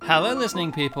Hello,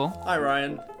 listening people. Hi,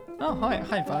 Ryan. Oh,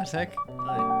 hi, Bartek.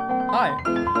 Hi.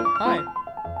 Hi.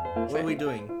 What are we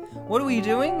doing? What are we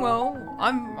doing? Well,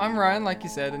 I'm Ryan, like you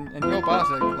said, and you're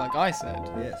Bartek, like I said.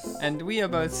 Yes. And we are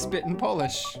both spit and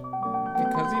polish.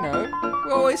 Because,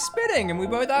 we're always spitting, and we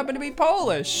both happen to be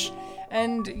Polish.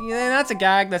 And, that's a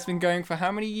gag that's been going for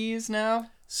how many years now?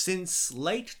 Since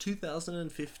late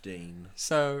 2015.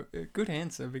 So, good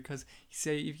answer, because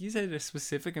if you said a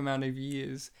specific amount of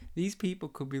years, these people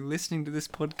could be listening to this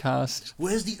podcast.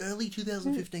 Where's the early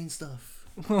 2015 stuff?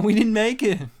 Well, we didn't make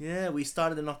it. Yeah, we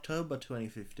started in October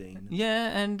 2015. Yeah,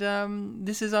 and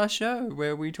this is our show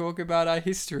where we talk about our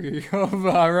history of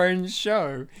our own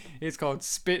show. It's called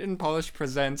Spit and Polish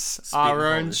Presents Our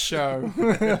Own Show.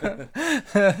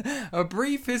 A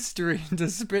brief history into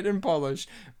Spit and Polish,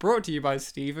 brought to you by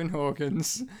Stephen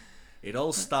Hawkins. It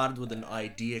all started with an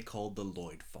idea called the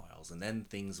Lloyd Files, and then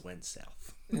things went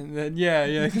south. And then, yeah,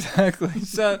 exactly.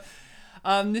 So...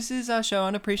 this is our show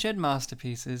Unappreciated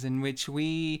Masterpieces, in which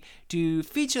we do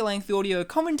feature-length audio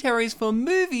commentaries for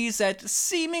movies that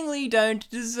seemingly don't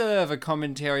deserve a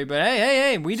commentary. But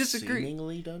hey, we disagree.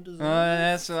 Seemingly don't deserve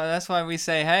That's why we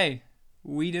say, hey,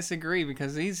 we disagree,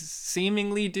 because these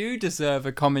seemingly do deserve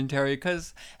a commentary,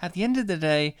 because at the end of the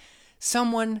day,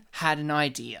 someone had an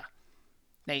idea.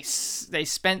 They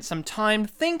spent some time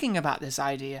thinking about this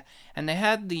idea, and they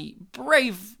had the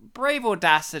brave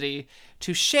audacity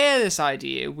to share this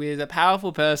idea with a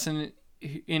powerful person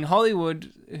in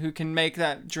Hollywood who can make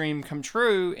that dream come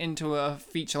true into a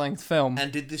feature-length film.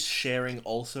 And did this sharing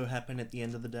also happen at the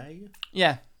end of the day?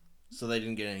 Yeah. So they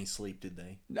didn't get any sleep, did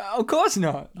they? No, of course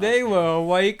not. They were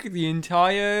awake the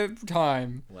entire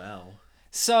time. Wow.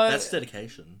 So that's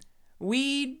dedication.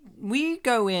 We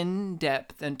go in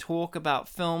depth and talk about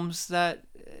films that,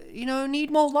 need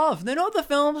more love. They're not the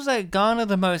films that garner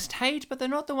the most hate, but they're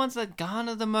not the ones that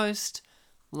garner the most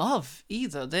love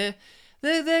either. There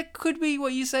could be,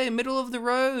 what you say, middle of the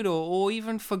road or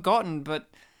even forgotten,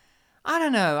 but I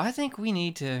don't know. I think we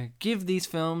need to give these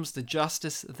films the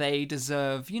justice they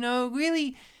deserve.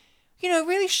 Really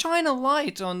shine a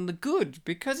light on the good,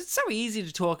 because it's so easy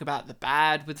to talk about the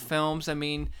bad with films. I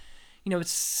mean,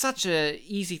 it's such a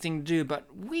easy thing to do, but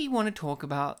we want to talk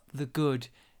about the good.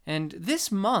 And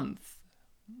this month,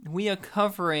 we are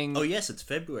covering... Oh yes, it's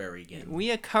February again.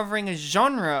 We are covering a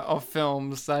genre of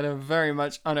films that are very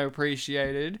much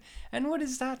unappreciated. And what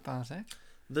is that, Bartek?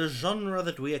 The genre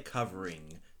that we are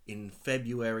covering in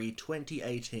February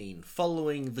 2018,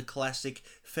 following the classic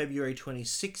February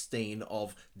 2016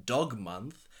 of Dog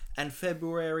Month, and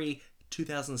February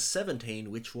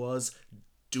 2017, which was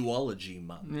Duology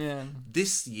Month. Yeah.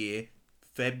 This year,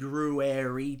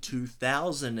 February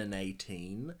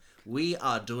 2018, we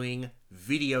are doing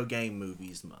Video Game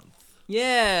Movies Month.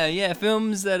 Yeah,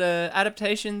 films that are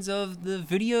adaptations of the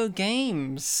video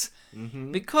games.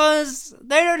 Mm-hmm. Because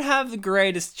they don't have the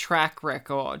greatest track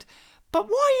record. But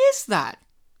why is that?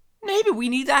 Maybe we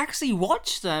need to actually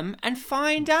watch them and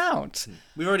find out.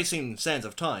 We've already seen Sands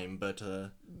of Time, but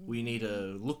we need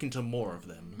to look into more of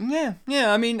them. Yeah,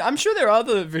 I mean, I'm sure there are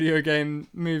other video game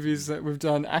movies that we've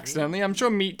done accidentally. I'm sure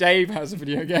Meet Dave has a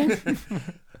video game.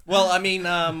 Well, I mean,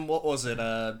 what was it?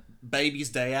 Baby's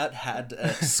Day Out had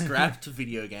a scrapped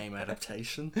video game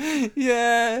adaptation.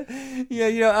 Yeah,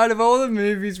 out of all the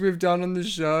movies we've done on the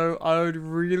show, I would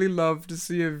really love to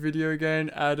see a video game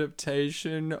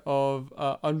adaptation of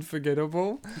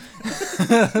Unforgettable.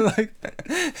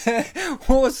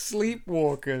 Or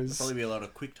Sleepwalkers. Probably be a lot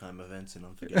of QuickTime events in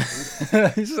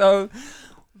Unforgettable. So,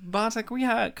 Bartek, we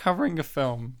are covering a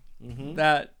film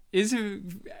that is a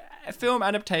film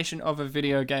adaptation of a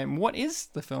video game. What is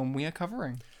the film we are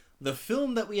covering? The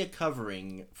film that we are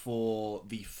covering for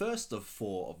the first of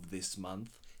 4 of this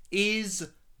month is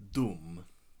Doom.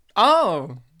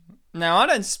 Oh! Now, I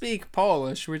don't speak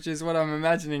Polish, which is what I'm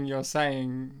imagining you're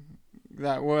saying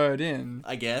that word in.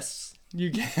 I guess. You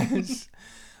guess.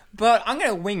 But I'm going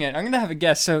to wing it. I'm going to have a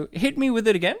guess. So, hit me with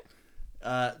it again.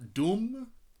 Doom.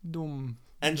 Doom.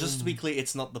 And just to be clear,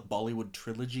 it's not the Bollywood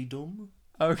trilogy Doom.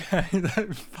 Okay,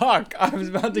 fuck, I was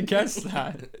about to guess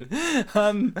that.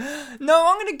 No,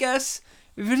 I'm gonna guess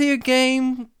video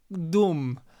game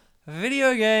Doom.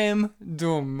 Video game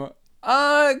Doom.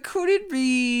 Could it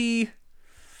be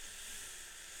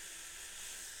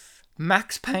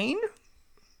Max Payne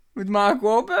with Mark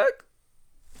Wahlberg?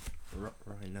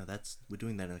 Right, no, we're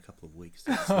doing that in a couple of weeks.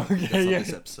 That's not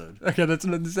this episode. Okay, that's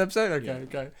not this episode? Yeah.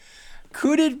 Okay.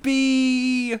 Could it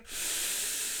be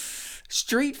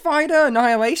Street Fighter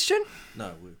Annihilation?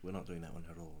 No, we're not doing that one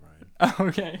at all, Ryan.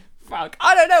 Okay, fuck.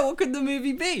 I don't know. What could the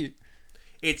movie be?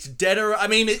 It's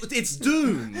it's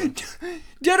Doom.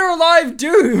 Dead or Alive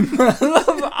Doom.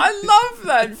 I love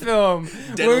that film.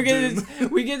 Dead or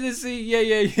Doom. We get to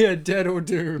see Dead or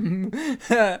Doom.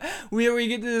 we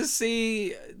get to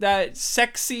see that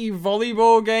sexy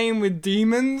volleyball game with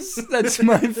demons. That's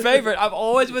my favorite. I've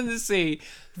always wanted to see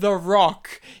The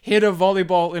Rock hit a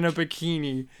volleyball in a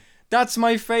bikini. That's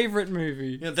my favorite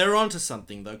movie. Yeah, they're onto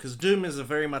something though, because Doom is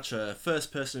very much a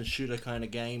first-person shooter kind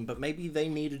of game. But maybe they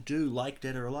need to do like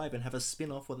Dead or Alive and have a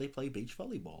spin-off where they play beach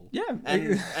volleyball. Yeah,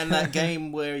 and that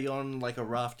game where you're on like a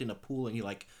raft in a pool and you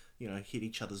like hit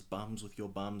each other's bums with your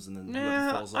bums and then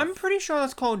whoever falls off. I'm pretty sure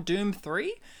that's called Doom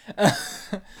 3.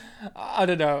 I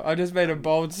don't know. I just made a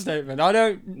bold statement.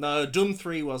 No, Doom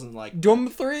 3 wasn't like... Doom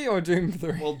 3 or Doom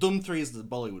 3? Well, Doom 3 is the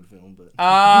Bollywood film, but...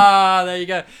 There you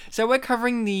go. So we're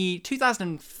covering the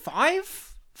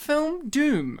 2005 film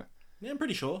Doom. Yeah, I'm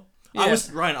pretty sure. Yeah.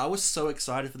 I was so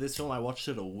excited for this film. I watched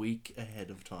it a week ahead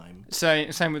of time.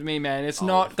 So same with me, man. It's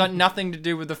not got nothing to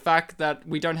do with the fact that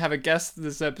we don't have a guest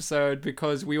this episode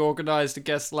because we organised a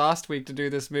guest last week to do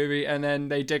this movie and then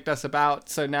they dicked us about,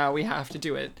 so now we have to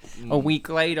do it a week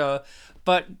later.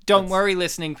 But don't worry,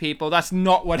 listening people, that's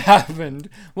not what happened.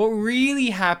 What really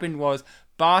happened was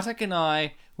Bartek and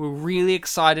I were really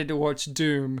excited to watch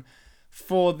Doom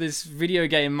for this video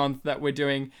game month that we're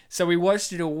doing. So we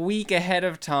watched it a week ahead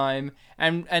of time,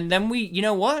 and then you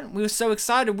know what? We were so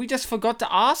excited, we just forgot to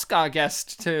ask our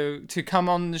guest to come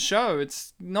on the show.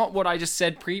 It's not what I just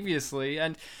said previously,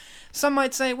 and some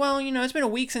might say, well, it's been a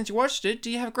week since you watched it.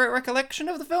 Do you have a great recollection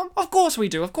of the film? Of course we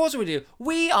do. Of course we do.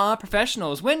 We are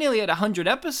professionals. We're nearly at 100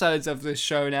 episodes of this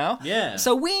show now. Yeah.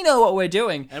 So we know what we're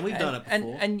doing. And we've done it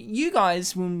before. And you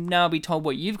guys will now be told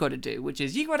what you've got to do, which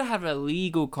is you've got to have a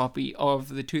legal copy of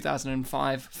the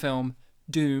 2005 film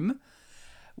Doom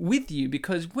with you,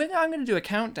 because I'm going to do a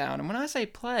countdown. And when I say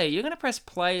play, you're going to press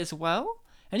play as well.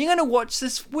 And you're going to watch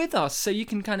this with us so you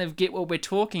can kind of get what we're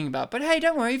talking about. But hey,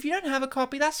 don't worry, if you don't have a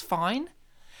copy, that's fine.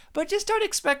 But just don't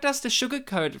expect us to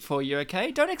sugarcoat it for you,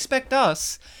 okay? Don't expect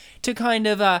us to kind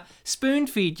of spoon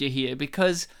feed you here,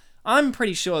 because I'm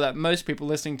pretty sure that most people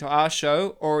listening to our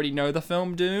show already know the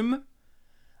film Doom.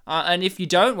 And if you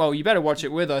don't, well, you better watch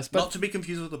it with us. But not to be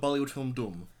confused with the Bollywood film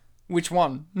Doom. Which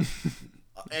one?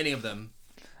 Any of them.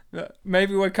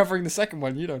 Maybe we're covering the second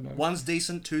one, you don't know. One's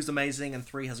decent, two's amazing, and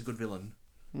 3 has a good villain.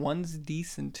 One's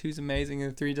decent, two's amazing,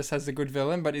 and 3 just has a good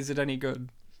villain, but is it any good?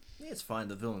 Yeah, it's fine.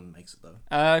 The villain makes it, though.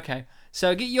 Okay.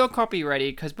 So get your copy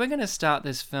ready, because we're going to start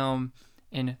this film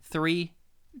in 3,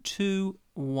 2,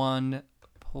 1,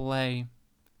 play.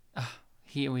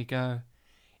 Here we go.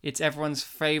 It's everyone's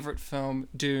favourite film,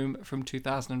 Doom, from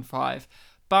 2005.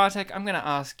 Bartek, I'm going to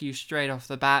ask you straight off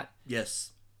the bat.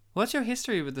 Yes. What's your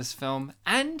history with this film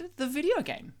and the video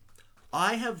game?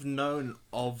 I have known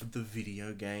of the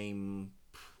video game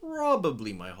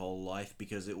probably my whole life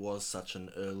because it was such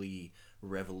an early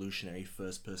revolutionary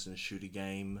first-person shooter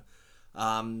game.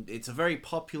 It's a very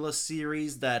popular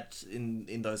series that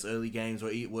in those early games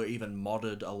were even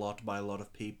modded a lot by a lot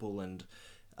of people, and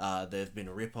there have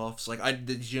been rip-offs. Like,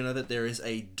 did you know that there is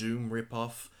a Doom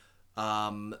rip-off,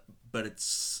 but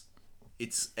it's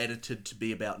edited to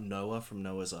be about Noah from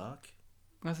Noah's Ark?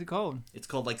 What's it called? It's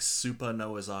called, like, Super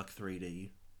Noah's Ark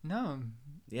 3D. No.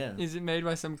 Yeah. Is it made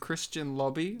by some Christian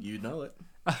lobby? You know it.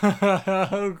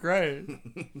 Oh, great.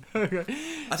 Okay.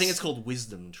 I think it's called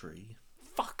Wisdom Tree.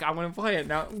 Fuck, I want to play it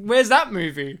now. Where's that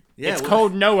movie? Yeah, it's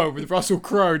called Noah with Russell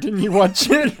Crowe. Didn't you watch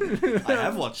it? I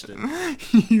have watched it.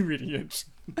 You idiot.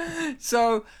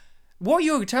 So, what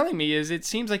you're telling me is it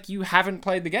seems like you haven't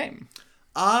played the game.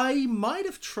 I might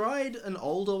have tried an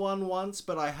older one once,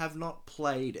 but I have not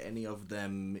played any of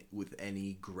them with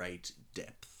any great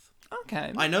depth.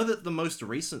 Okay. I know that the most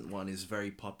recent one is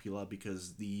very popular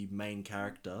because the main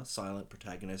character, silent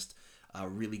protagonist,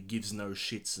 really gives no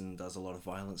shits and does a lot of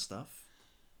violent stuff.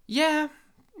 Yeah.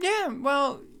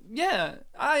 Well, yeah.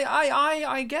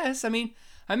 I guess. I mean,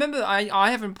 I remember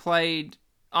I haven't played.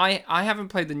 I haven't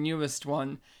played the newest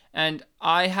one, and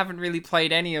I haven't really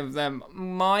played any of them.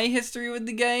 My history with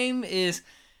the game is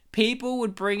people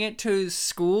would bring it to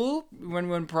school when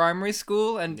we were in primary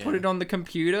school and put it on the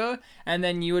computer, and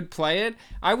then you would play it.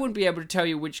 I wouldn't be able to tell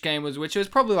you which game was which. It was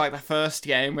probably like the first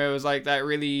game where it was like that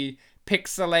really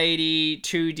pixelated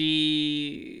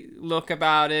 2D look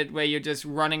about it, where you're just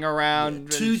running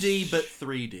around. 2D but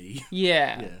 3D.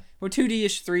 Yeah. Well,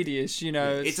 2D-ish, 3D-ish, you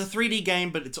know. It's a 3D game,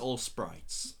 but it's all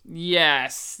sprites.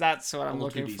 Yes, that's what I'm all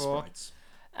looking 2D for. Sprites.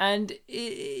 And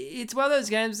it's one of those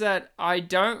games that I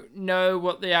don't know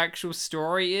what the actual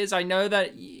story is. I know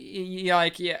that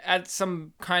you're at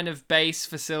some kind of base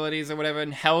facilities or whatever,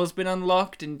 and hell's been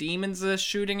unlocked and demons are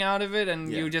shooting out of it,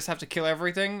 and you just have to kill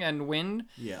everything and win.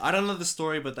 Yeah, I don't know the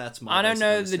story, but that's my I don't basic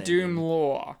know the understanding. Doom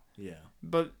lore. Yeah.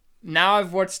 But now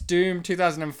I've watched Doom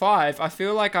 2005, I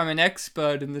feel like I'm an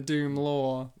expert in the Doom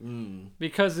lore.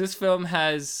 Because this film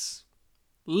has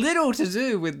little to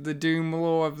do with the Doom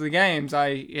lore of the games,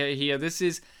 I hear.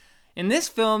 In this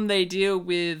film, they deal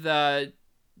with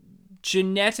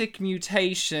genetic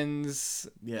mutations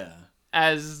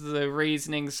as the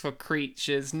reasonings for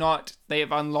creatures, not they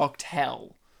have unlocked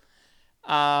hell.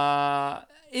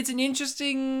 It's an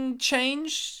interesting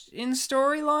change in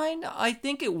storyline. I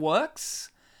think it works.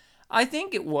 I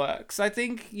think,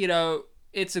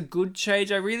 it's a good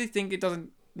change. I really think it doesn't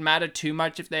matter too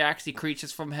much if they're actually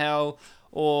creatures from hell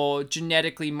or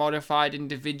genetically modified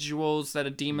individuals that are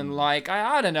demon-like.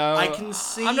 I don't know. I can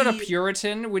see... I'm not a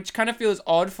Puritan, which kind of feels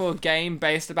odd for a game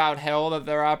based about hell that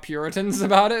there are Puritans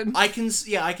about it. I can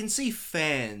see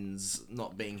fans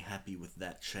not being happy with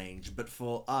that change, but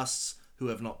for us who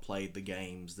have not played the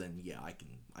games, then I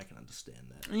can understand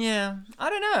that. Yeah, I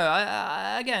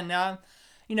don't know.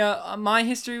 My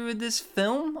history with this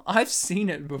film, I've seen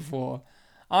it before.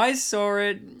 I saw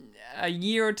it a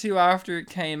year or two after it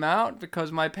came out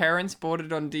because my parents bought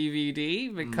it on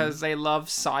DVD because they love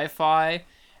sci-fi,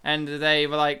 and they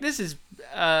were like, this is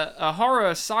a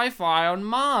horror sci-fi on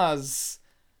Mars.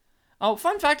 Oh,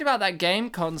 fun fact about that game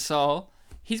console,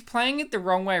 he's playing it the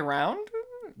wrong way around.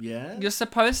 Yeah? You're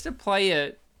supposed to play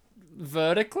it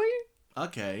vertically.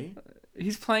 Okay.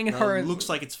 He's playing it horizontally. Looks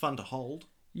like it's fun to hold.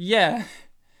 Yeah.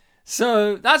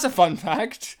 So, that's a fun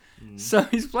fact. So,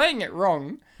 he's playing it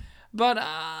wrong. But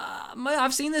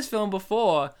I've seen this film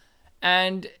before,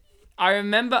 and I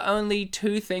remember only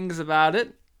two things about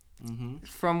it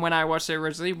from when I watched it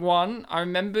originally. One, I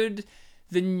remembered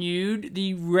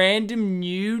the random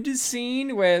nude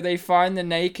scene where they find the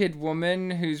naked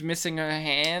woman who's missing her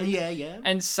hand. Yeah.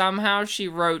 And somehow she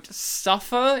wrote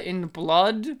 "suffer" in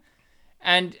blood.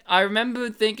 And I remember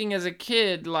thinking as a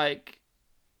kid, like,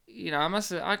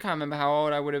 I can't remember how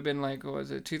old I would have been, like, what was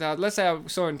it, 2000? Let's say I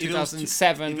saw it in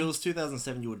 2007. If it was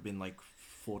 2007, you would have been, like,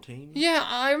 14? Yeah,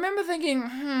 I remember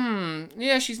thinking,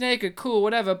 yeah, she's naked, cool,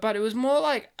 whatever, but it was more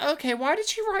like, okay, why did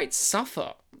she write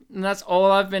 "suffer"? And that's all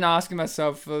I've been asking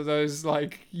myself for those,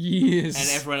 like, years. And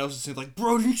everyone else is like,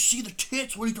 bro, didn't you see the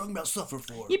tits? What are you talking about "suffer"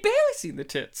 for? You barely see the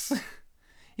tits.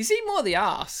 You see more the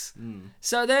ass.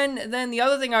 So then the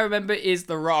other thing I remember is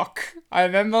The Rock. I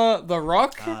remember The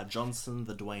Rock. Johnson,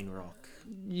 the Dwayne Rock.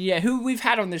 Yeah, who we've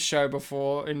had on this show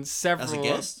before in several... As a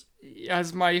guest?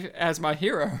 As my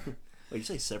hero. Wait, you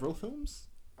say several films?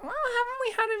 Well, haven't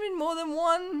we had him in more than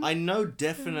one? I know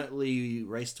definitely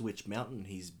Race to Witch Mountain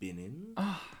he's been in.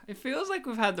 It feels like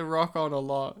we've had The Rock on a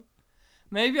lot.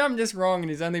 Maybe I'm just wrong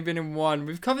and he's only been in one.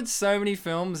 We've covered so many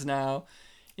films now.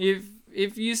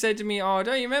 If you said to me, oh,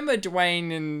 don't you remember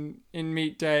Dwayne in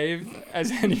Meet Dave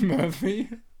as Eddie Murphy?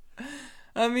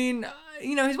 I mean,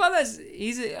 he's one of those,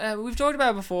 we've talked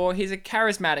about it before, he's a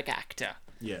charismatic actor.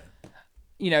 Yeah.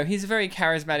 He's a very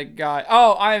charismatic guy.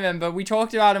 Oh, I remember, we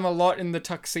talked about him a lot in The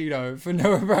Tuxedo for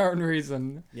no apparent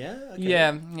reason. Yeah? Okay.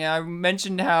 Yeah, I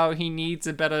mentioned how he needs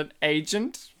a better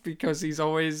agent because he's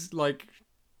always, like,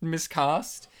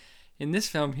 miscast. In this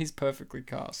film, he's perfectly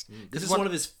cast. This is one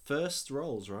of his first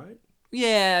roles, right?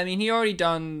 Yeah, I mean, he already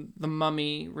done The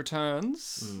Mummy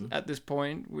Returns at this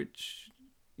point, which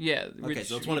Okay,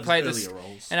 so it's one of his earlier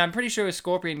roles. And I'm pretty sure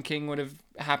Scorpion King would have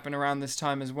happened around this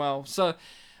time as well. So,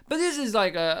 but this is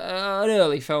like an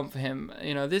early film for him.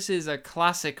 This is a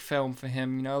classic film for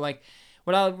him. Like,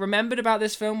 what I remembered about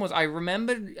this film was I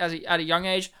remembered at a young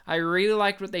age, I really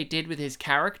liked what they did with his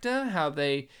character, how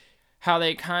they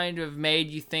kind of made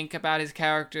you think about his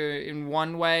character in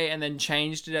one way and then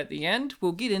changed it at the end.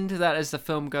 We'll get into that as the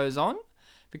film goes on,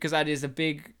 because that is a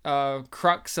big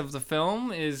crux of the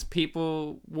film, is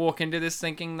people walk into this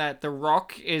thinking that The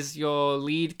Rock is your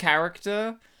lead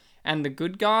character and the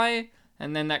good guy,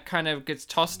 and then that kind of gets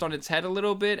tossed on its head a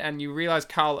little bit, and you realize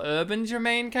Carl Urban's your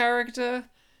main character,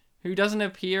 who doesn't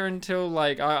appear until,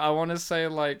 like, I want to say,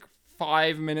 like,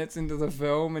 5 minutes into the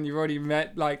film, and you've already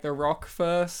met, like, The Rock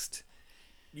first.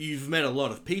 you've met a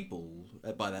lot of people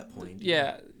by that point.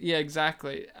 Yeah,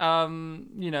 exactly.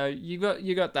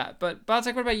 You got that. But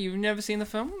Bartek, what about you? You've never seen the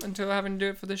film until having to do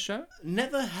it for this show?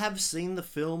 Never have seen the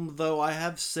film, though I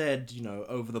have said,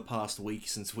 over the past week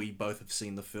since we both have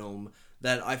seen the film,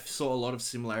 that I saw a lot of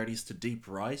similarities to Deep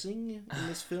Rising in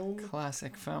this film.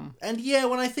 Classic film. And yeah,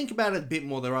 when I think about it a bit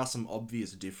more, there are some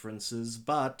obvious differences,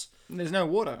 but There's no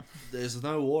water. there's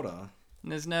no water.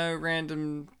 There's no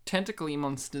random tentacly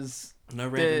monsters. No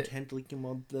random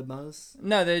tentacles.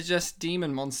 No, they're just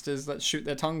demon monsters that shoot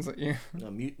their tongues at you.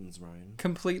 No, mutants, Ryan.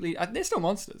 Completely. They're still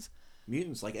monsters.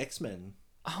 Mutants like X-Men.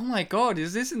 Oh my god,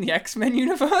 is this in the X-Men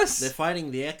universe? They're fighting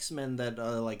the X-Men that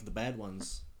are like the bad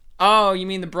ones. Oh, you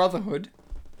mean the Brotherhood?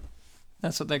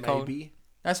 That's what they're called. Maybe.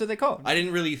 That's what they're called. I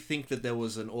didn't really think that there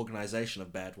was an organization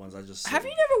of bad ones. I just Have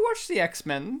you never watched the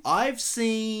X-Men? I've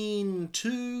seen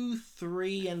 2,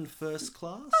 3, and First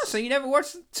Class. Oh, so you never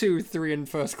watched 2, 3, and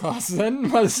First Class then,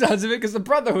 by the sounds of it, because the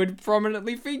Brotherhood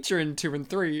prominently feature in 2 and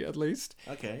 3, at least.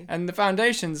 Okay. And the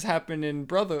Foundations happen in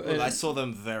Look, I saw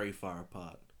them very far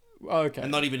apart. Okay. And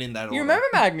not even in that order. You remember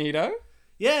Magneto?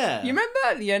 Yeah. You remember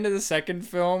at the end of the second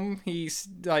film, he's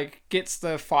like gets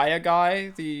the fire guy,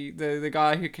 the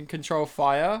guy who can control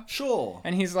fire, Sure.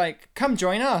 and he's like, "Come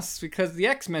join us because the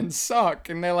X-Men suck."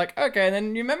 And they're like, "Okay." And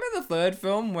then you remember the third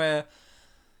film where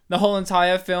the whole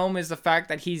entire film is the fact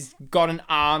that he's got an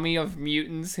army of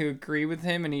mutants who agree with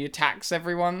him and he attacks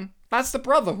everyone. That's the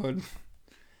Brotherhood.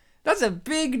 That's a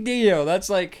big deal. That's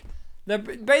like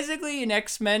basically in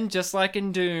X-Men, just like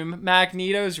in Doom,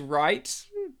 Magneto's right,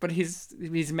 but his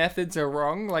methods are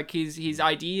wrong. Like his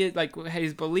idea, like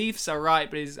his beliefs are right,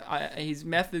 but his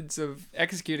methods of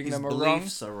executing them are wrong. His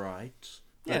beliefs are right.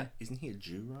 Yeah. But isn't he a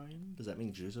Jew, Ryan? Does that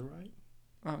mean Jews are right?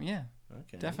 Oh yeah,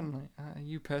 Okay. definitely. Are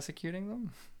you persecuting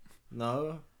them?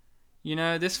 No. You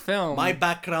know this film. My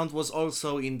background was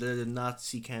also in the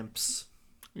Nazi camps.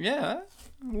 Yeah,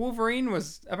 Wolverine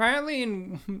was apparently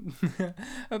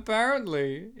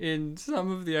in some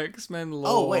of the X-Men lore.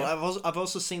 Oh wait, I've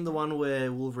also seen the one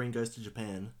where Wolverine goes to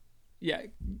Japan.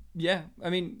 Yeah. I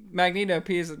mean, Magneto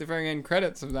appears at the very end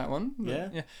credits of that one.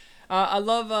 Yeah. I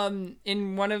love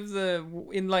in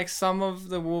some of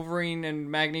the Wolverine and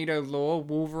Magneto lore,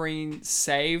 Wolverine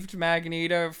saved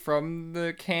Magneto from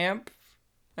the camp,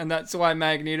 and that's why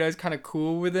Magneto's kind of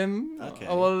cool with him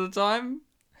a lot of the time.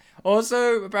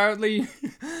 Also, apparently,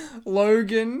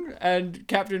 Logan and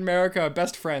Captain America are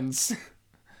best friends.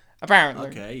 Apparently.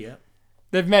 Okay, yeah.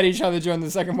 They've met each other during the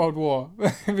Second World War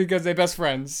because they're best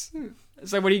friends.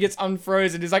 So when he gets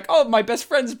unfrozen, he's like, "Oh, my best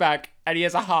friend's back," and he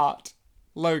has a heart.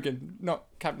 Logan, not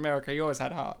Captain America. He always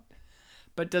had a heart.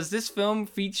 But does this film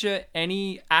feature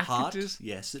any actors? Heart?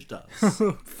 Yes, it does.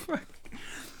 Fuck.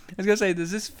 I was gonna say,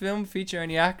 does this film feature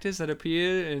any actors that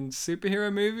appear in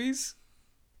superhero movies?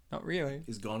 Not really.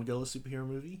 Is Gone Girl a superhero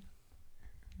movie?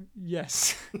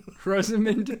 Yes.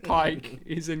 Rosamund Pike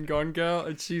is in Gone Girl,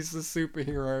 and she's the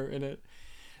superhero in it.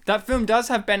 That film does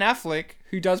have Ben Affleck,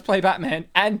 who does play Batman,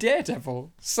 and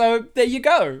Daredevil. So there you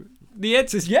go. The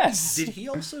answer is yes. Did he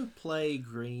also play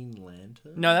Green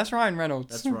Lantern? No, that's Ryan Reynolds.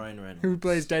 That's Ryan Reynolds. Who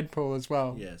plays Deadpool as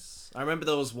well. Yes. I remember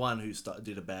there was one who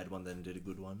did a bad one, then did a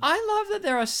good one. I love that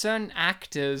there are certain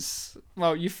actors.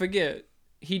 Well, you forget.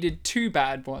 He did 2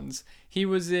 bad ones. He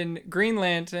was in Green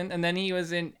Lantern, and then he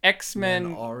was in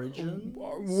X-Men Origins?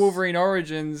 Wolverine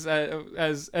Origins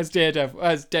as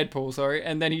Deadpool, sorry,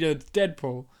 and then he did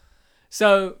Deadpool.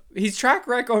 So his track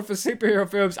record for superhero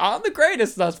films aren't the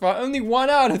greatest thus far. Only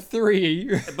 1 out of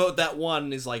 3. But that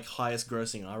one is like highest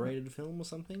grossing R-rated film or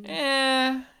something?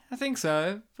 I think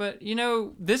so. But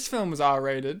this film was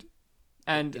R-rated,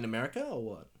 and In America or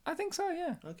what? I think so,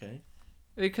 yeah, Okay.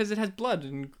 because it has blood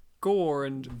and gore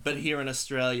and But here in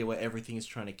Australia, where everything is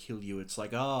trying to kill you, it's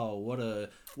like, oh, what a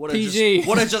PG.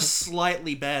 just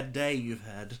slightly bad day you've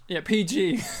had. yeah,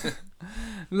 PG.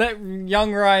 Let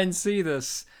young Ryan see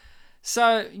this.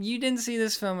 So you didn't see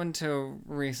this film until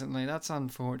recently. That's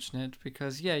unfortunate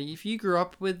because if you grew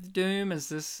up with Doom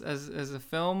as a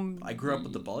film, I grew up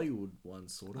with the Bollywood one,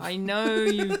 sort of. I know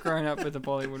you've grown up with the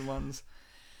Bollywood ones.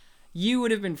 You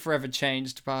would have been forever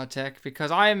changed, Bartek,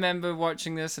 because I remember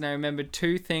watching this and I remembered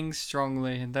 2 things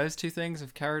strongly, and those 2 things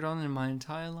have carried on in my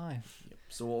entire life. Yep.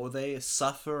 So what were they?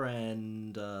 Suffer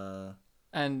and The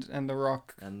Rock. And The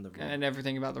Rock. And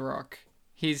everything about The Rock.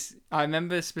 I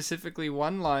remember specifically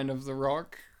one line of The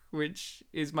Rock, which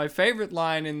is my favorite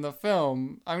line in the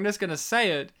film. I'm just going to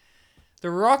say it.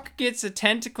 The Rock gets a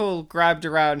tentacle grabbed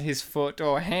around his foot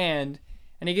or hand,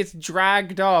 and he gets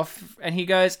dragged off, and he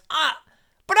goes,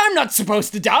 but I'm not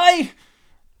supposed to die!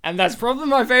 And that's probably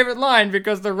my favorite line,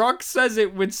 because The Rock says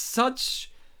it with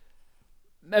such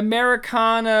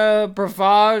Americana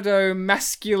bravado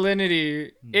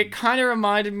masculinity. It kind of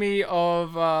reminded me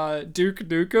of Duke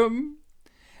Nukem,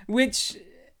 which...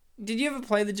 Did you ever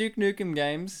play the Duke Nukem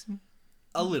games?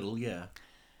 A little, yeah.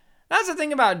 That's the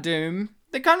thing about Doom.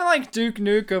 They're kind of like Duke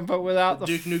Nukem, but without the...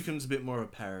 Duke Nukem's a bit more of a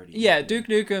parody. Yeah, Duke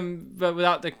Nukem, but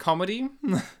without the comedy.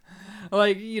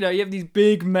 Like, you have these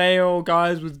big male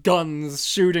guys with guns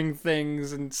shooting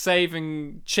things and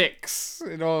saving chicks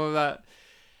and all of that.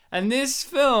 And this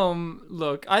film,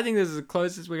 look, I think this is the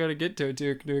closest we're going to get to a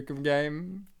Duke Nukem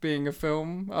game being a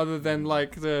film, other than,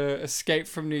 like, the Escape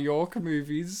from New York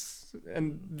movies.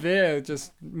 And they're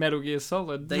just Metal Gear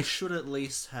Solid. They should at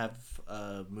least have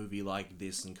a movie like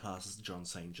this and cast John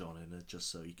St. John in it, just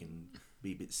so you can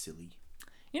be a bit silly.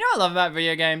 You know what I love about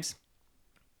video games?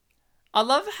 I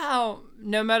love how,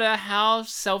 no matter how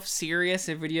self-serious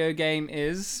a video game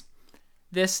is,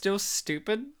 they're still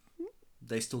stupid.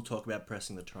 They still talk about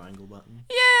pressing the triangle button.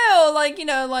 Yeah, or like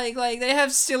they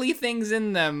have silly things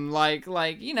in them. Like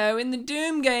in the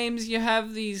Doom games, you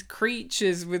have these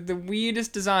creatures with the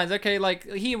weirdest designs. Okay, like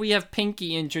here we have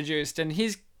Pinky introduced, and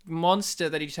his monster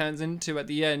that he turns into at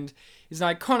the end is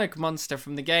an iconic monster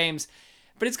from the games.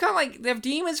 But it's kind of like they have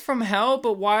demons from hell,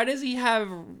 but why does he have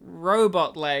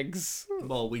robot legs?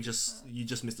 Well, you just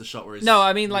missed the shot where his... No,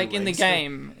 I mean like in the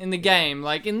game.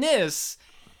 Like in this...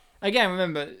 Again,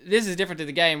 remember, this is different to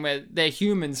the game where they're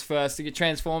humans first to get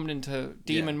transformed into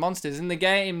demon monsters. In the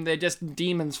game, they're just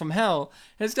demons from hell.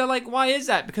 And it's like, why is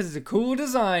that? Because it's a cool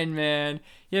design, man.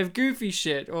 You have goofy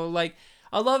shit. Or like,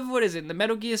 I love, what is it, the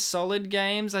Metal Gear Solid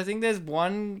games. I think there's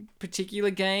one particular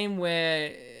game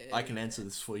where... I can answer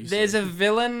this for you. There's a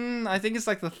villain, I think it's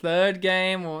like the third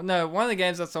game, or no, one of the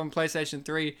games that's on PlayStation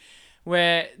 3,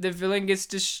 where the villain gets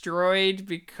destroyed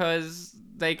because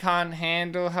they can't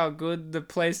handle how good the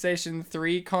PlayStation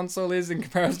 3 console is in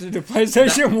comparison to the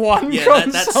PlayStation 1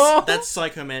 console. That's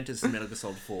Psycho Mantis in Metal Gear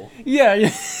Solid 4. Yeah.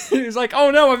 He's like,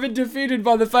 oh no, I've been defeated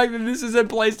by the fact that this is a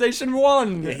PlayStation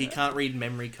 1. Yeah, he can't read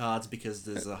memory cards because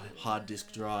there's a hard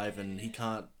disk drive, and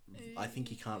I think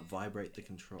he can't vibrate the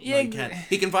controller. Yeah, no, he can.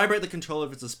 He can vibrate the controller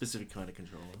if it's a specific kind of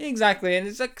controller. Exactly, and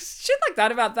it's like shit like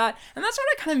that about that, and that's what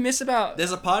I kind of miss about...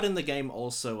 There's a part in the game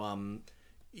also,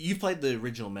 you played the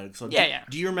original Metal Gear Solid. Yeah.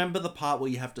 Do you remember the part where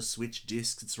you have to switch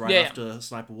discs? It's after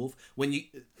Sniper Wolf. When you...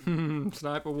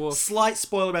 Sniper Wolf. Slight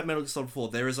spoiler about Metal Gear Solid 4.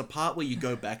 There is a part where you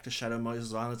go back to Shadow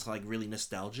Moses Island. It's like really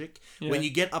nostalgic. Yeah. When you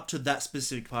get up to that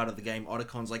specific part of the game,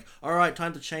 Otacon's like, alright,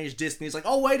 time to change disc. And he's like,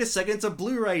 oh, wait a second, it's a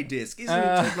Blu-ray disc.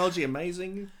 Isn't technology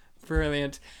amazing?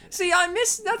 Brilliant. See,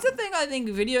 that's the thing, I think,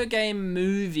 video game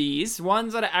movies,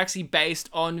 ones that are actually based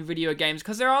on video games,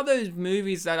 because there are those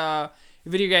movies that are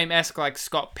video game-esque, like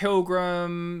Scott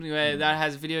Pilgrim, where that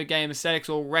has video game aesthetics,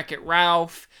 or Wreck-It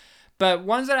Ralph, but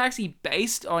ones that are actually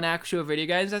based on actual video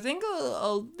games. I think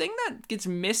a thing that gets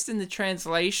missed in the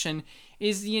translation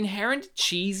is the inherent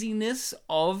cheesiness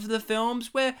of the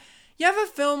films, where you have a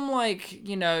film like,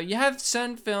 you have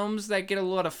certain films that get a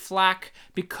lot of flack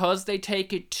because they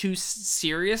take it too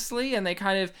seriously and they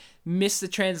kind of miss the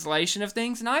translation of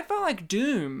things. And I felt like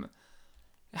Doom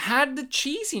had the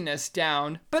cheesiness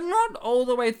down, but not all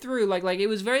the way through. Like it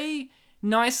was very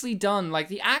nicely done. Like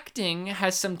the acting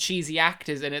has some cheesy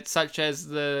actors in it, such as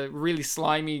the really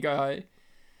slimy guy,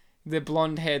 the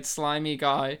blonde-haired slimy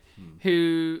guy,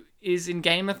 who is in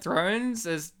Game of Thrones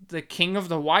as the king of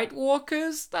the White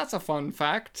Walkers. That's a fun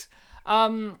fact.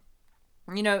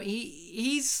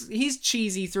 He's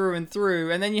cheesy through and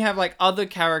through, and then you have like other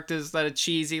characters that are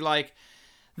cheesy, like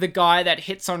the guy that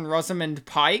hits on Rosamund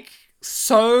Pike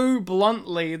so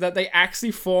bluntly that they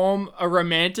actually form a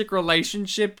romantic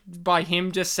relationship by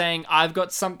him just saying, I've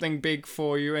got something big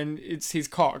for you, and it's his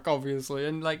cock, obviously.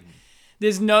 And like,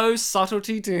 there's no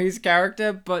subtlety to his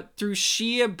character, but through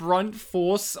sheer brunt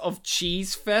force of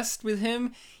cheese fest with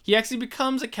him, he actually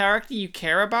becomes a character you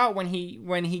care about when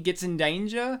he gets in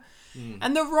danger.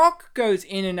 And The Rock goes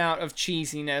in and out of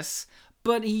cheesiness,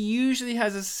 but he usually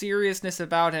has a seriousness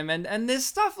about him. And there's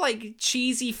stuff like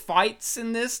cheesy fights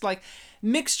in this, like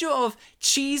mixture of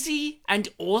cheesy and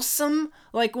awesome.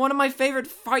 Like one of my favorite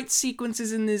fight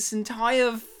sequences in this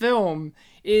entire film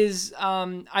is,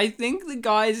 I think the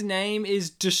guy's name is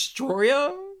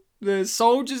Destroyer. The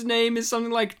soldier's name is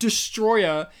something like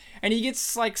Destroyer. And he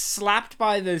gets like slapped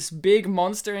by this big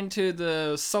monster into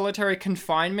the solitary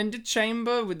confinement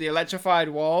chamber with the electrified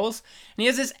walls. And he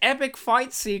has this epic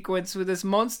fight sequence with this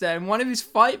monster. And one of his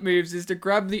fight moves is to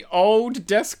grab the old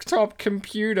desktop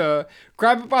computer,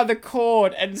 grab it by the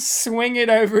cord, and swing it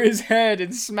over his head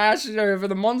and smash it over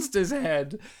the monster's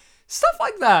head. Stuff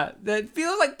like that. That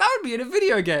feels like that would be in a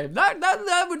video game.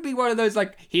 That would be one of those,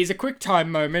 like, here's a quick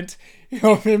time moment.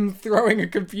 of him throwing a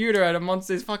computer at a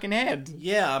monster's fucking head.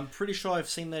 Yeah, I'm pretty sure I've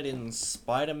seen that in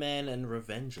Spider-Man and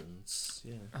Revengeance.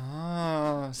 Yeah.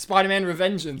 Ah, Spider-Man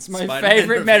Revengeance, my Spider-Man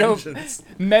favorite Revengeance.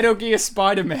 Metal Gear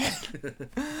Spider-Man.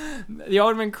 The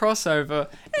Ultimate crossover.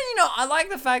 And I like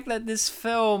the fact that this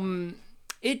film,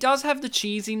 it does have the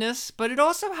cheesiness, but it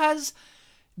also has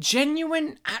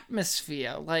genuine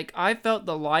atmosphere. Like, I felt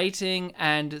the lighting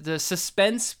and the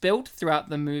suspense built throughout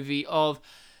the movie of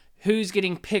who's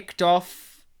getting picked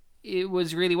off. It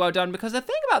was really well done, because the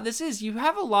thing about this is you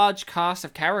have a large cast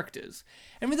of characters.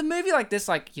 And with a movie like this,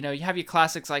 like, you have your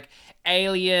classics like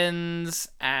Aliens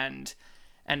and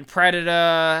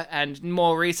Predator, and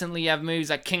more recently you have movies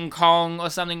like King Kong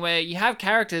or something where you have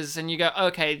characters and you go,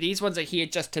 okay, these ones are here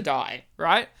just to die,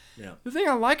 right? Yeah. The thing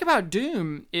I like about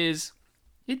Doom is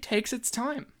it takes its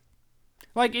time.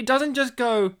 Like, it doesn't just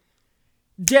go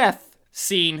death,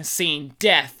 scene,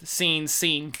 death,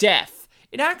 scene, death.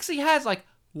 It actually has, like,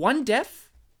 one death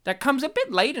that comes a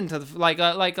bit late into the... Like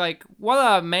one of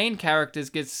our main characters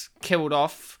gets killed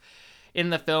off in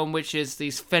the film, which is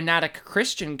this fanatic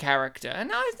Christian character.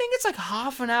 And I think it's like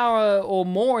half an hour or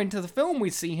more into the film we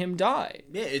see him die.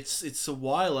 Yeah, it's a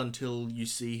while until you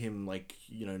see him, like,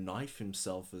 knife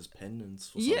himself as penance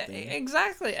for something. Yeah,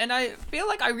 exactly. And I feel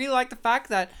like I really like the fact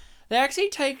that they actually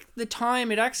take the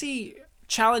time. It actually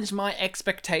challenged my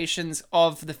expectations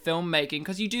of the filmmaking,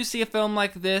 because you do see a film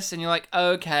like this and you're like,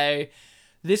 okay,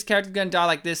 this character's gonna die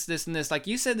like this, and this. Like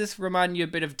you said, this reminded you a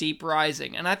bit of Deep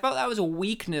Rising, and I felt that was a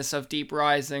weakness of Deep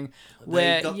Rising,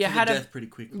 where got you to had the death pretty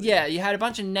quickly. Yeah, you had a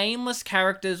bunch of nameless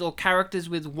characters or characters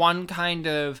with one kind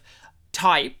of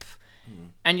type,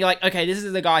 and you're like, okay, this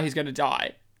is the guy who's gonna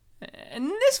die. And in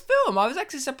this film, I was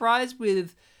actually surprised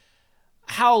with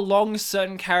how long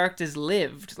certain characters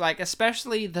lived, like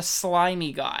especially the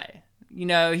slimy guy.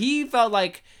 He felt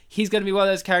like he's gonna be one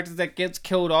of those characters that gets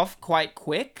killed off quite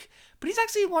quick. But he's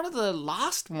actually one of the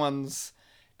last ones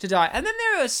to die. And then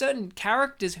there are certain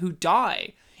characters who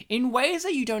die in ways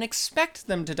that you don't expect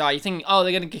them to die. You think, oh,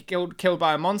 they're going to get killed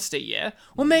by a monster, yeah?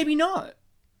 Well, maybe not.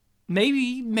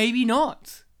 Maybe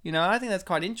not. I think that's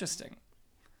quite interesting.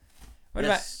 What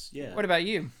about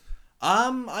you?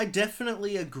 I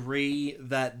definitely agree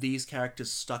that these characters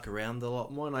stuck around a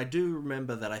lot more, and I do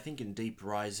remember that I think in Deep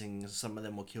Rising, some of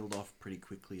them were killed off pretty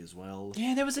quickly as well.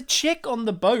 Yeah, there was a chick on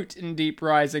the boat in Deep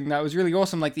Rising that was really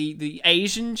awesome, like the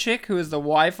Asian chick who is the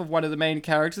wife of one of the main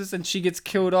characters, and she gets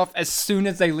killed off as soon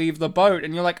as they leave the boat,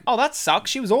 and you're like, oh, that sucks,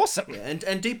 she was awesome. Yeah,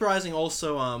 and Deep Rising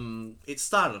also, it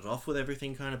started off with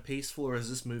everything kind of peaceful,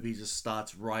 whereas this movie just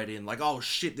starts right in, like, oh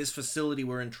shit, this facility,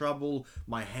 we're in trouble,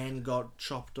 my hand got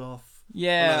chopped off.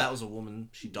 Yeah. Oh, no, that was a woman.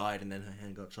 She died and then her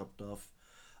hand got chopped off.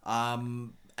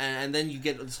 And then you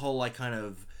get this whole, like, kind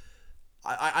of...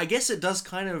 I guess it does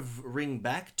kind of ring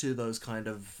back to those kind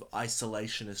of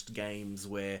isolationist games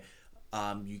where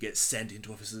you get sent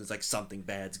into a facility, it's like something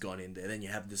bad's gone in there. Then you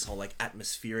have this whole, like,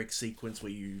 atmospheric sequence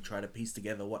where you try to piece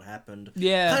together what happened.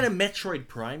 Yeah. Kind of Metroid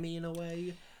Prime-y in a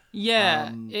way.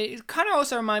 Yeah, it kind of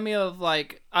also reminded me of,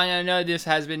 like, I know this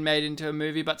has been made into a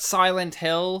movie, but Silent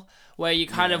Hill, where you're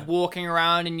kind of walking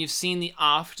around and you've seen the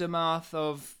aftermath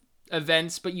of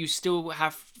events, but you still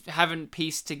haven't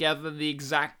pieced together the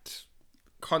exact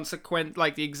consequent,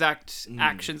 like the exact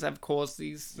actions that have caused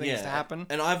these things to happen.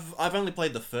 And I've only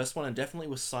played the first one, and definitely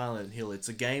with Silent Hill, it's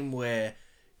a game where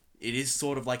it is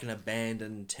sort of like an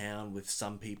abandoned town with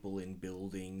some people in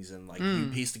buildings, and like you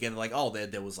piece together like, oh,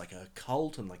 there was like a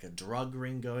cult and like a drug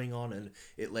ring going on, and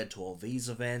it led to all these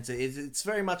events. It's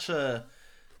very much a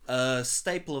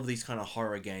staple of these kind of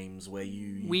horror games where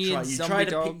you try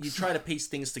to piece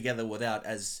things together without,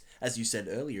 as you said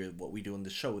earlier, what we do in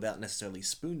the show, without necessarily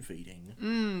spoon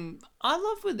feeding. I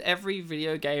love with every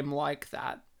video game like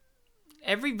that.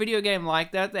 Every video game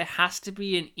like that, there has to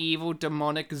be an evil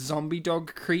demonic zombie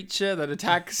dog creature that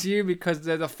attacks you because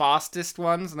they're the fastest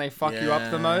ones and they fuck you up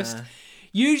the most.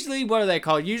 Usually, what are they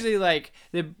called? Usually, like,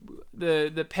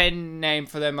 the pen name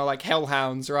for them are, like,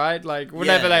 hellhounds, right? Like,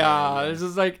 whatever they are. It's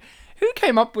just like, who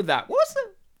came up with that? What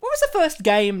was the first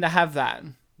game to have that?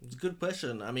 It's a good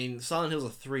question. I mean, Silent Hill's a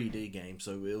 3D game,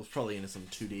 so it was probably into some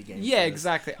 2D games. Yeah,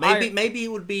 exactly. Maybe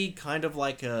it would be kind of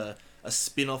like a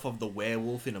spin-off of the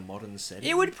werewolf in a modern setting.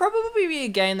 It would probably be a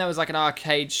game that was like an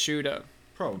arcade shooter.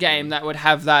 Probably. Game that would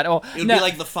have that, or it would be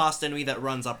like the fast enemy that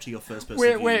runs up to your first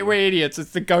person. We're idiots.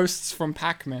 It's the ghosts from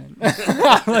Pac-Man. Where's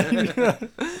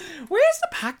the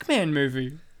Pac-Man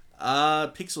movie?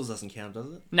 Pixels doesn't count,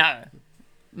 does it? No,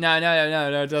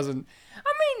 it doesn't.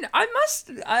 I mean,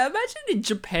 I imagine in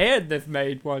Japan they've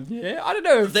made one. Yeah, I don't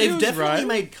know if they've definitely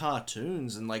made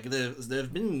cartoons, and like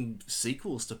there've been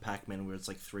sequels to Pac-Man where it's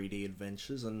like 3D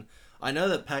adventures, and I know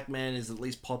that Pac-Man is at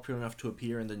least popular enough to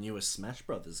appear in the newest Smash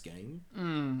Brothers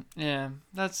game. Yeah,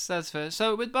 that's fair.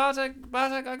 So with Bartek,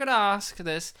 I gotta ask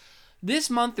this. This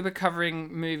month we're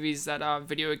covering movies that are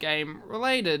video game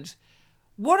related.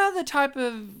 What are the type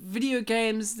of video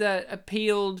games that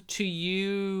appealed to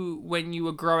you when you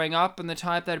were growing up and the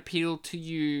type that appealed to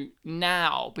you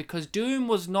now? Because Doom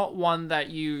was not one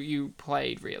that you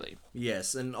played, really.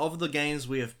 Yes, and of the games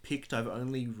we have picked, I've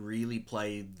only really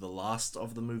played the last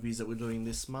of the movies that we're doing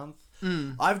this month.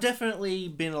 I've definitely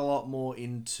been a lot more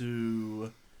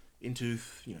into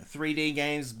 3D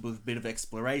games with a bit of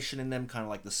exploration in them, kind of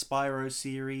like the Spyro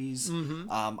series.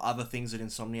 Other things that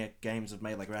Insomniac Games have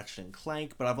made, like Ratchet and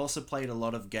Clank. But I've also played a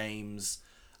lot of games,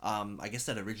 I guess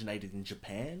that originated in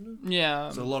Japan.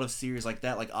 Yeah. So a lot of series like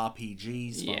that, like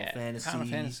RPGs, Final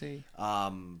Fantasy.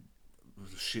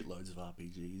 Shitloads of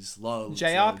RPGs. Loads.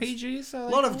 JRPGs? A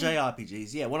lot of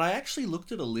JRPGs, yeah. When I actually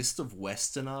looked at a list of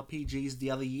Western RPGs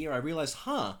the other year, I realised,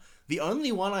 the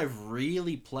only one I've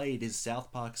really played is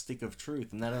South Park Stick of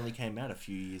Truth, and that only came out a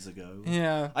few years ago.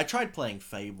 Yeah. I tried playing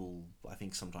Fable, I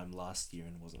think sometime last year,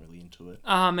 and wasn't really into it.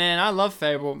 Oh man, I love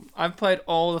Fable. I've played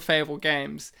all the Fable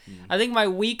games. I think my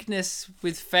weakness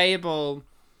with Fable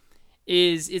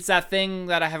is it's that thing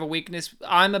that I have a weakness.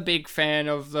 I'm a big fan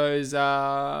of those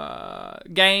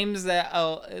games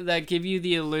that give you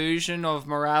the illusion of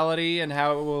morality and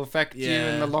how it will affect you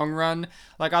in the long run.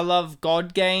 Like I love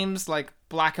God games like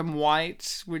Black and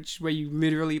White, where you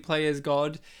literally play as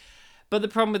God. But the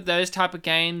problem with those type of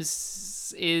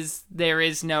games is there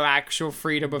is no actual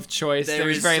freedom of choice. There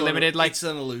is very limited. Like it's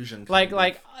an illusion. Like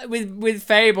with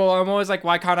Fable, I'm always like,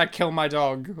 why can't I kill my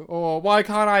dog? Or why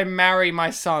can't I marry my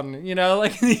son? You know,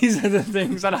 like these are the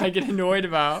things that I get annoyed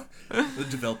about. The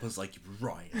developer's like,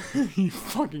 right, you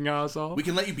fucking asshole. We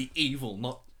can let you be evil,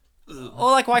 not.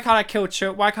 Or like, why can't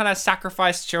I why can't I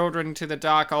sacrifice children to the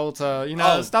dark altar? You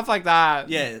know, stuff like that.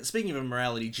 Yeah, speaking of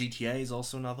immorality, GTA is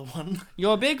also another one.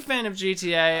 You're a big fan of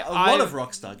GTA. A lot of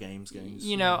Rockstar games.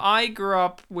 You know, I grew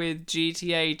up with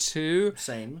GTA 2.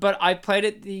 Same. But I played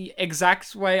it the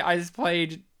exact way I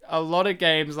played a lot of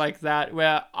games like that,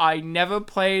 where I never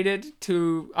played it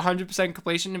to 100%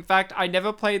 completion. In fact, I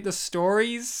never played the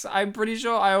stories. I'm pretty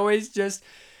sure I always just...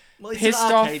 Well, it's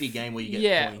an arcade game where you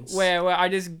get points. where I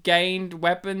just gained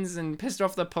weapons and pissed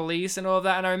off the police and all of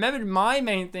that. And I remembered my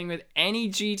main thing with any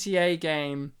GTA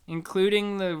game,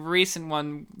 including the recent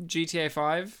one, GTA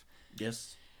 5.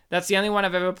 Yes. That's the only one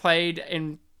I've ever played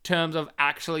in terms of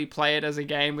actually play it as a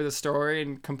game with a story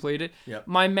and complete it. Yep.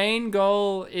 My main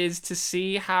goal is to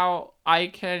see how I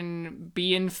can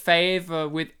be in favor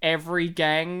with every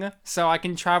gang so I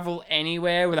can travel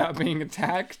anywhere without being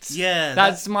attacked. Yeah.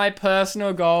 That's my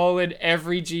personal goal in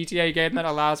every GTA game that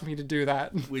allows me to do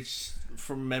that. Which,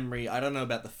 from memory, I don't know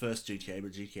about the first GTA,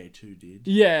 but GTA 2 did.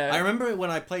 Yeah. I remember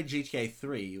when I played GTA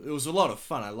 3, it was a lot of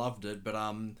fun. I loved it, but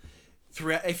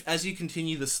throughout, as you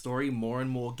continue the story, more and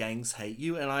more gangs hate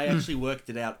you, and I actually worked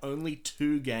it out. Only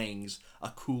 2 gangs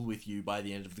are cool with you by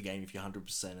the end of the game if you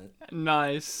 100% it.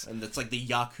 Nice. And it's like the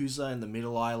Yakuza in the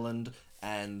Middle Island,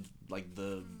 and like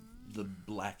the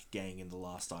black gang in the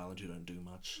last island who don't do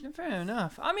much. Fair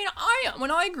enough. I mean,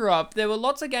 when I grew up, there were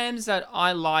lots of games that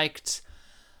I liked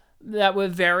that were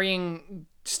varying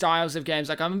styles of games.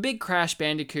 Like, I'm a big Crash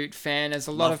Bandicoot fan, as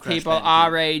a lot of people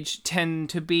our age tend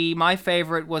to be. My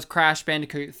favorite was Crash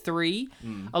Bandicoot 3.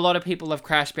 A lot of people love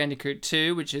Crash Bandicoot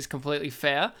 2, which is completely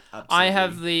fair. Absolutely. I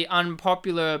have the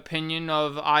unpopular opinion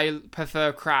of I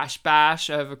prefer Crash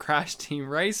Bash over Crash Team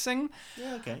Racing.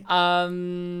 Yeah, okay.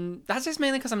 That's just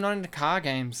mainly because I'm not into car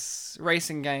games,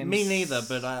 racing games. Me neither,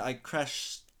 but I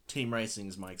Crash Team Racing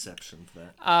is my exception for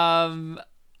that.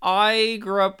 I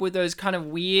grew up with those kind of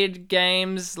weird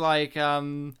games like,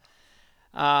 like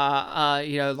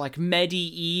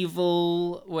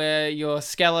Medieval, where you're a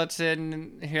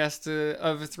skeleton who has to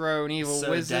overthrow an evil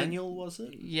wizard. So Daniel, was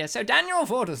it? Yeah, so Daniel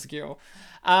Fortescue.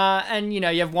 And, you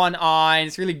have one eye, and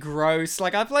it's really gross.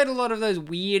 Like, I played a lot of those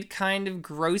weird kind of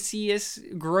gross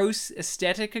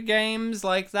aesthetic games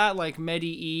like that, like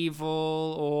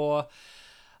Medieval or...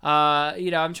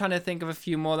 I'm trying to think of a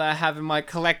few more that I have in my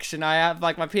collection. I have,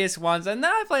 like, my PS1s, and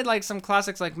then I played, like, some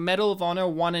classics, like Medal of Honor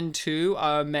 1 and 2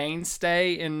 are a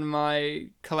mainstay in my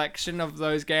collection of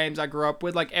those games I grew up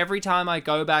with. Like, every time I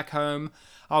go back home,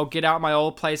 I'll get out my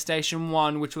old PlayStation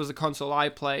 1, which was a console I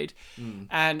played,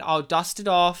 and I'll dust it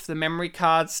off, the memory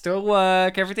cards still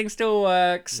work, everything still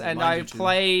works, and I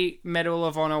play Medal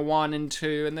of Honor 1 and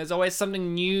 2, and there's always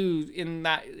something new in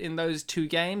those 2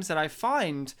 games that I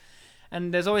find.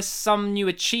 And there's always some new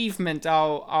achievement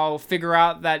I'll figure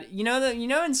out that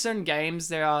in certain games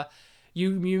there are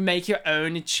you make your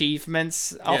own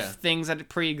achievements of Yeah. things that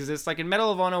pre-exist. Like in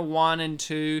Medal of Honor 1 and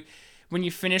 2, when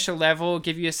you finish a level,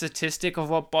 give you a statistic of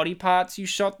what body parts you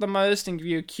shot the most and give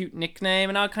you a cute nickname,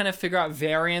 and I'll kind of figure out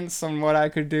variants on what I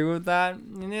could do with that.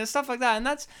 And stuff like that. And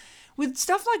that's with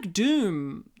stuff like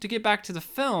Doom, to get back to the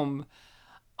film,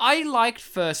 I liked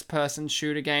first-person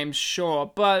shooter games, sure,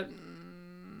 but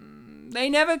they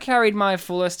never carried my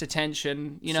fullest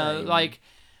attention. You know, Same. like,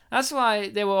 that's why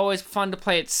they were always fun to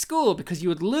play at school, because you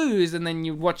would lose and then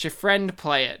you'd watch your friend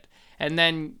play it. And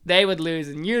then they would lose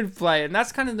and you'd play it. And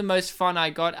that's kind of the most fun I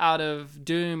got out of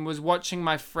Doom, was watching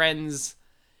my friends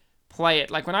play it.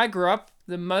 Like, when I grew up,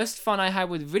 the most fun I had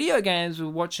with video games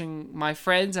was watching my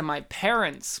friends and my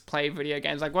parents play video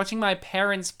games. Like, watching my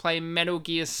parents play Metal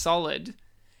Gear Solid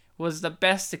was the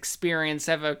best experience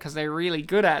ever, because they're really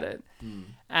good at it.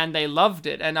 And they loved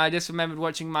it. And I just remembered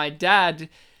watching my dad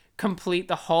complete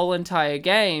the whole entire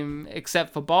game,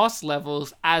 except for boss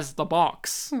levels, as the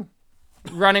box.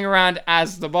 Running around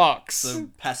as the box. The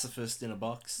pacifist in a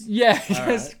box. Yeah, All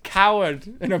just right. coward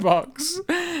in a box.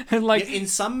 And like, Yeah, in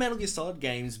some Metal Gear Solid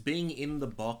games, being in the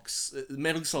box,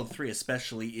 Metal Gear Solid 3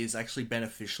 especially, is actually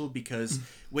beneficial, because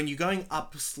when you're going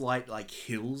up slight like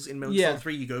hills in Metal Gear Yeah. Solid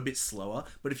 3, you go a bit slower.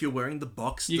 But if you're wearing the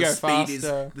box, You the go speed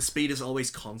faster. the speed is always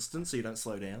constant, so you don't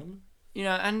slow down. you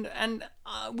know, and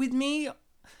with me,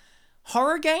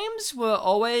 horror games were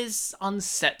always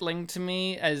unsettling to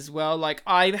me as well. Like,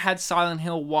 I had Silent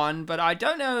Hill 1, but I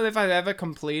don't know if I've ever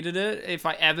completed it, if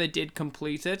I ever did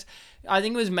complete it. I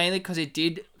think it was mainly because it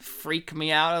did freak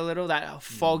me out a little, that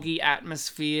foggy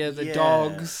atmosphere, the Yeah.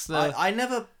 dogs, the... I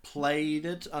never played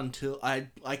it until I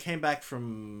came back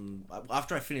from...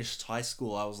 After I finished high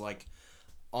school, I was like...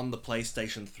 On the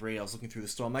PlayStation 3, I was looking through the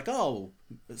store. I'm like, oh,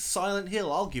 Silent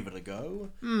Hill, I'll give it a go.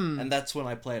 And that's when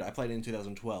I played it. I played it in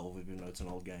 2012, even though it's an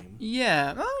old game.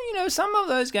 Yeah, well, you know, some of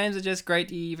those games are just great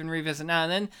to even revisit now.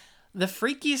 And then the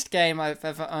freakiest game I've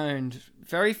ever owned,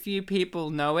 very few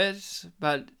people know it,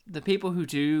 but the people who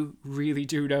do really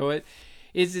do know it,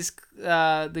 is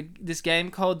this game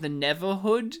called The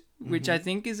Neverhood, which I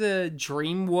think is a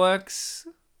DreamWorks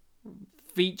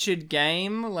featured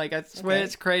game. Like, I swear Okay.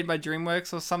 it's created by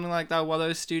DreamWorks or something like that, one of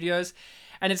those studios.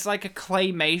 And it's like a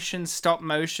claymation stop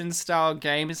motion style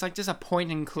game. It's like just a point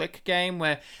and click game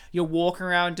where you're walking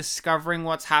around discovering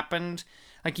what's happened.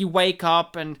 Like, you wake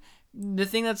up, and the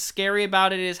thing that's scary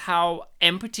about it is how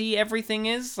empty everything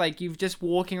is. Like, you're just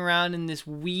walking around in this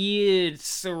weird,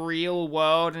 surreal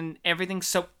world, and everything's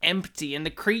so empty. And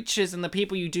the creatures and the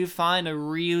people you do find are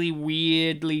really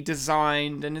weirdly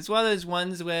designed. And it's one of those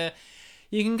ones where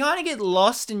you can kind of get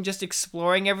lost in just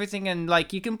exploring everything, and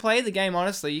like, you can play the game,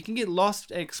 honestly, you can get lost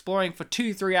exploring for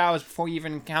 2-3 hours before you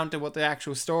even encounter what the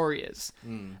actual story is.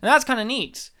 And that's kind of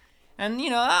neat. And, you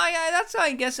know, that's,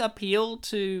 I guess, appeal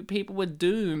to people with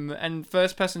Doom and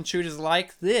first-person shooters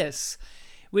like this,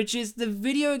 which is the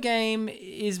video game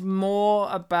is more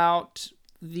about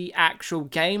the actual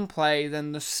gameplay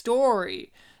than the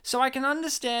story. So I can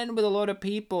understand with a lot of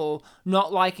people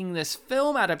not liking this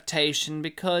film adaptation,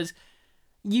 because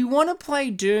you want to play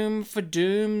Doom for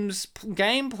Doom's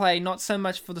gameplay, not so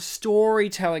much for the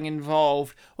storytelling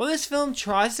involved. Well, this film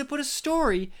tries to put a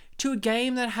story to a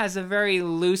game that has a very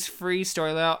loose, free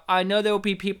story. Now, I know there will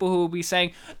be people who will be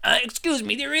saying, excuse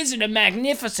me, there isn't a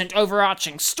magnificent,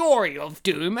 overarching story of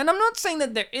Doom. And I'm not saying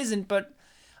that there isn't, but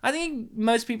I think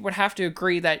most people would have to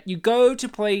agree that you go to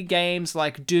play games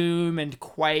like Doom and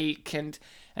Quake and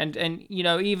you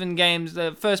know, even games,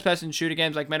 the first-person shooter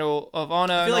games like Medal of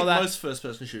Honor I and feel all like that, most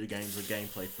first-person shooter games are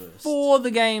gameplay first. for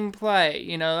the gameplay,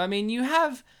 you know. I mean, you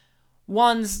have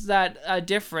ones that are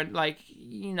different, like,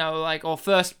 you know, like, or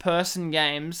first-person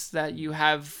games that you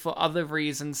have for other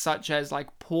reasons, such as,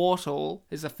 like, Portal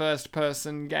is a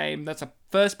first-person game. That's a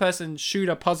first-person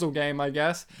shooter puzzle game, I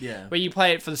guess. Yeah. Where you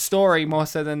play it for the story more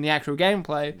so than the actual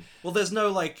gameplay. Well, there's no,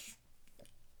 like,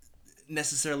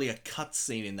 necessarily a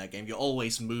cutscene in that game. You're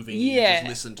always moving. Yeah. You just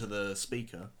listen to the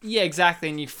speaker. Yeah, exactly,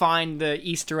 and you find the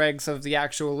Easter eggs of the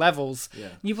actual levels. Yeah.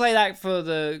 You play that for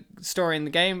the story in the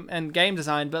game and game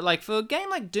design, but like for a game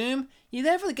like Doom, you're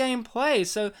there for the gameplay.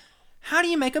 So how do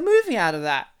you make a movie out of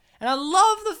that? And I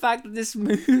love the fact that this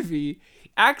movie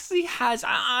actually has...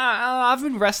 I've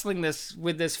been wrestling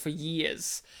with this for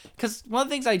years, because one of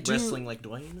the things I do... Wrestling like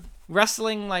Dwayne?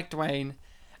 Wrestling like Dwayne.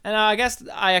 And I guess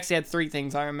I actually had 3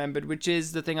 things I remembered, which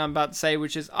is the thing I'm about to say,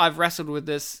 which is I've wrestled with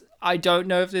this. I don't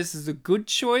know if this is a good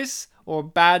choice or a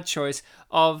bad choice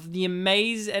of the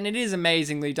and it is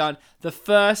amazingly done, the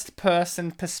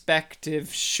first-person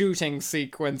perspective shooting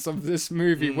sequence of this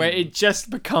movie, where it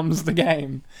just becomes the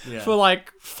game Yeah. for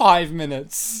like 5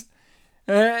 minutes.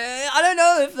 I don't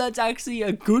know if that's actually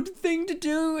a good thing to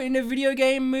do in a video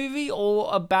game movie or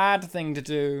a bad thing to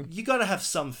do. You gotta have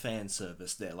some fan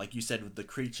service there, like you said, with the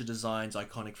creature designs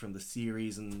iconic from the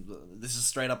series, and this is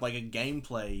straight up like a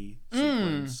gameplay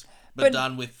sequence, but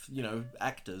done with,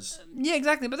 actors. Yeah,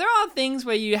 exactly. But there are things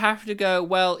where you have to go,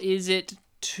 well, is it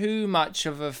too much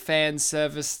of a fan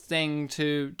service thing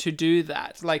to do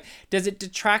that? Like, does it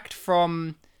detract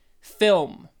from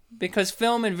film? Because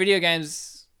film and video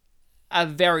games are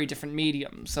very different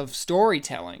mediums of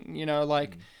storytelling.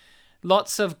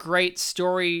 Lots of great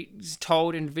stories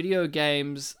told in video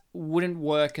games wouldn't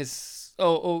work as,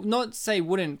 or not say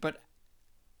wouldn't, but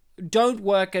don't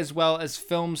work as well as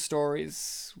film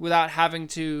stories without having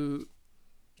to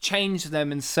change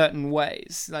them in certain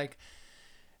ways. Like,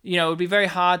 it would be very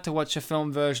hard to watch a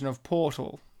film version of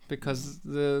Portal because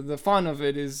the fun of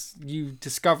it is you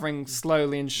discovering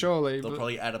slowly and surely. They'll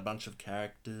probably add a bunch of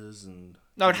characters and...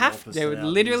 They would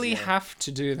literally have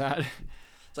to do that.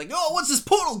 It's like, oh, what's this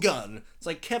portal gun? It's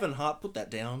like, Kevin Hart, put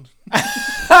that down.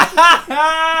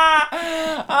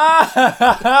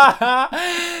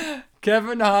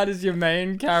 Kevin Hart is your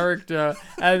main character,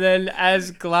 and then as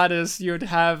Gladys, you'd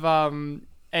have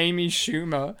Amy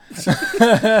Schumer.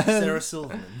 Sarah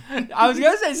Silverman. I was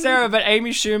gonna say Sarah, but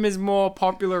Amy Schumer is more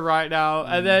popular right now.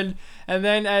 And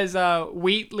then as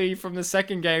Wheatley from the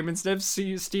second game, instead of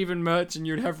Stephen Merchant,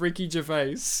 you'd have Ricky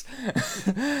Gervais.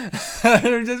 It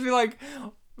would just be like,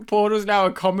 Portal's now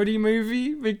a comedy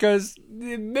movie because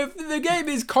the game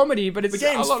is comedy, but it's the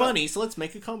game's funny, so let's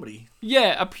make a comedy.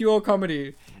 Yeah, a pure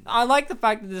comedy. I like the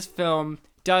fact that this film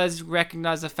does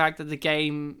recognize the fact that the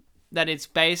game that it's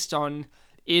based on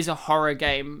is a horror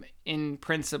game in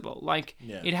principle. Like,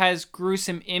 It has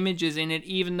gruesome images in it,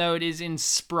 even though it is in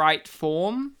sprite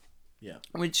form. Yeah.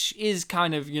 Which is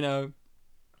kind of,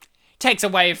 takes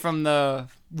away from the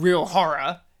real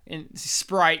horror. And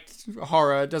sprite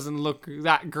horror doesn't look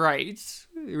that great,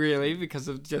 really, because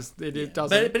of just it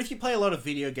doesn't. But if you play a lot of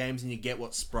video games and you get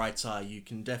what sprites are, you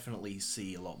can definitely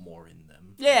see a lot more in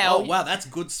them. Yeah. Oh, wow, that's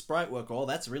good sprite work. Oh,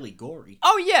 that's really gory.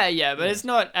 Oh, yeah, but it's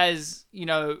not as,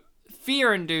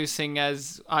 fear-inducing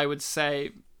as, I would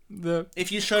say, the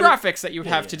graphics that you would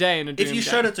have today in a Doom game. If you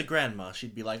showed it to Grandma,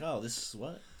 she'd be like, oh, this is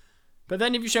what? But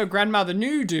then if you show Grandma the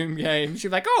new Doom game, she'd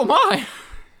be like, oh my!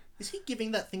 Is he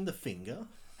giving that thing the finger?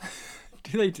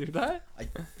 Do they do that? I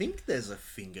think there's a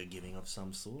finger giving of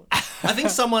some sort. I think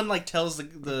someone tells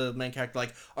the main character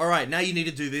all right, now you need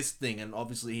to do this thing, and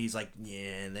obviously he's like,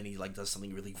 yeah, and then he does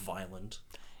something really violent.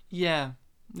 Yeah,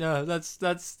 no, that's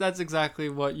exactly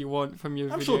what you want from your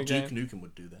video game. I'm sure Duke Nukem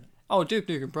would do that. Oh, Duke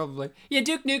Nukem probably. Yeah,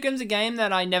 Duke Nukem's a game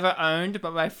that I never owned,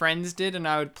 but my friends did, and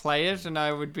I would play it, and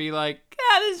I would be like,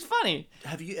 yeah, this is funny.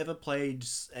 Have you ever played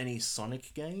any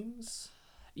Sonic games?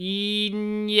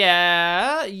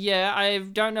 Yeah. I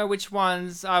don't know which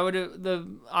ones. I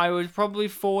was probably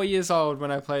 4 years old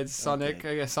when I played Sonic,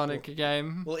 a Sonic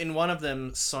game. Well, in one of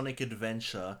them, Sonic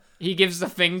Adventure, he gives the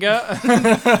finger.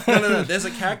 No. There's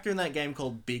a character in that game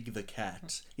called Big the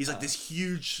Cat. He's like this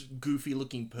huge,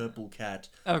 goofy-looking purple cat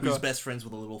who's best friends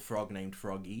with a little frog named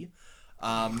Froggy.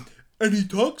 And he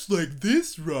talks like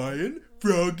this, Ryan.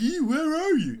 Froggy, where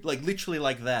are you? Like, literally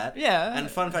like that. Yeah. And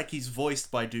fun fact, he's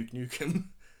voiced by Duke Nukem.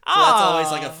 So that's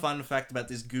always a fun fact about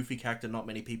this goofy character not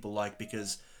many people like,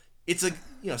 because it's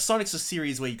Sonic's a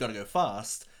series where you gotta go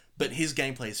fast, but his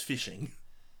gameplay is fishing.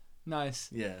 Nice.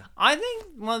 Yeah. I think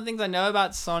one of the things I know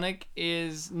about Sonic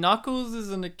is Knuckles is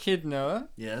an echidna.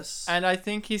 Yes. And I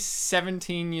think he's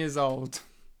 17 years old.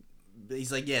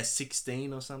 He's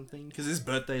 16 or something, because his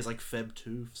birthday is Feb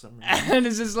 2 for some reason. And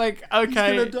it's just okay, he's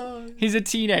gonna die. He's a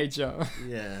teenager.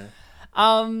 Yeah.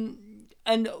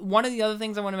 And one of the other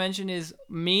things I want to mention is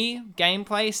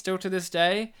gameplay, still to this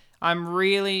day. I'm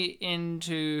really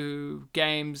into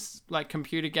games,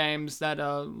 computer games that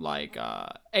are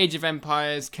Age of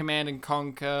Empires, Command and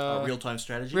Conquer. Real-time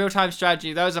strategy? Real-time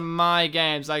strategy. Those are my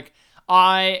games.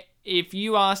 If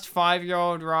you asked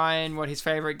 5-year-old Ryan what his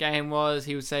favorite game was,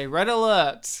 he would say Red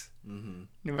Alert.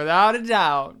 Mm-hmm. Without a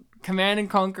doubt. Command and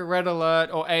Conquer, Red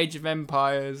Alert, or Age of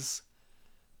Empires.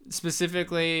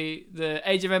 Specifically, the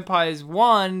Age of Empires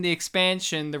 1, the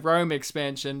expansion, the Rome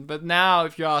expansion. But now,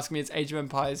 if you ask me, it's Age of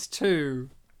Empires 2.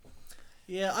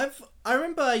 Yeah, I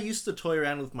remember I used to toy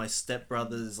around with my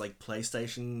stepbrother's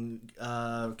PlayStation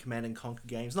Command and Conquer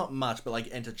games. Not much, but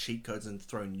enter cheat codes and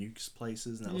throw nukes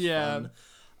places, and that was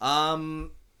fun.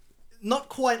 Not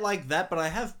quite like that, but I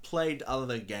have played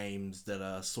other games that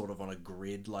are sort of on a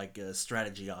grid,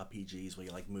 strategy RPGs where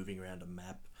you're moving around a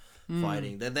map.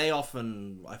 Fighting. They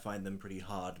often, I find them pretty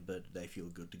hard, but they feel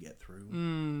good to get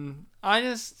through. I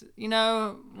just,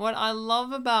 what I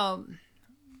love about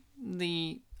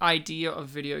the idea of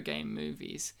video game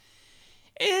movies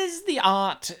is the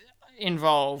art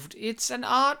involved. It's an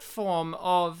art form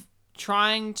of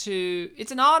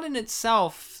it's an art in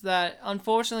itself that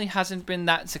unfortunately hasn't been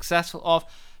that successful, of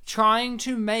trying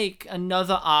to make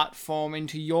another art form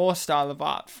into your style of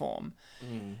art form.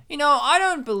 You know, I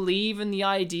don't believe in the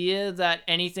idea that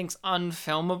anything's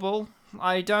unfilmable.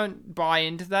 I don't buy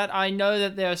into that. I know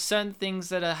that there are certain things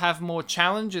that have more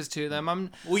challenges to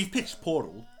them. Well, you've pitched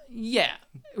Portal. Yeah,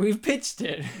 we've pitched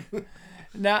it.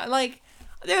 Now, like,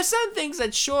 there are certain things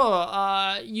that, sure,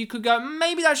 you could go,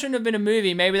 maybe that shouldn't have been a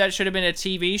movie. Maybe that should have been a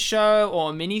TV show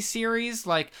or a miniseries.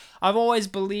 Like, I've always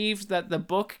believed that the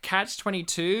book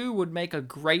Catch-22 would make a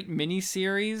great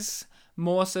miniseries,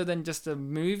 more so than just a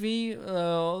movie.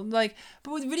 But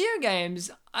with video games,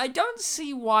 I don't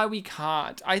see why we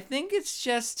can't. I think it's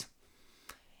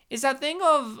that thing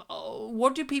of,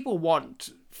 what do people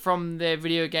want from their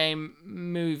video game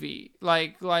movie?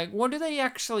 Like what do they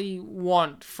actually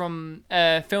want from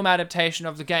a film adaptation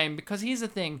of the game? Because here's the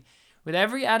thing, with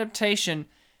every adaptation,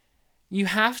 you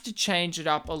have to change it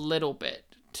up a little bit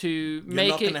to make it... You're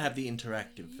not going to have the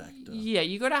interactive factor. Yeah,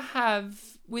 you got to have,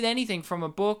 with anything from a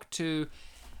book to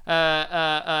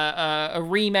a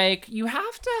remake, you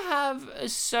have to have a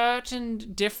certain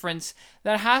difference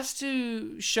that has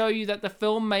to show you that the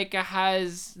filmmaker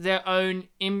has their own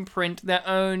imprint, their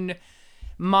own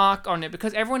mark on it,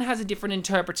 because everyone has a different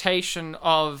interpretation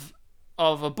of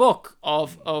a book,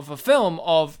 of a film,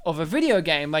 of a video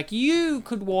game. Like, you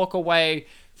could walk away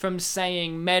from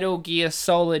saying Metal Gear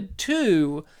Solid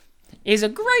 2 is a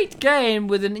great game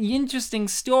with an interesting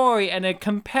story and a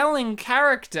compelling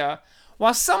character,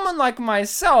 while someone like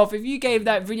myself, if you gave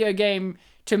that video game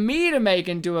to me to make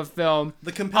into a film,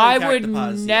 I would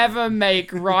never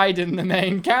make Raiden the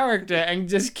main character and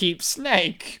just keep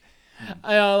Snake. And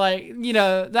I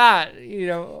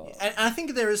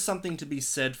think there is something to be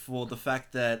said for the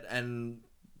fact that, and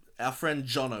our friend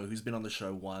Jono, who's been on the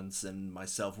show once, and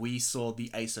myself, we saw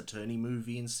the Ace Attorney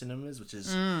movie in cinemas, which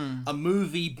is a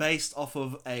movie based off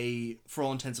of a, for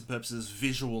all intents and purposes,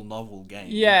 visual novel game.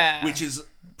 Yeah. Which is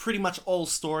pretty much all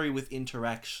story with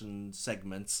interaction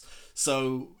segments.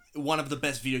 So one of the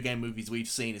best video game movies we've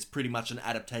seen is pretty much an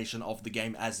adaptation of the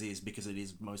game as is, because it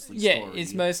is mostly story. Yeah,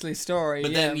 it's mostly story.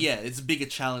 But then, it's a bigger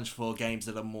challenge for games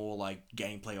that are more like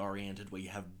gameplay oriented, where you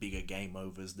have bigger game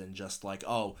overs than just like,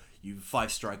 oh, you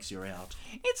 5 strikes, you're out.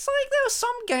 It's like there are some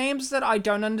games that I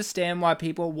don't understand why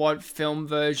people want film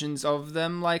versions of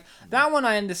them. Like, that one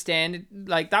I understand.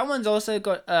 Like, that one's also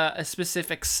got a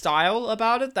specific style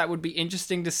about it that would be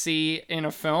interesting to see in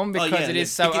a film, because it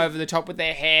is so over the top with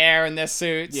their hair and their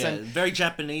suits. Yeah, very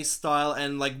Japanese style,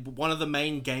 and like one of the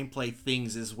main gameplay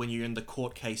things is when you're in the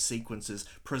court case sequences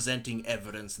presenting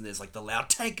evidence, and there's like the loud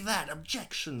 "take that"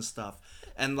 objection stuff.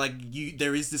 And like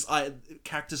there is this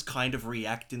characters kind of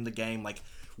react in the game, like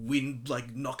wind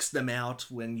like knocks them out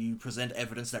when you present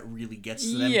evidence that really gets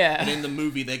to them. Yeah. And in the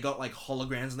movie they got like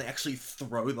holograms, and they actually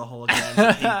throw the holograms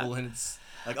at people, and it's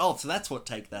like, oh, so that's what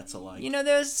take that's like. You know,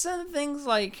 there's some things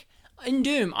like in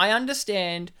Doom, I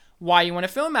understand why you want a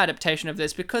film adaptation of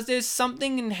this, because there's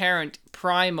something inherent,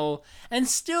 primal, and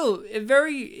still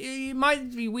it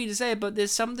might be weird to say it, but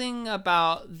there's something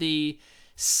about the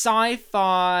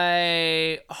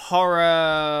sci-fi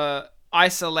horror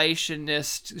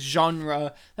isolationist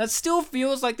genre that still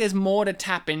feels like there's more to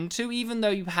tap into, even though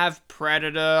you have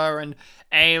Predator and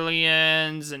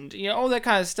Aliens and all that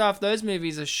kind of stuff. Those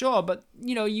movies are sure, but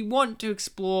you want to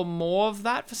explore more of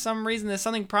that for some reason. There's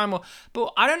something primal,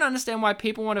 but I don't understand why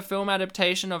people want a film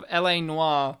adaptation of LA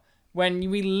Noire when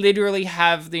we literally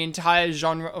have the entire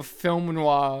genre of film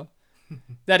noir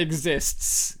that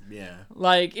exists. Yeah.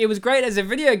 Like, it was great as a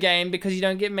video game because you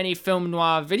don't get many film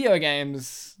noir video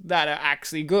games that are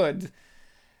actually good.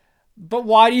 But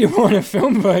why do you want a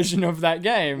film version of that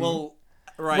game? Well,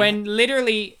 right. When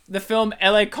literally the film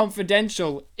LA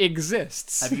Confidential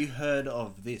exists. Have you heard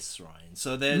of this, Ryan?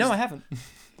 So there's... No, I haven't.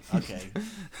 Okay.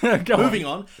 Moving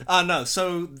on. No,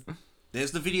 so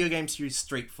there's the video game series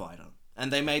Street Fighter. And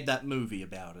they made that movie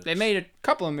about it. They made a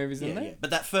couple of movies, didn't they? Yeah.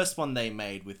 But that first one they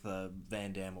made with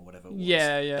Van Damme or whatever it was.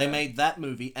 Yeah. They made that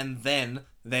movie, and then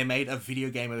they made a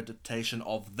video game adaptation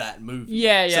of that movie.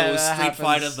 Yeah. So it was Street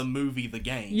Fighter, the movie, the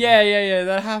game. Yeah.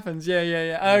 That happens.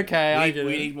 Yeah. Okay, I get it.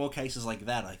 We need more cases like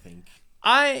that, I think.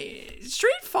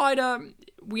 Street Fighter,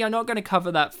 we are not going to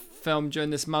cover that film during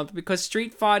this month, because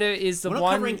Street Fighter is the one... We're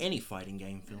not covering any fighting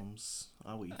game films,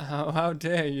 are we? Oh, how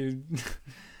dare you...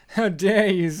 How dare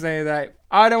you say that?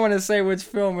 I don't want to say which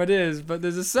film it is, but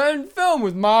there's a certain film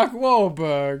with Mark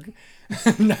Wahlberg.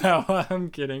 No, I'm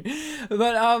kidding.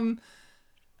 But,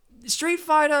 Street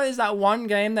Fighter is that one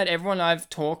game that everyone I've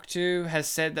talked to has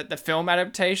said that the film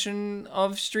adaptation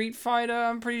of Street Fighter,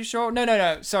 I'm pretty sure.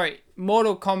 No. Sorry.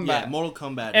 Mortal Kombat. Yeah, Mortal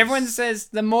Kombat. Everyone says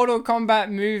the Mortal Kombat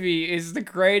movie is the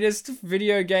greatest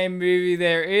video game movie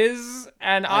there is,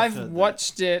 and I've heard I've that.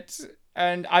 watched it,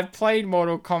 and I've played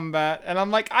Mortal Kombat, and I'm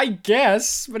like, I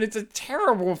guess, but it's a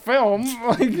terrible film.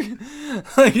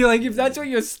 like if that's what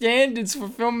your standards for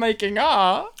filmmaking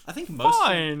are, I think most.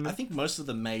 Fine. I think most of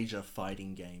the major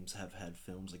fighting games have had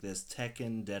films. Like there's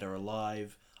Tekken, Dead or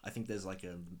Alive. I think there's like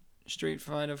a Street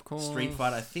Fighter, of course. Street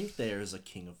Fighter. I think there is a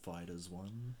King of Fighters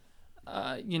one.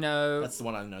 You know, That's the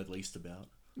one I know the least about.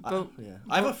 But-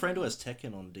 I have a friend who has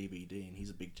Tekken on DVD, and he's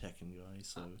a big Tekken guy.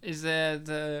 So is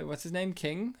there what's his name,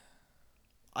 King?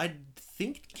 I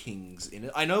think King's in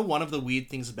it. I know one of the weird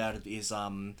things about it is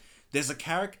there's a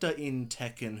character in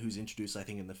Tekken who's introduced, I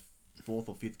think, in the fourth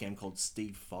or fifth game called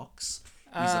Steve Fox.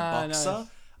 He's a boxer.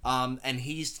 Nice. And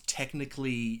he's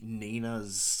technically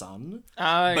Nina's son.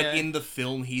 Oh, But yeah. in the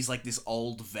film, he's like this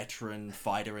old veteran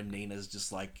fighter, and Nina's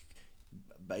just like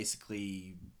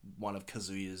basically one of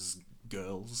Kazuya's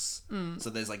girls. So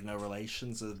there's like no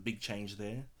relation. So there's a big change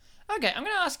there. Okay, I'm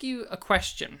gonna ask you a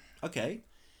question. Okay.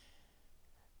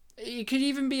 It could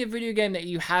even be a video game that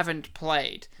you haven't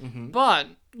played. Mm-hmm. But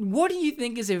what do you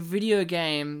think is a video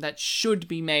game that should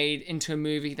be made into a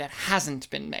movie that hasn't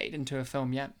been made into a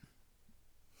film yet?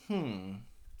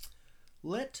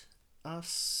 Let us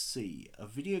see. A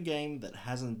video game that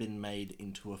hasn't been made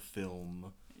into a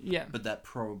film, Yeah. but that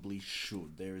probably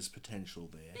should. There is potential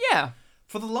there. Yeah.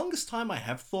 For the longest time, I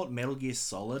have thought Metal Gear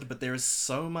Solid, but there is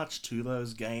so much to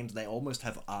those games. They almost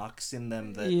have arcs in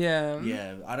them that... Yeah.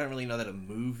 Yeah, I don't really know that a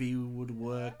movie would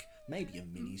work. Maybe a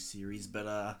mini-series, but,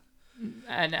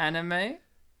 An anime?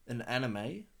 an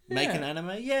anime? Make an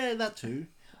anime? Yeah, that too.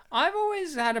 I've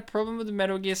always had a problem with the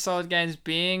Metal Gear Solid games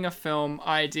being a film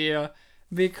idea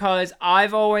because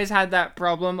I've always had that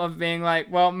problem of being like,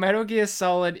 well, Metal Gear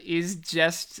Solid is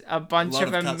just a bunch Lot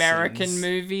of of American cutscenes.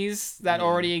 movies that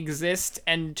already exist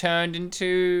and turned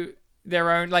into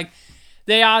their own. Like,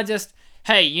 they are just,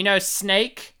 hey, you know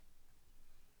Snake?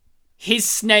 He's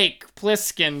Snake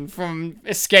Plissken from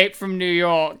Escape from New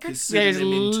York. His There's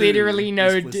pseudonym in literally two no...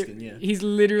 is Plissken, yeah. He's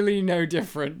literally no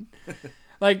different.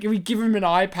 Like, we give him an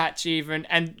eye patch even,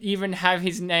 and even have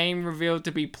his name revealed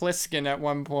to be Pliskin at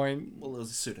one point. Well, it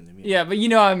was a pseudonym, yeah. Yeah, but you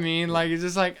know what I mean? Like, it's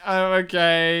just like, oh,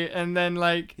 okay. And then,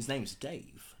 like, His name's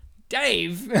Dave.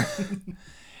 Dave.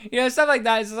 You know, stuff like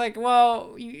that. It's like,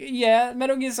 well, yeah,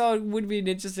 Metal Gear Solid would be an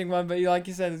interesting one, but like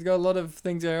you said, it's got a lot of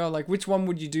things going on. Like, which one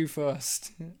would you do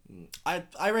first?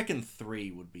 I reckon 3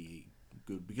 would be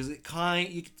good, because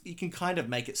you can kind of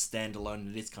make it standalone,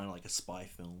 and it is kind of like a spy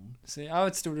film. See, I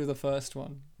would still do the first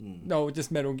one. No,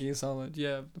 just Metal Gear Solid.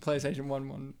 Yeah, the PlayStation 1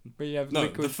 one. But you have No,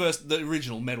 Liquid. the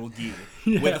original Metal Gear,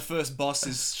 where the first boss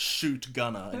is Shoot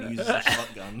Gunner and uses a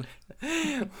shotgun.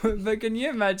 But can you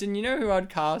imagine, you know who I'd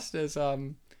cast as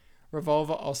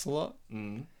Revolver Ocelot?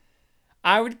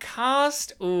 I would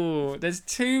cast... Ooh, there's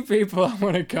two people I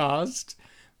want to cast.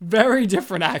 Very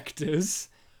different actors.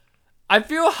 I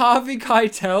feel Harvey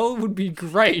Keitel would be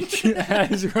great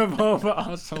as Revolver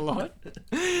Ocelot.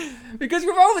 Because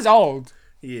Revolver's old.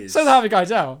 He is. So is Harvey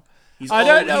Keitel. He's I old,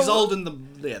 don't know He's wh- old in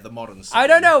the modern. I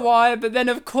don't know why, but then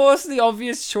of course the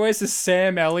obvious choice is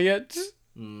Sam Elliott.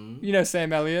 You know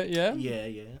Sam Elliott, yeah?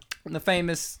 Yeah. The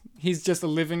famous, he's just a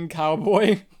living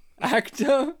cowboy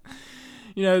actor.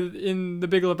 You know, in The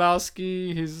Big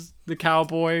Lebowski, he's the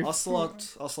cowboy.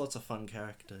 Ocelot's a fun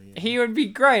character. Yeah. He would be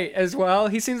great as well.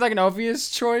 He seems like an obvious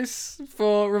choice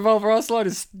for Revolver Ocelot.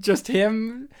 It's just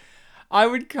him. I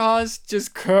would cast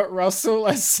just Kurt Russell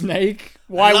as Snake.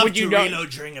 Why would you not? reload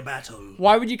during a battle?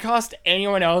 Why would you cast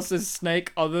anyone else as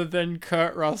Snake other than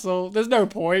Kurt Russell? There's no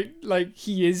point. Like,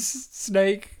 he is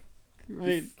Snake.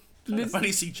 Wait, If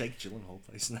only see Jake Gyllenhaal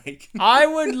play Snake. I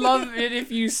would love it if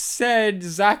you said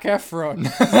Zac Efron.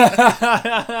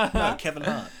 No, Kevin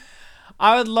Hart.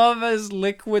 I would love as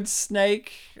Liquid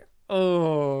Snake.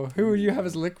 Oh, who would you have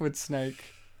as Liquid Snake?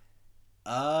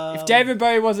 If David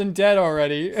Bowie wasn't dead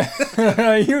already, that's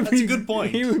a good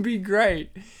point. He would be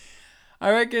great.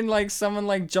 I reckon like someone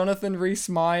like Jonathan Rhys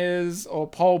Meyers or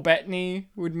Paul Bettany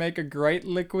would make a great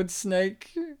Liquid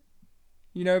Snake.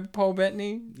 You know Paul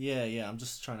Bettany? Yeah. I'm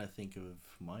just trying to think of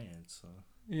my answer.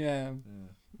 Yeah.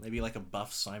 Maybe like a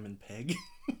buff Simon Pegg.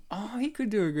 Oh, he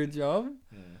could do a good job.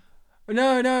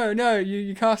 No.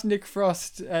 You cast Nick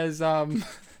Frost as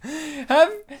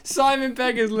Have Simon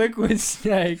Pegg as Liquid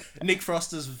Snake. Nick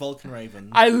Frost as Vulcan Raven.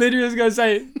 I literally was gonna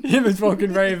say him as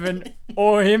Vulcan Raven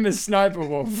or him as Sniper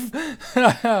Wolf.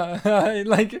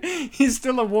 Like, he's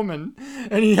still a woman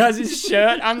and he has his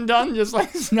shirt undone just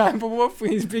like Sniper Wolf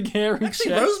with his big hairy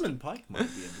Actually, chest. Rosamund Pike might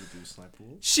be able to do Sniper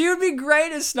Wolf. She would be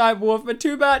great as Sniper Wolf, but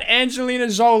too bad Angelina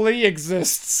Jolie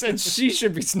exists and she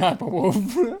should be Sniper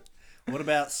Wolf. What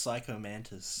about Psycho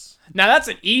Mantis? Now that's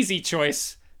an easy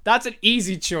choice.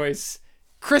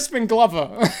 Crispin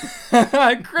Glover.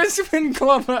 Crispin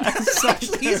Glover as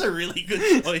Psycho, He's a really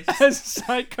good choice. as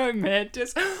Psycho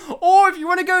Mantis. Or if you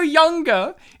want to go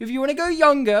younger,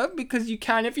 because you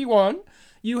can if you want,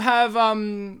 you have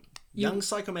Young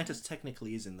Psycho Mantis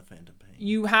technically is in the Phantom Pain.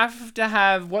 you have to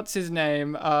have what's his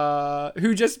name,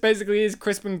 who just basically is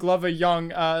Crispin Glover young,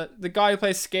 the guy who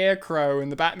plays Scarecrow in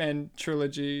the Batman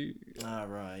trilogy. Ah,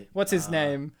 right. What's his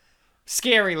name?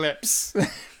 Scary Lips.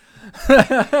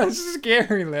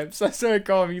 Scary Lips. That's what I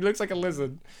call him. He looks like a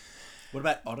lizard. What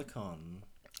about Otacon?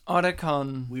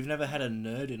 Otacon. We've never had a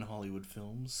nerd in Hollywood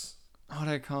films.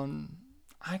 Otacon.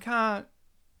 I can't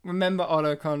remember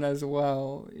Otacon as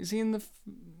well. Is he in the...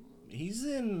 He's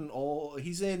in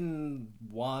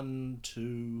 1,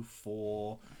 2,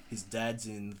 4. His dad's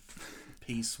in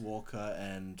Peace Walker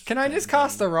and... Can I just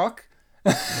cast The Rock?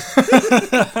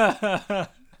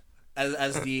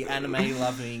 As the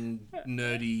anime-loving,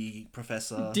 nerdy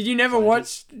professor. Did you never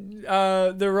watch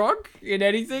The Rock in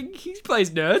anything? He plays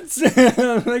nerds.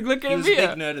 Like, look at He him was a here.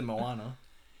 big nerd in Moana.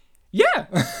 Yeah.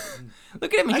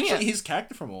 Look at him Actually, here. his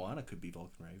character from Moana could be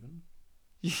Vulcan Raven.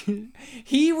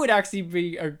 He would actually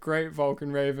be a great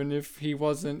Vulcan Raven if he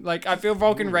wasn't. Like, I feel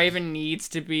Vulcan Raven needs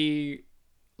to be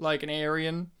like an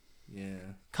Aryan. Yeah.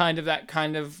 Kind of that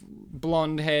kind of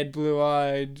blonde-haired,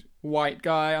 blue-eyed white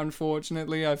guy,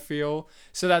 unfortunately, I feel.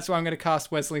 So that's why I'm going to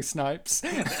cast Wesley Snipes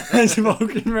as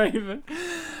Vulcan Raven.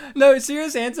 No,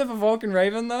 serious answer for Vulcan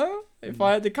Raven, though. If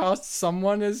I had to cast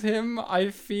someone as him,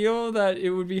 I feel that it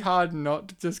would be hard not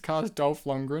to just cast Dolph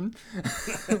Lundgren.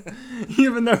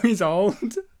 Even though he's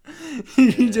old.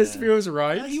 He just feels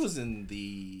right. Yeah, he was in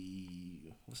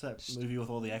the... What's that movie with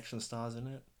all the action stars in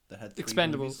it? That had 3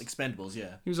 Expendables. movies? Expendables,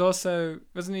 yeah. He was also...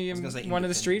 Wasn't he in gonna say one of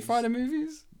the Street Independence. Fighter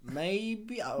movies?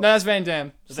 Maybe... Oh, No, that's Van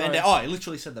Damme. Van Sorry. Damme. Oh, I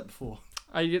literally said that before.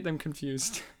 I get them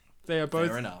confused. They are both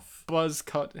Fair enough. buzz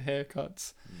cut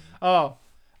haircuts. Oh,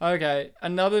 okay.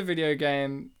 Another video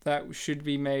game that should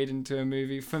be made into a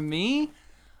movie. For me,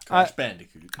 Crash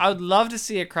Bandicoot. I would love to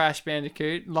see a Crash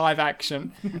Bandicoot live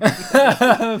action.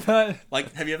 But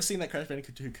Like, have you ever seen that Crash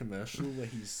Bandicoot 2 commercial where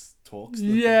he's talks?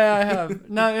 yeah, I have.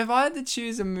 No, if I had to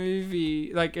choose a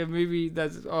movie, like a movie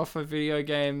that's off a video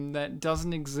game that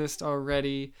doesn't exist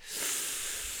already,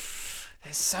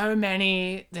 there's so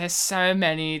many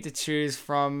to choose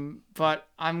from, but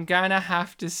I'm gonna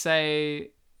have to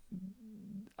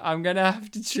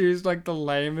choose like the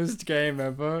lamest game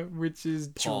ever, which is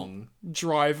Pong.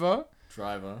 Driver.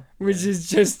 Driver. Which is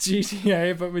just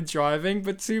GTA but with driving,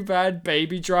 but too bad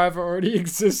Baby Driver already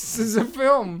exists as a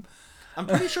film. I'm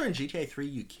pretty sure in GTA 3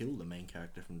 you kill the main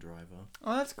character from Driver.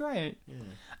 Oh, that's great. Yeah.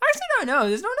 I actually don't know.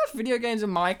 There's not enough video games in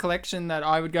my collection that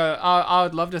I would go, I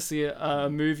would love to see a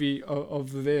movie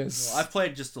of this. Well, I've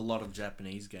played just a lot of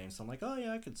Japanese games, so I'm like, oh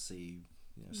yeah, I could see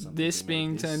something This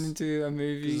being being turned into a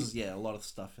movie. There's, yeah, a lot of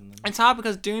stuff in them. It's hard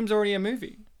because Doom's already a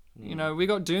movie. You know, we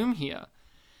got Doom here,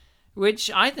 which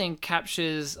I think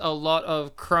captures a lot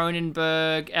of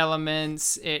Cronenberg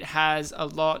elements. It has a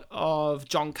lot of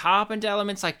John Carpenter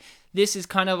elements. Like, this is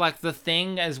kind of like The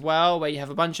Thing as well, where you have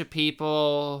a bunch of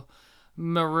people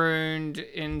marooned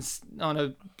on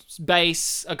a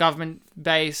base, a government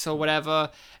base or whatever,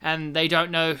 and they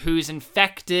don't know who's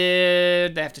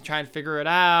infected. They have to try and figure it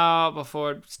out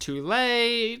before it's too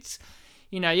late.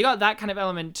 You know, you got that kind of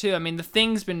element too. I mean, The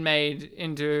Thing's been made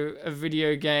into a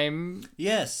video game.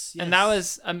 Yes. And that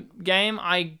was a game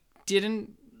I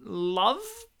didn't love,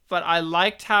 but I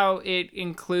liked how it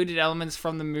included elements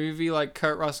from the movie, like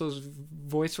Kurt Russell's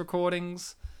voice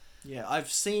recordings. Yeah, I've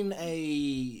seen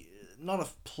not a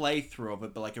playthrough of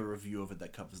it, but like a review of it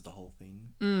that covers the whole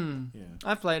thing. Yeah.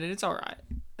 I've played it. It's all right.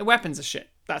 The weapons are shit.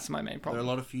 That's my main There are problem. a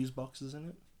lot of fuse boxes in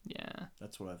it. Yeah.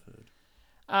 That's what I've heard.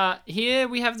 Here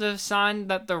we have the sign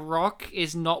that The Rock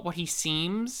is not what he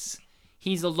seems.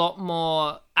 He's a lot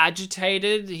more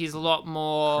agitated. He's a lot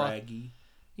more... Craggy.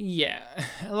 Yeah.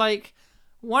 Like,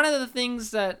 one of the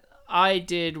things that I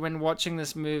did when watching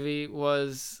this movie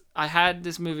was I had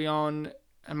this movie on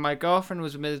and my girlfriend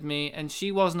was with me and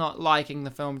she was not liking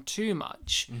the film too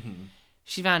much. Mm-hmm.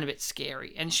 She found it a bit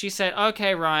scary. And she said,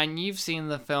 okay, Ryan, you've seen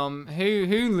the film.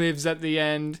 Who lives at the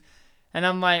end? And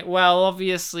I'm like, well,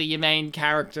 obviously your main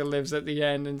character lives at the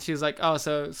end. And she's like, oh,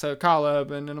 so Carl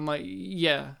Urban. And I'm like,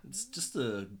 yeah. It's just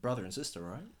a brother and sister,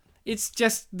 right? It's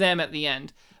just them at the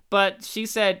end. But she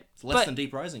said... It's less than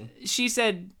Deep Rising. She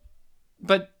said,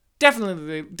 but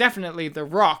definitely The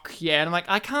Rock, yeah. And I'm like,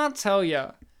 I can't tell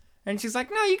you. And she's like,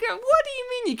 no, you can't. What do you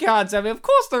mean you can't tell me? Of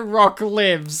course The Rock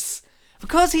lives.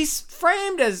 Because he's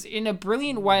framed as, in a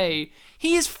brilliant way,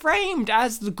 he is framed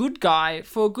as the good guy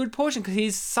for a good portion, because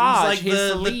he's Sarge, He's like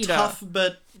the leader. the tough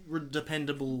but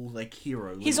dependable like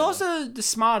hero. He's leader. also the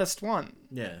smartest one.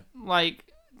 Yeah. Like,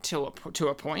 to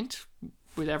a point,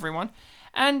 with everyone.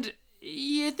 And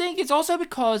you think it's also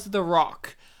because The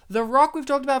Rock, we've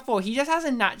talked about before, he just has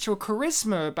a natural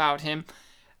charisma about him.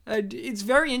 It's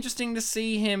very interesting to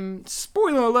see him,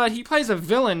 spoiler alert, he plays a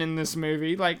villain in this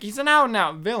movie. Like, he's an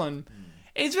out-and-out villain.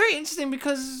 It's very interesting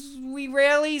because we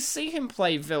rarely see him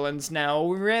play villains now.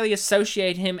 We rarely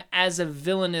associate him as a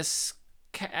villainous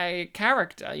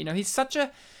character. You know, he's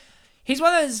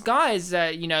one of those guys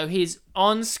that, you know, his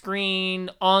on-screen,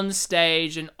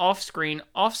 on-stage, and off-screen,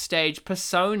 off-stage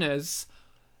personas,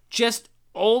 just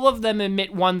all of them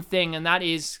emit one thing, and that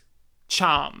is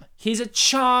charm. He's a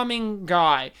charming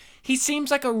guy. He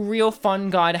seems like a real fun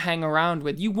guy to hang around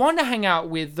with. You want to hang out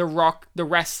with The Rock, the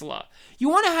wrestler. You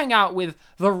want to hang out with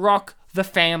The Rock, the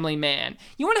family man.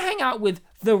 You want to hang out with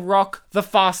The Rock, the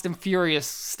Fast and Furious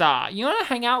star. You want to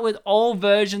hang out with all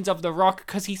versions of The Rock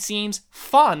because he seems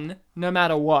fun no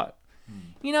matter what.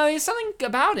 You know, there's something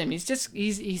about him.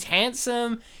 He's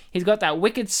handsome. He's got that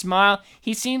wicked smile.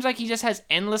 He seems like he just has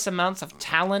endless amounts of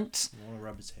talent. I want to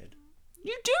rub his head.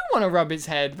 You do want to rub his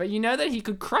head, but you know that he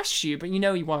could crush you, but you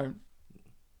know he won't.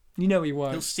 You know he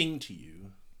won't. He'll sing to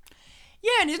you.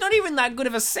 Yeah, and he's not even that good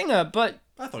of a singer, but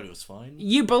I thought he was fine.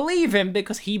 you believe him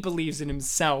because he believes in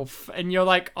himself, and you're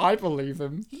like, I believe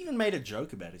him. He even made a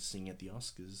joke about his singing at the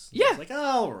Oscars. Yeah. He was like,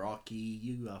 oh, Rocky,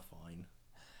 you are fine.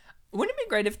 Wouldn't it be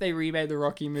great if they remade the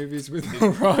Rocky movies with The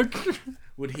Rock?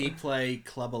 Would he play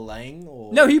Clubber Lang?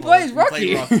 Or No, he plays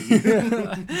Rocky. Rocky.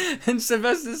 And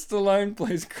Sylvester Stallone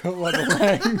plays Clubber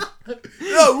Lang.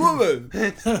 No, woman!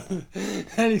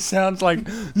 And he sounds like,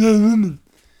 yeah, woman.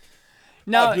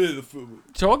 Now, I play the football.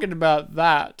 talking about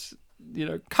that, you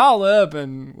know, Carl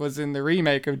Urban was in the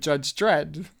remake of Judge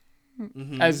Dredd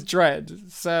as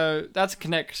Dredd. So that's a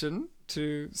connection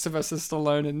to Sylvester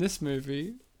Stallone in this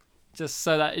movie. Just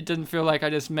so that it didn't feel like I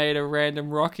just made a random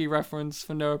Rocky reference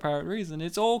for no apparent reason.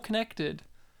 It's all connected.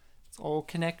 It's all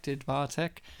connected,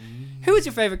 Bartek. Who is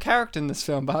your favourite character in this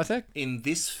film, Bartek? In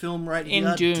this film right In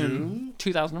here, Dune,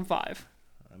 2005.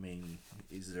 I mean,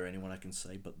 is there anyone I can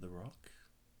say but The Rock?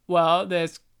 Well,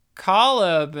 there's Carl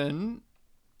Urban,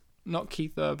 not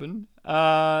Keith Urban.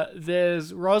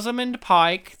 There's Rosamund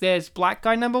Pike. There's Black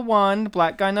Guy number 1,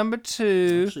 Black Guy number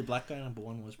 2. Actually, Black Guy number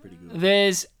 1 was pretty good.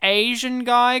 There's Asian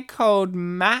guy called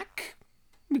Mac,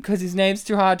 because his name's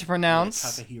too hard to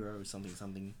pronounce. Takahiro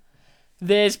something.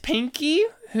 There's Pinky,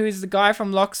 who's the guy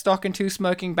from Lock, Stock, and Two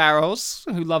Smoking Barrels,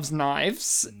 who loves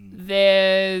knives.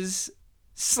 There's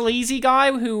Sleazy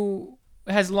guy, who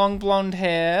has long blonde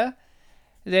hair.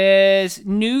 There's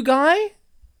New guy.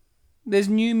 There's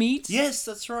New Meat. Yes,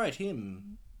 that's right,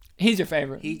 him. He's your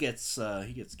favorite. He gets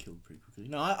killed pretty quickly.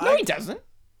 No, he doesn't.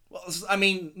 Well, I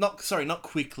mean, not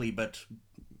quickly, but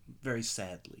very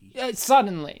sadly.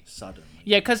 Suddenly. Suddenly.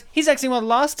 Yeah, because he's actually one of the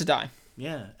last to die.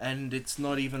 Yeah, and it's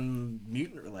not even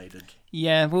mutant related.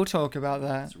 Yeah, we'll talk about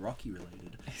that. It's Rocky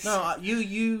related. No,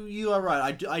 you are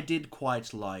right. I did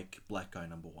quite like Black Guy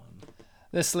number 1.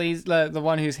 The sleaze, the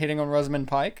one who's hitting on Rosamund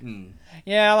Pike.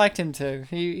 Yeah, I liked him too.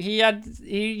 He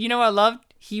you know what I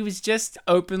loved? He was just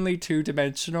openly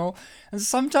two-dimensional. And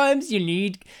sometimes you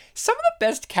need... Some of the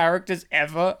best characters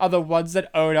ever are the ones that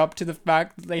own up to the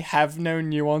fact that they have no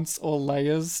nuance or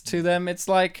layers to them. It's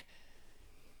like,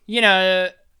 you know,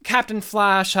 Captain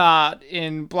Flashheart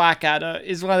in Blackadder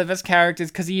is one of the best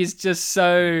characters because he is just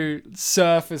so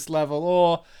surface level.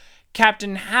 Or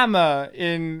Captain Hammer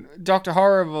in Dr.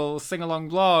 Horrible Sing-Along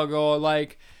Blog, or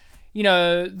like, you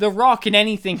know, The Rock in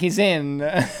anything he's in.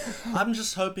 I'm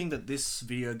just hoping that this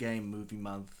video game movie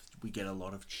month we get a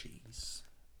lot of cheese.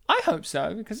 I hope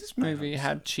so, because this movie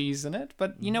had cheese in it,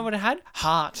 but you know what it had?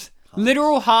 Heart.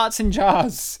 Literal hearts in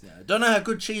jars. Yeah, don't know how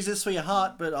good cheese is for your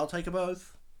heart, but I'll take them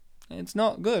both. It's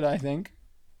not good, I think.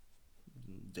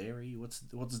 Dairy? What's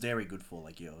dairy good for?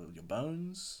 Like your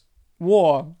bones?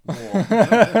 War.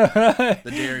 The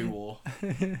dairy war.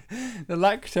 The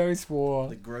lactose war.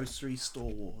 The grocery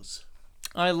store wars.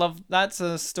 I love... That's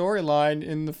a storyline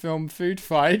in the film Food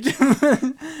Fight.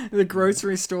 The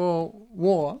grocery store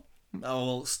war. Oh,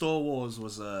 well, Store Wars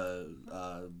was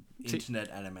internet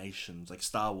animations, like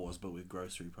Star Wars, but with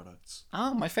grocery products.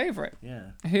 Oh, my favorite.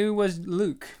 Yeah. Who was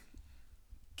Luke?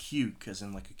 Cuke, as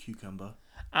in like a cucumber.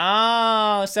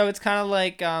 Oh, so it's kind of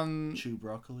like Chew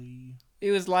broccoli.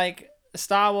 it was like a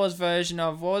Star Wars version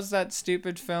of what was that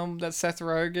stupid film that Seth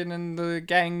Rogen and the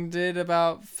gang did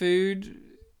about food?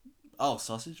 Oh,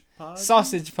 Sausage Party?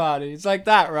 Sausage Party. It's like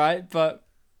that, right? But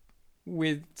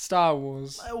with Star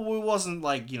Wars. It wasn't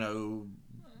like, we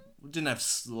didn't have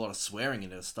a lot of swearing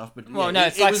in it and stuff, but Well, yeah, no,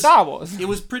 it's like Star Wars. It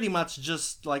was pretty much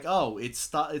just like,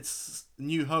 it's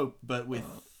New Hope, but with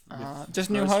just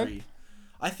New Hope? grocery.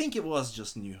 I think it was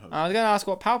just New Hope. I was gonna ask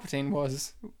what Palpatine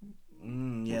was.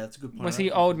 Yeah, that's a good point. Was he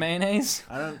old mayonnaise?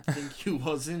 I don't think he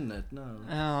was in it, no.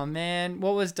 Oh man,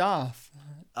 what was Darth?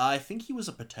 I think he was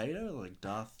a potato, like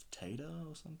Darth Tater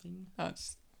or something.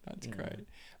 That's great.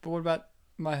 But what about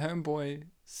my homeboy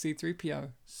C-3PO?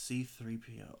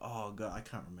 C-3PO. Oh god, I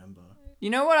can't remember. You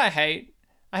know what I hate?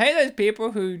 I hate those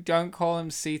people who don't call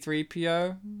him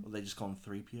C-3PO. Well, they just call him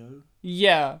 3PO.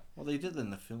 Yeah. Well, they did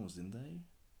in the films, didn't they?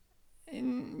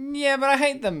 Yeah, but I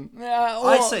hate them.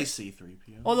 I say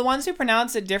C-3PO. Or the ones who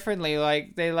pronounce it differently,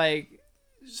 like they like.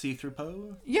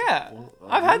 C-3PO? Yeah, Or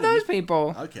I've had really? those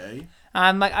people. Okay.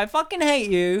 I'm like, I fucking hate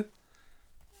you.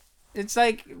 It's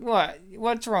like, what?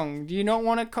 What's wrong? Do you not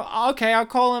want to call? Okay, I'll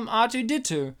call him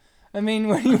R2D2. I mean,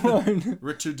 what do you want?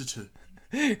 R2D2.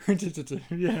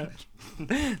 Yeah,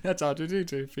 that's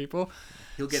R2D2, people.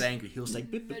 He'll get angry. He'll say,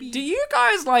 beep, beep, beep. Do you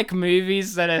guys like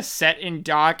movies that are set in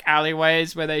dark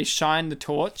alleyways where they shine the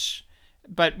torch,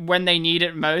 but when they need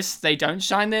it most, they don't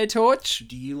shine their torch?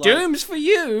 Do you like, Doom's for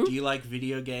you. Do you like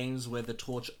video games where the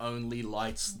torch only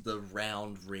lights the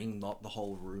round ring, not the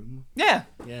whole room? Yeah,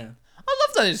 Yeah. I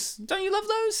love those. Don't you love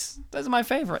those? Those are my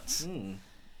favorites.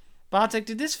 Bartek,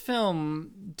 did this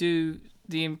film do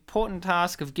the important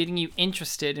task of getting you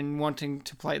interested in wanting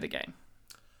to play the game?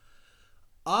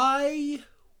 I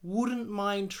wouldn't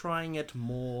mind trying it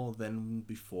more than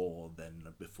before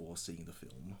seeing the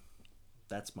film.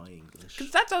 That's my English.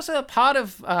 Because that's also a part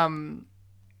of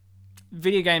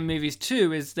video game movies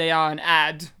too, is they are an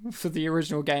ad for the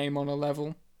original game on a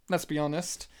level. Let's be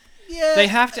honest. Yeah, They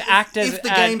have to act as if the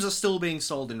games are still being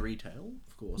sold in retail,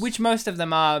 of course. Which most of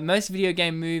them are. Most video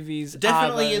game movies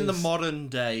Definitely are in the those. modern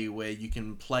day where you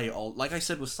can play old, like I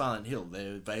said with Silent Hill,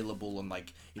 they're available on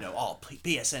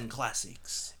PSN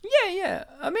classics. Yeah.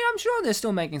 I mean, I'm sure they're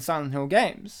still making Silent Hill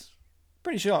games.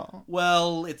 Pretty sure.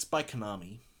 Well, it's by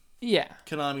Konami. Yeah.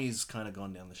 Konami's kind of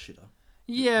gone down the shitter.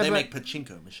 Yeah, They but make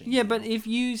pachinko machines. yeah, now. but if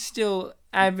you still you can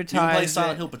play advertise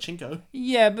Silent it- Hill pachinko.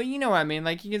 Yeah, but you know what I mean.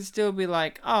 Like, you can still be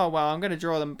like, oh, well, I'm going to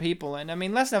draw them people in. I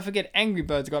mean, let's not forget Angry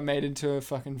Birds got made into a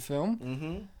fucking film.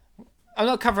 Mm-hmm. I'm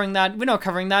not covering that. We're not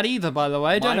covering that either, by the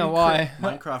way. I don't know why.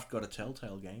 Minecraft got a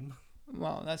Telltale game.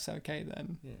 Well, that's okay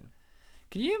then. Yeah.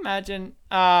 Can you imagine?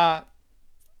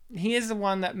 Here's the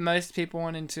one that most people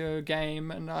want into a game,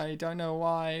 and I don't know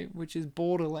why, which is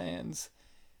Borderlands.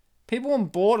 People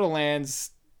want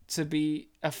Borderlands to be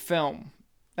a film.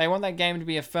 They want that game to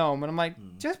be a film, and I'm like,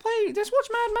 just watch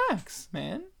Mad Max,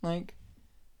 man. Like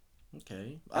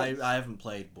Okay. I haven't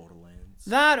played Borderlands.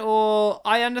 that, or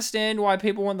I understand why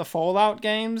people want the Fallout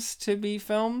games to be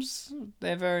films.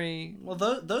 They're very Well,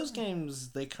 those games,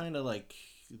 they kind of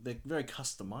they're very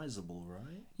customizable,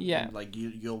 right? Yeah. Like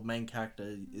your main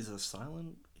character is a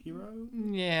silent hero.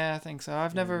 yeah, I think so.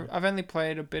 I've only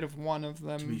played a bit of one of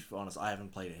them. To be honest, I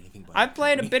haven't played anything. By I that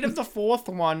played a company. bit of the fourth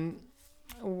one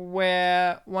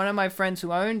where one of my friends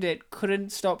who owned it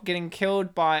couldn't stop getting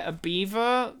killed by a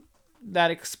beaver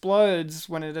that explodes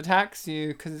when it attacks you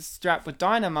because it's strapped with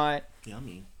dynamite.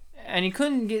 Yummy. And he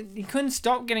couldn't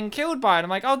stop getting killed by it. I'm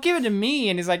like, I'll give it to me.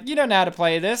 And he's like, you don't know how to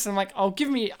play this. I'm like,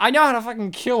 I know how to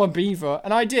fucking kill a beaver.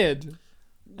 And I did.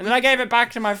 And then I gave it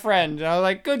back to my friend. And I was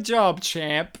like, good job,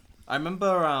 champ. I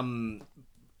remember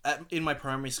in my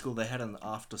primary school they had an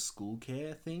after school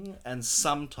care thing, and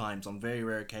sometimes on very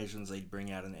rare occasions they'd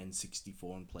bring out an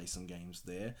N64 and play some games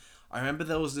there. I remember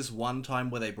there was this one time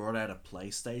where they brought out a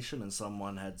PlayStation and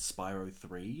someone had Spyro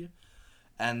 3,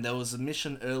 and there was a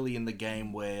mission early in the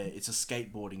game where it's a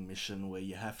skateboarding mission where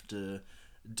you have to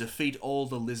defeat all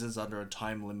the lizards under a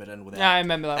time limit and without Yeah, I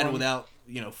remember that one. without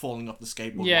falling off the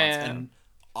skateboard Yeah, once. yeah. And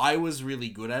I was really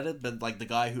good at it, but the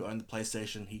guy who owned the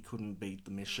PlayStation, he couldn't beat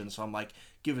the mission, so I'm like,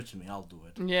 give it to me, I'll do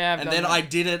it. Yeah, I've and done then that. I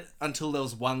did it until there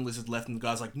was one lizard left, and the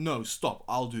guy's like, no, stop,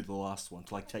 I'll do the last one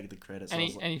to take the credits. And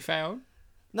he failed.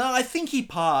 No, I think he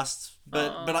passed,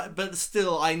 but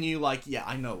still, I knew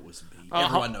I know it was me.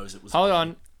 Everyone knows it was. Hold me.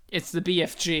 on. It's the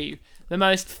BFG. The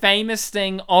most famous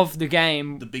thing of the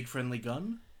game. The big friendly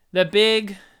gun. The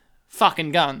big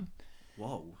fucking gun.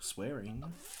 Whoa, swearing.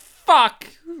 fuck.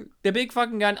 The big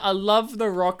fucking gun. I love The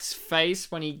Rock's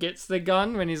face when he gets the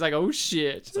gun, when he's like, oh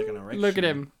shit. It's like an erection. Look at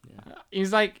him. Yeah.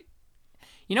 He's like,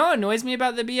 you know what annoys me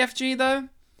about the BFG though?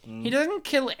 He doesn't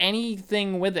kill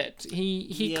anything with it.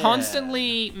 He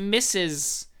constantly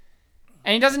misses,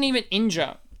 and he doesn't even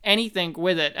injure anything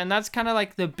with it. And that's kind of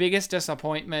like the biggest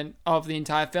disappointment of the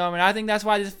entire film. And I think that's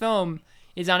why this film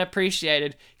is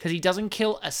unappreciated, because he doesn't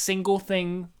kill a single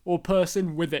thing or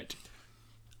person with it.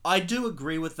 I do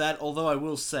agree with that, although I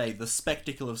will say the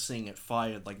spectacle of seeing it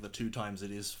fired, like the 2 times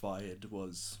it is fired,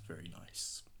 was very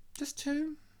nice. Just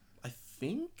 2? I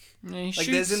think? Yeah, he Like shoots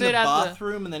there's in it the at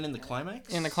bathroom and then in the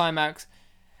climax? in the climax.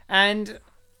 And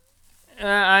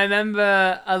I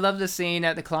remember, I love the scene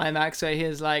at the climax where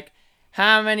he's like,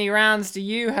 how many rounds do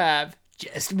you have?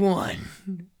 Just 1.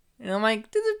 And I'm like,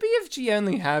 does the BFG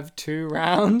only have 2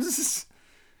 rounds?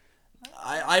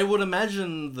 I would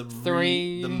imagine the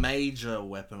 3. the major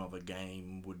weapon of a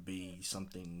game would be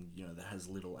something, you know, that has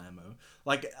little ammo.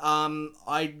 Like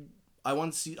I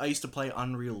used to play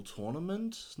Unreal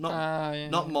Tournament, not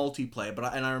multiplayer, but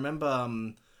I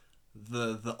remember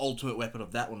the ultimate weapon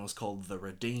of that one was called the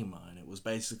Redeemer, and it was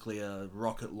basically a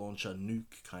rocket launcher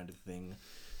nuke kind of thing.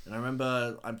 And I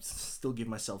remember, I still give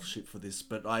myself shit for this,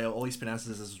 but I always pronounce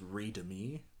this as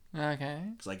Redeemer. Okay.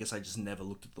 Because I guess I just never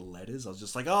looked at the letters. I was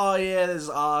just like, oh yeah, there's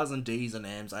R's and D's and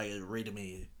M's. I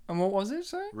Redeemer. And what was it,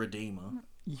 sorry? Redeemer.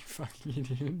 You fucking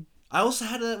idiot. I also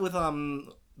had it with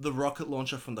the rocket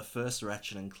launcher from the first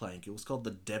Ratchet and Clank. It was called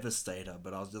the Devastator,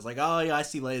 but I was just like, oh yeah, I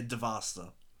see later,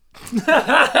 Devaster.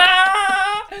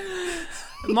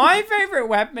 My favorite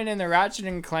weapon in the Ratchet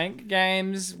and Clank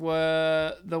games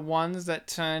were the ones that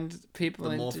turned people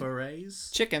The into Morpho Rays.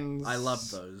 chickens. I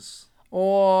loved those.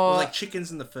 Or It was like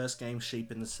chickens in the first game,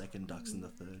 sheep in the second, ducks in the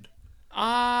third.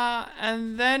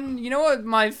 and then you know what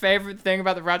my favorite thing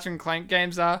about the Ratchet and Clank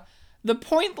games are? The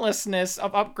pointlessness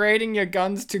of upgrading your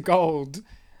guns to gold.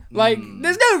 Like,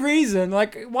 there's no reason.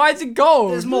 Like, why is it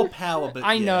gold? There's more power, but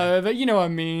I know, but you know what I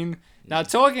mean. Now,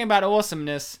 talking about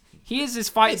awesomeness, here's this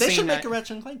fight They scene. should make a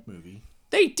Ratchet and Clank movie.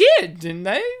 They did, didn't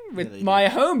they? With they my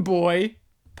homeboy,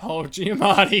 Paul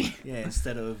Giamatti. Yeah,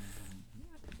 instead of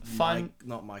Fun.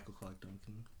 not Michael Clark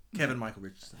Duncan, Kevin Michael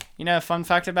Richardson. You know, a fun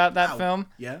fact about that Ow. film?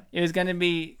 Yeah. It was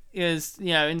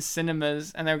in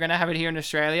cinemas, and they were going to have it here in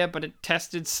Australia, but it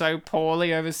tested so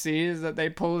poorly overseas that they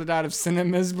pulled it out of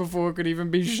cinemas before it could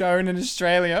even be shown in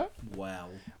Australia. Wow.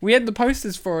 We had the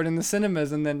posters for it in the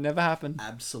cinemas, and then it never happened.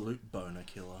 Absolute boner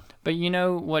killer. But you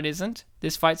know what isn't?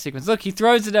 This fight sequence. Look, he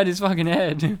throws it at his fucking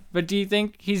head. But do you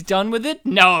think he's done with it?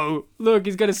 No! Look,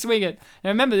 he's gonna swing it.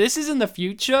 Now remember, this is in the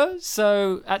future,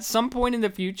 so at some point in the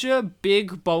future,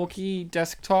 big, bulky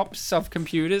desktops of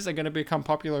computers are gonna become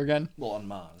popular again. Well, on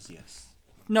Mars, yes.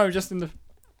 No, just in the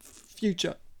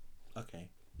future. Okay,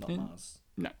 not Mars.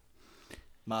 No.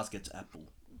 Mars gets Apple.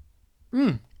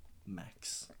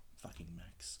 Max. Fucking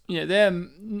Max. Yeah,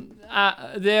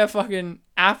 they're fucking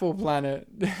Apple Planet.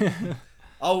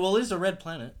 Oh, well, it's a red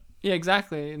planet. Yeah,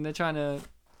 exactly. And they're trying to...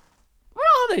 What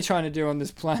are they trying to do on this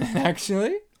planet,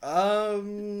 actually?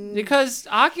 Because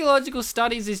archaeological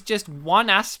studies is just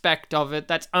one aspect of it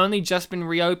that's only just been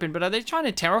reopened, but are they trying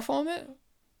to terraform it?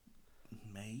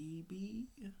 Maybe?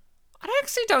 I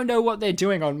actually don't know what they're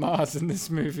doing on Mars in this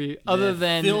movie, other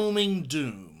than... filming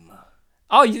Doom.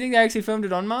 Oh, you think they actually filmed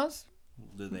it on Mars?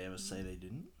 Did they ever say they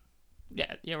didn't?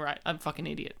 Yeah, you're right. I'm a fucking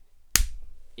idiot.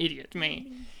 Idiot,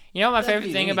 me. You know what my That'd favorite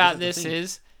be thing me, about that's the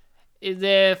this thing. is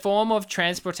their form of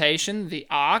transportation, the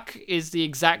Ark, is the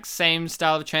exact same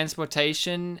style of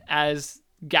transportation as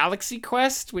Galaxy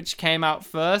Quest, which came out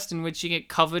first, in which you get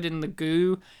covered in the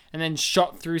goo and then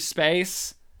shot through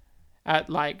space at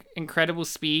like incredible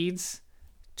speeds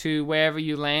to wherever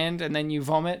you land, and then you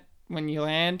vomit when you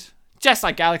land, just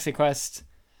like Galaxy Quest.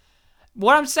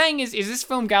 What I'm saying is this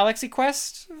film Galaxy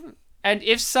Quest? And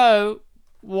if so,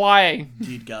 why?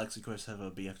 Did Galaxy Quest have a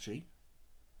BFG?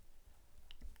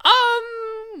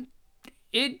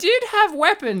 It did have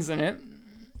weapons in it.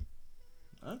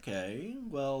 Okay,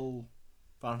 well,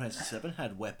 Final Fantasy VII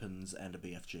had weapons and a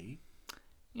BFG.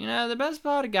 You know, the best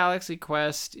part of Galaxy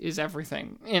Quest is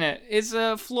everything in it. It's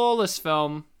a flawless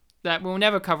film that we'll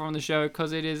never cover on the show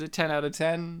because it is a 10 out of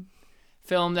 10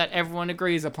 film that everyone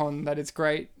agrees upon that it's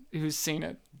great who's seen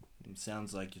it. It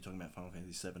sounds like you're talking about Final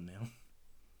Fantasy VII now.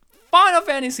 Final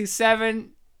Fantasy VII,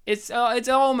 it's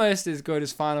almost as good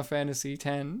as Final Fantasy X.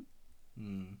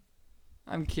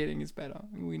 I'm kidding, it's better.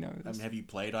 We know this. Have you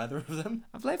played either of them?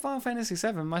 I played Final Fantasy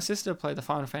VII. My sister played the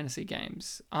Final Fantasy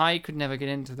games. I could never get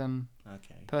into them.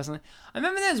 Okay. Personally. I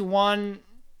remember there's one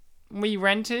we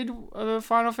rented a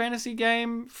Final Fantasy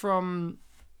game from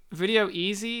Video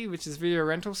Easy, which is video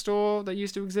rental store that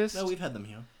used to exist. No, we've had them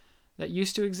here. That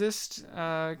used to exist,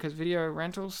 because video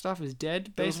rental stuff is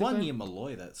dead, There was basically. one near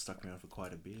Malloy that stuck around for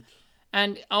quite a bit.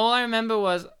 And all I remember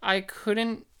was I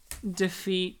couldn't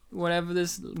defeat whatever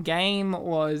this game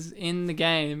was in the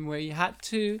game, where you had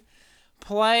to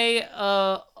play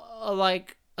a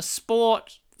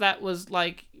sport that was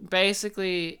like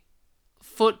basically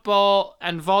football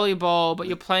and volleyball, but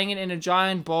you're playing it in a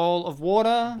giant ball of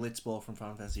water. Blitzball from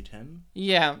Final Fantasy X.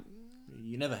 Yeah.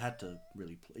 You never had to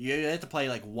really play. You had to play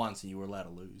like once and you were allowed to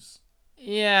lose.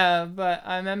 Yeah, but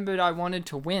I remembered I wanted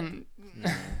to win.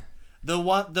 Yeah.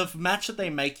 The match that they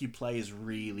make you play is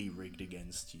really rigged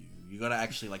against you. You got to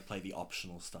actually like play the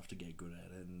optional stuff to get good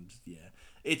at it, and yeah,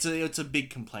 it's a big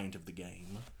complaint of the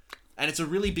game, and it's a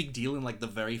really big deal in like the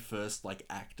very first like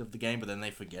act of the game, but then they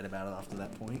forget about it after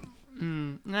that point.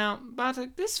 Now,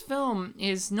 Bartek, this film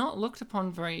is not looked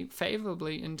upon very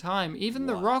favorably in time. Even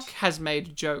The What? Rock has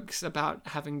made jokes about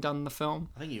having done the film.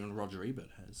 I think even Roger Ebert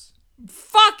has.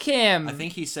 Fuck him! I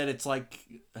think he said it's like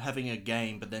having a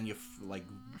game, but then your like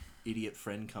idiot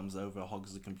friend comes over,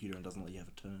 hogs the computer, and doesn't let you have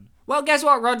a turn. Well, guess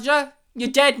what, Roger? You're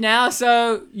dead now,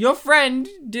 so your friend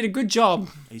did a good job.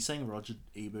 Are you saying Roger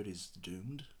Ebert is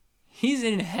doomed? He's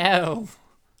in hell.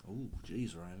 Oh,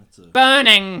 jeez, Ryan, that's a...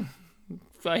 Burning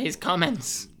for his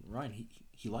comments. Ryan,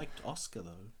 he liked Oscar,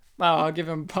 though. Well, I'll give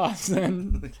him a pass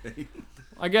then. Okay.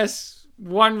 I guess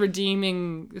one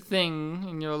redeeming thing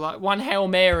in your life, one Hail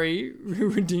Mary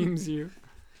redeems you.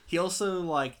 He also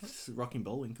liked Rocking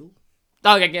Bullwinkle.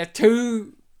 Okay, yeah,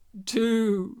 two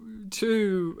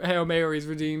Hail Marys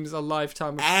redeems a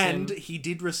lifetime of And sin. he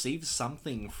did receive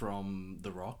something from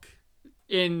The Rock.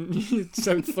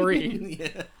 So 3.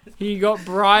 Yeah. He got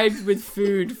bribed with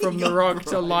food from He The got Rock to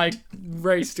bribed. like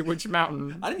race to Witch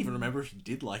Mountain. I didn't even remember if he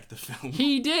did like the film.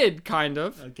 He did, kind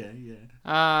of. Okay,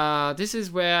 yeah. This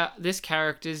is where this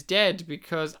character's dead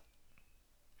because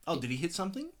Oh, did he hit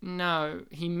something? no,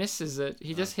 he misses it.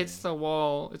 He just Okay. hits the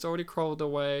wall. It's already crawled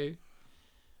away.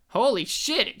 Holy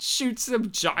shit, it shoots a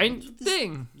giant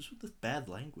thing. What's with this bad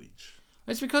language?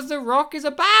 It's because The Rock is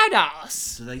a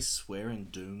badass. Do they swear in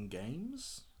Doom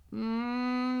games?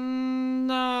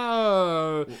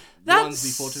 No. The That's ones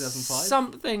before 2005?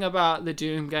 something about the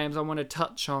Doom games I want to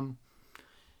touch on.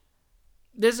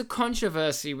 There's a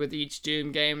controversy with each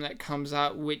Doom game that comes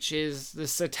out, which is the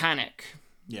satanic,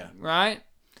 Yeah. right?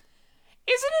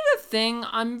 Isn't it a thing?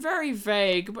 I'm very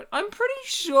vague, but I'm pretty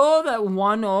sure that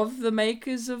one of the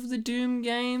makers of the Doom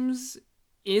games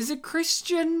is a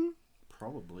Christian.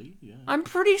 Probably, yeah. I'm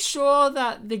pretty sure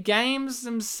that the games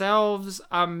themselves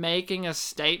are making a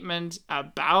statement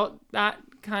about that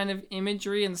kind of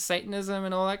imagery and Satanism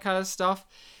and all that kind of stuff,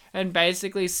 and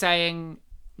basically saying,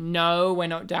 no, we're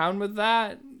not down with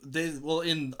that.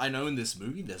 I know in this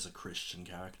movie there's a Christian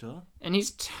character. And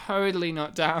he's totally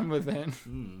not down with it.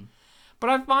 Hmm. But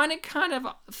I find it kind of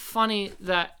funny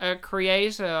that a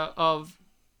creator of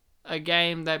a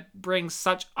game that brings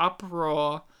such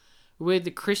uproar with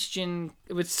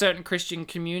certain Christian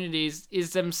communities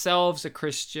is themselves a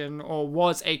Christian or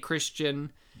was a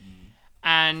Christian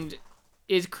and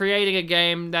is creating a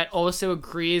game that also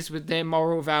agrees with their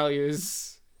moral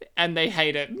values and they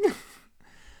hate it.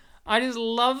 I just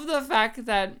love the fact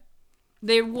that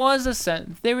there is a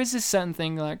certain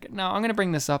thing like, no, I'm going to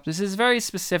bring this up. This is very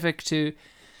specific to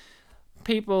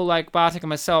people like Bartek and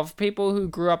myself, people who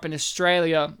grew up in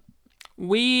Australia.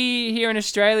 We here in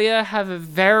Australia have a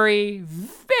very,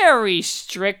 very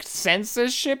strict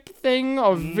censorship thing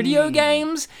of video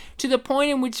games, to the point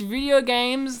in which video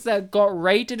games that got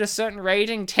rated a certain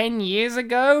rating 10 years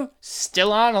ago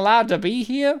still aren't allowed to be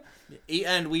here.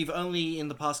 And we've only, in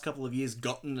the past couple of years,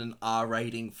 gotten an R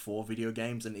rating for video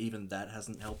games, and even that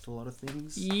hasn't helped a lot of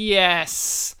things.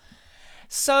 Yes.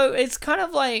 So it's kind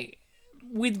of like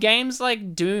with games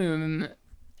like Doom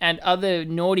and other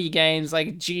naughty games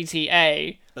like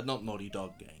GTA, But not Naughty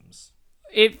Dog games.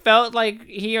 it felt like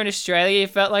here in Australia,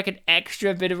 it felt like an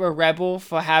extra bit of a rebel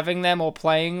for having them or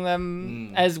playing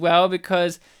them as well,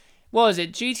 because what was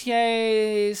it?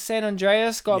 GTA San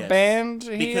Andreas got Yes. banned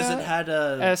here Because it had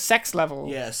a sex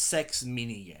level. a sex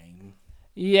mini game.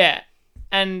 Yeah.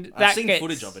 And that I've seen gets,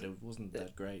 footage of it. It wasn't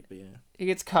that great, but yeah. It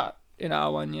gets cut in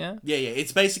R1, yeah? Yeah.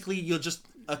 It's basically you're just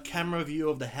a camera view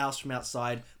of the house from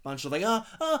outside, bunch of like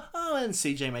and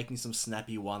CJ making some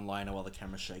snappy one-liner while the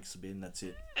camera shakes a bit, and that's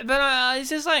it. But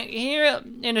it's just like here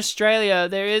in Australia,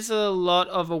 there is a lot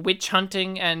of a witch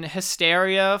hunting and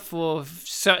hysteria for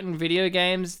certain video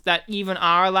games that even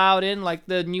are allowed in. Like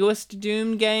the newest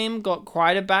Doom game got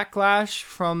quite a backlash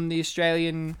from the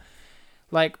Australian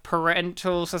like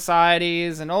parental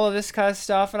societies and all of this kind of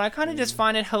stuff, and I kind of just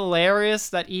find it hilarious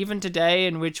that even today,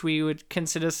 in which we would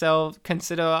consider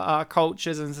our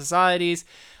cultures and societies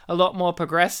a lot more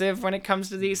progressive when it comes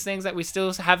to these things, that we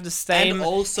still have the same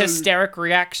also- hysteric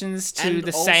reactions to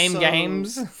the same also,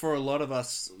 games. For a lot of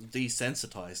us,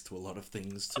 desensitized to a lot of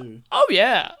things too. Oh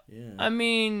yeah. Yeah. I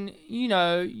mean,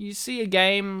 you see a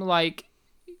game like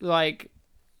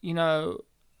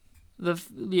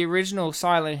the original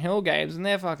Silent Hill games, and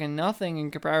they're fucking nothing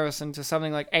in comparison to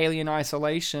something like Alien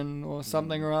Isolation or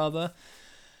something or other.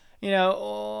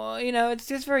 It's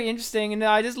just very interesting, and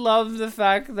I just love the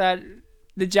fact that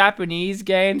the Japanese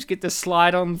games get to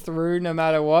slide on through no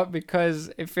matter what,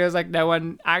 because it feels like no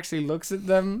one actually looks at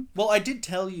them. Well, I did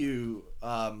tell you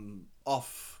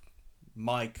off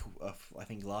mic, I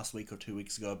think last week or 2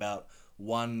 weeks ago, about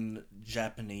one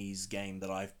Japanese game that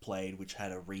I've played which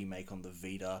had a remake on the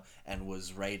Vita and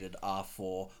was rated R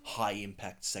for high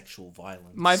impact sexual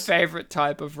violence. My favorite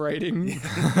type of rating.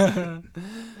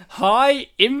 High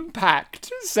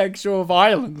impact sexual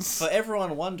violence. For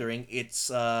everyone wondering, it's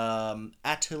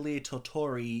Atelier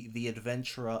Totori, the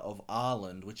Adventurer of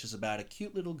Arland, which is about a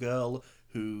cute little girl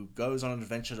who goes on an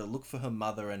adventure to look for her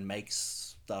mother and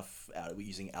makes stuff out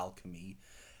using alchemy.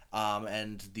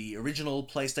 And the original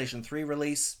PlayStation 3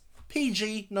 release,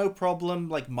 PG, no problem,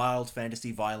 like mild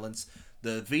fantasy violence.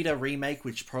 The Vita remake,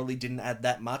 which probably didn't add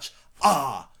that much,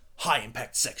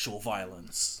 high-impact sexual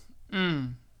violence.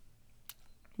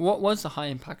 What was the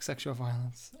high-impact sexual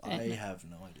violence? I have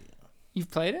no idea.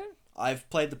 You've played it? I've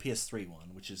played the PS3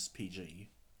 one, which is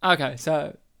PG. Okay,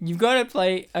 so you've got to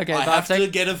play... Okay, I have to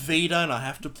get a Vita and I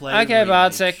have to play Okay, the remake.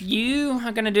 Bartek, you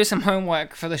are going to do some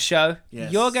homework for the show.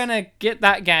 Yes. You're going to get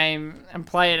that game and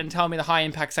play it and tell me the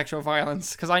high-impact sexual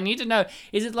violence, because I need to know,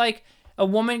 is it like a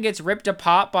woman gets ripped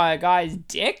apart by a guy's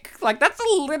dick? Like, that's a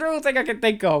literal thing I can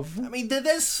think of. I mean,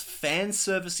 there's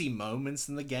fan-servicey moments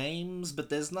in the games, but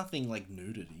there's nothing like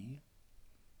nudity.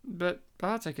 But,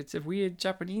 Bartek, it's a weird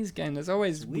Japanese game. There's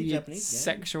always weird Japanese game.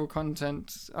 sexual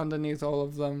content underneath all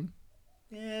of them.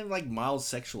 Yeah, like mild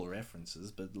sexual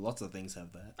references, but lots of things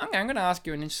have that. Okay, I'm going to ask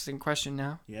you an interesting question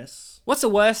now. Yes. What's the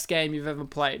worst game you've ever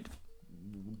played?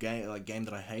 Game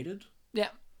that I hated? Yeah.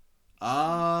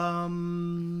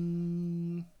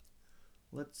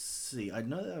 Let's see. I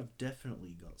know that I've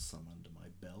definitely got some under my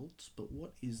belt, but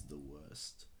what is the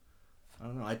worst? I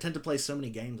don't know. I tend to play so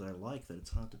many games I like that it's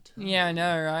hard to tell. Yeah, I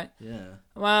know, right? Yeah.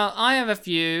 Well, I have a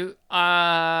few.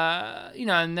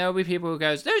 And there'll be people who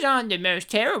goes, those aren't the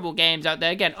most terrible games out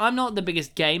there. Again, I'm not the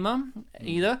biggest gamer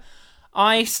either.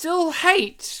 I still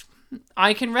hate.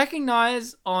 I can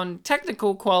recognize on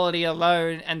technical quality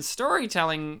alone and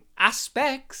storytelling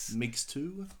aspects. Mix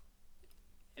 2?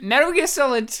 Metal Gear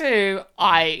Solid 2,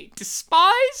 I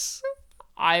despise.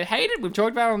 I hate it. We've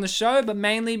talked about it on the show, but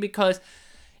mainly because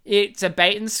it's a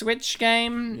bait and switch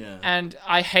game, and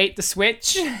I hate the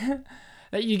switch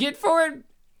that you get for it.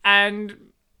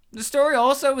 And the story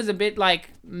also was a bit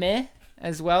like meh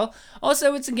as well.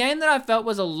 Also, it's a game that I felt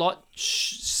was a lot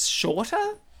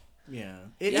shorter. Yeah.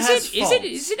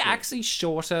 Is it actually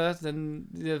shorter than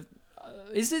the?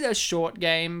 Is it a short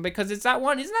game? Because it's that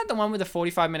one. Isn't that the one with the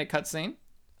 45-minute cutscene?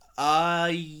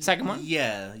 Second one?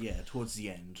 Yeah, towards the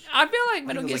end. I feel like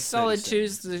Metal Gear like Solid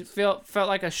 30 2 felt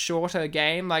like a shorter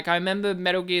game. Like, I remember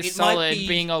Metal Gear Solid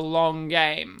being a long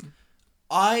game.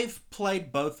 I've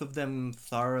played both of them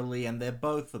thoroughly, and they're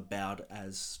both about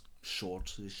as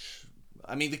shortish.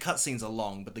 I mean, the cutscenes are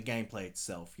long, but the gameplay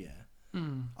itself, yeah.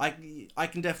 I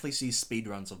can definitely see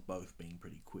speedruns of both being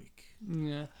pretty quick.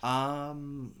 Yeah.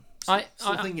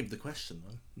 Still thinking of the question,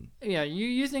 though. Yeah,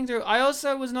 you think through. I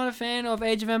also was not a fan of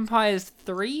Age of Empires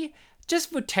 3,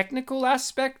 just for technical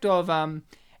aspect of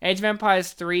Age of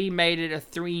Empires 3 made it a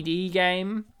 3D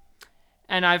game,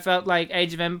 and I felt like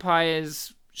Age of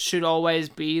Empires should always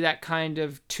be that kind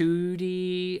of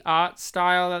 2D art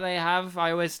style that they have.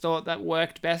 I always thought that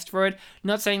worked best for it.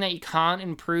 Not saying that you can't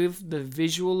improve the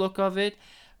visual look of it,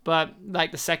 but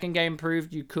like the second game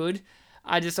proved you could.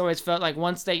 I just always felt like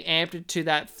once they amped it to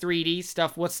that 3D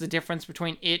stuff, what's the difference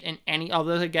between it and any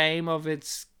other game of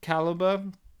its caliber?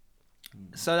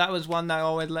 So that was one that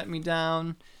always let me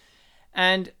down.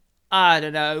 And I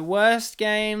don't know, worst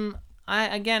game, I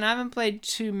haven't played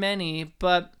too many,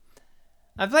 but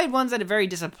I've played ones that are very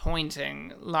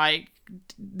disappointing. Like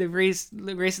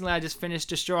recently I just finished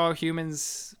Destroy All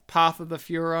Humans Path of the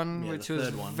Furon, which was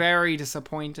very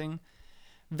disappointing,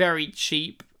 very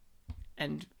cheap,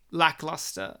 and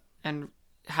lackluster, and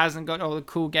hasn't got all the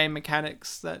cool game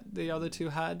mechanics that the other two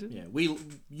had. Yeah,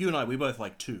 you and I, we both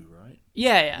like 2, right?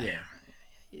 Yeah.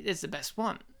 It's the best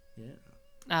one. Yeah.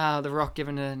 The Rock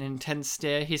giving an intense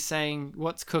stare. He's saying,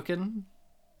 "What's cooking?"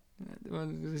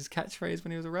 His catchphrase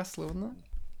when he was a wrestler, wasn't it?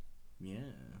 Yeah,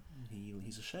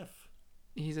 he's a chef.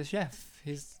 He's a chef.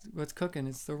 He's what's cooking.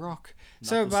 It's The Rock. Knuckle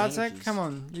So Bartek, sandwiches. come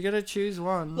on, you gotta choose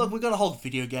one. Look, we've got a whole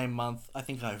video game month. I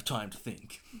think I have time to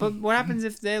think. But what happens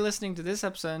if they're listening to this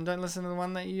episode and don't listen to the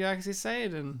one that you actually say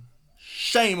it in?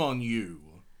 Shame on you.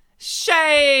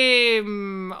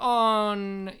 Shame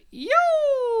on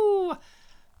you!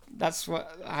 That's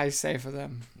what I say for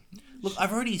them. Look,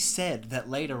 I've already said that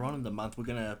later on in the month we're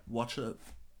gonna watch a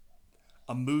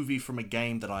movie from a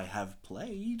game that I have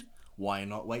played. Why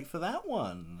not wait for that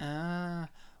one?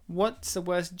 What's the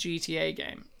worst GTA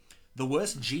game? The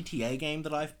worst GTA game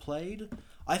that I've played?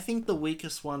 I think the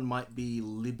weakest one might be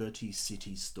Liberty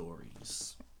City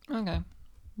Stories. Okay,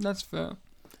 that's fair.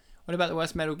 What about the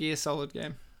worst Metal Gear Solid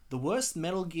game? The worst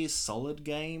Metal Gear Solid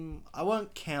game? I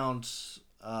won't count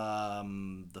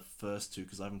the first two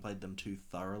because I haven't played them too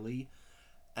thoroughly.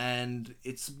 And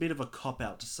it's a bit of a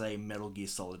cop-out to say Metal Gear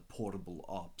Solid Portable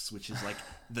Ops, which is like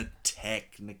the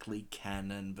technically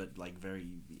canon, but like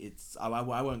I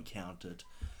won't count it.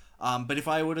 But if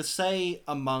I were to say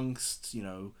amongst,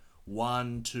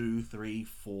 1, 2, 3,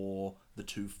 4, the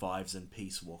 2 5s and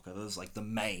Peace Walker, those like the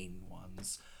main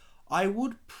ones, I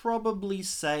would probably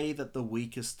say that the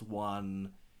weakest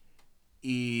one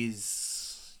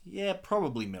is,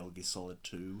 probably Metal Gear Solid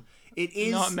 2. It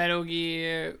is not Metal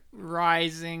Gear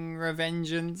Rising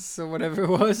Revengeance or whatever it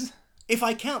was. If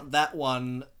I count that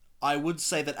one, I would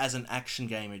say that as an action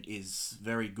game, it is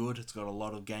very good. It's got a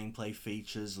lot of gameplay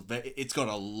features. It's got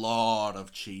a lot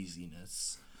of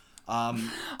cheesiness. I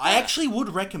actually would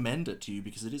recommend it to you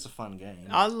because it is a fun game.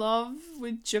 I love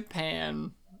with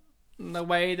Japan the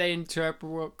way they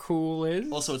interpret what cool is.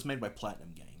 Also, it's made by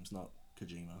Platinum Games, not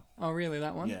Kojima. Oh, really?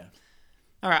 That one? Yeah.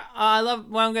 Alright,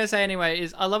 what I'm going to say anyway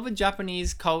is I love with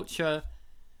Japanese culture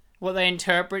what they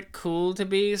interpret cool to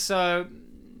be. So,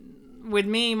 with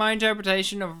me, my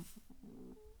interpretation of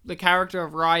the character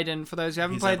of Raiden, for those who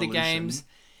haven't played the games,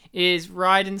 is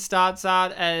Raiden starts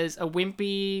out as a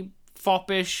wimpy,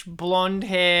 foppish,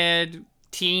 blonde-haired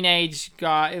teenage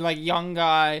guy, like young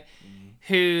guy,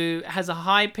 who has a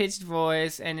high-pitched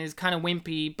voice and is kind of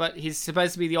wimpy, but he's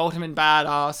supposed to be the ultimate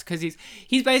badass because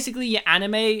he's basically your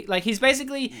anime,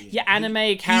 your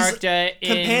anime character.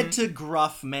 Compared to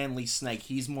gruff, manly Snake,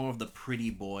 he's more of the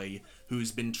pretty boy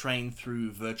who's been trained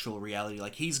through virtual reality.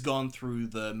 Like, he's gone through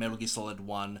the Metal Gear Solid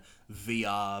 1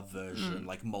 VR version,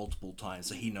 like, multiple times,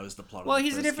 so he knows the plot of the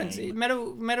here's the difference. game.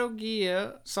 Metal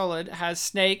Gear Solid has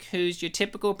Snake, who's your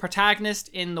typical protagonist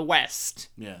in the West.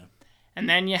 Yeah. And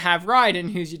then you have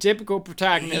Raiden, who's your typical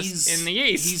protagonist in the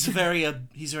East. He's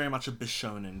very much a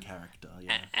Bishonen character,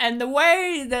 yeah. And the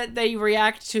way that they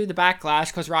react to the backlash,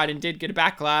 because Raiden did get a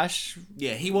backlash.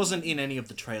 Yeah, he wasn't in any of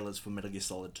the trailers for Metal Gear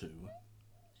Solid 2.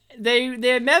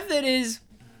 Their method is,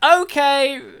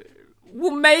 okay,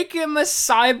 we'll make him a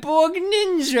cyborg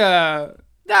ninja.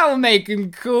 That will make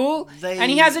him cool. And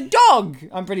he has a dog,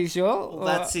 I'm pretty sure. Well,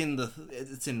 that's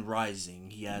it's in Rising.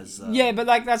 He has... Yeah, but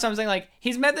like that's what I'm saying. Like,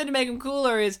 his method to make him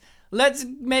cooler is, let's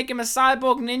make him a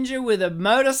cyborg ninja with a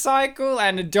motorcycle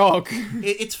and a dog.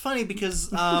 It's funny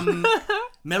because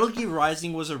Metal Gear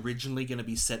Rising was originally going to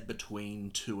be set between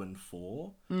 2 and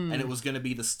 4. And it was going to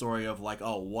be the story of like,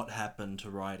 oh, what happened to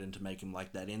Raiden to make him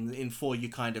like that. In 4, you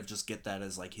kind of just get that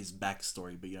as like his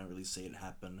backstory, but you don't really see it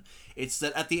happen. It's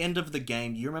that at the end of the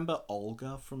game, do you remember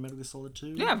Olga from Metal Gear Solid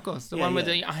 2? Yeah, of course. The one with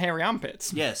the hairy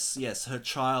armpits. Yes. Her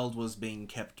child was being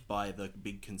kept by the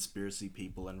big conspiracy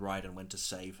people and Raiden went to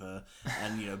save her.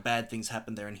 And, bad things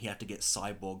happened there and he had to get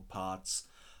cyborg parts.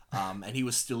 And he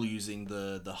was still using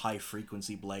the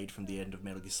high-frequency blade from the end of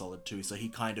Metal Gear Solid 2, so he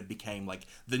kind of became, like,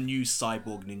 the new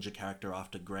cyborg ninja character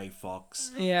after Grey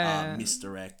Fox,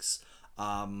 Mr. X.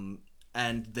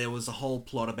 And there was a whole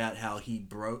plot about how he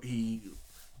broke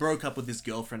up with his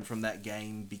girlfriend from that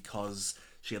game because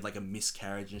she had, like, a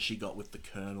miscarriage and she got with the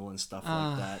Colonel and stuff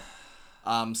like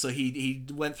that. So he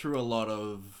went through a lot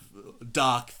of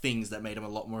dark things that made him a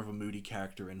lot more of a moody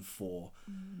character in 4.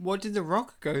 What did The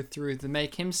Rock go through to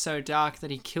make him so dark that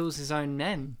he kills his own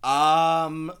men?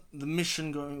 The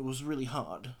mission was really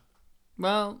hard.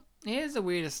 Well, here's the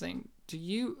weirdest thing. Do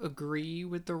you agree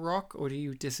with The Rock or do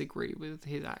you disagree with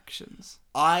his actions?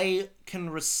 I can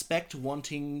respect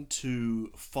wanting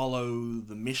to follow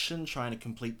the mission, trying to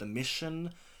complete the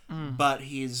mission, but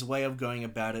his way of going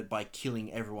about it by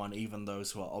killing everyone, even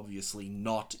those who are obviously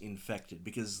not infected,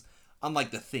 because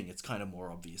unlike The Thing, it's kind of more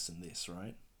obvious in this,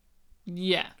 right?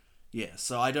 Yeah. Yeah,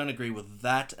 so I don't agree with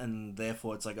that, and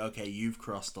therefore it's like, okay, you've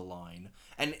crossed the line.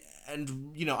 And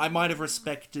I might have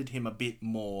respected him a bit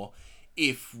more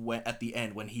if at the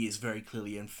end, when he is very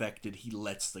clearly infected, he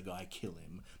lets the guy kill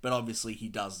him. But obviously he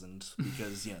doesn't,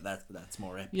 because, that's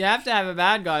more epic. You have to have a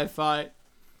bad guy fight.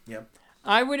 Yep.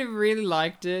 I would have really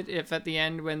liked it if at the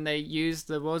end when they used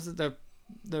the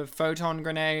photon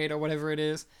grenade or whatever it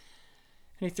is,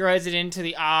 and he throws it into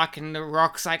the ark and the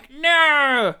Rock's like,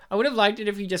 no! I would have liked it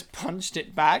if he just punched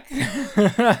it back.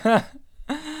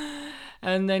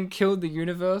 And then killed the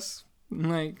universe.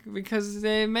 Because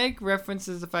they make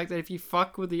references to the fact that if you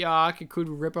fuck with the ark, it could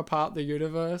rip apart the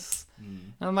universe.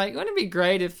 And I'm like, wouldn't it be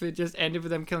great if it just ended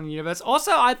with them killing the universe?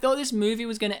 Also, I thought this movie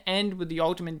was going to end with the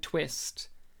ultimate twist.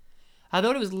 I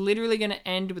thought it was literally going to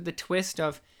end with the twist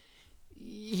of,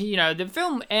 the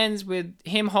film ends with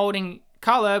him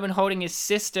Karl Urban holding his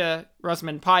sister,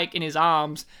 Rosamund Pike, in his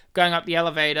arms, going up the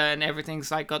elevator, and everything's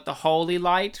got the holy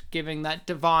light, giving that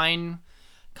divine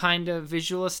kind of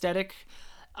visual aesthetic.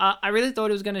 I really thought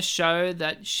it was going to show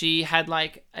that she had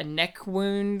a neck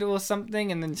wound or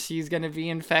something, and then she's going to be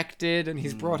infected, and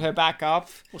he's brought her back up.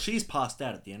 Well, she's passed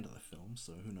out at the end of the film,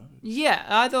 so who knows? Yeah,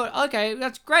 I thought, okay,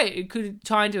 that's great. It could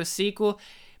tie into a sequel,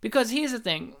 because here's the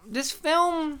thing. This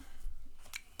film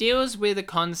deals with a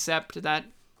concept that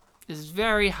is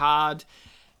very hard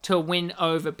to win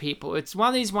over people. It's one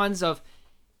of these ones of,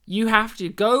 you have to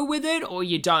go with it or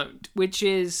you don't, which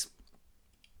is...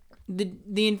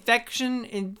 The infection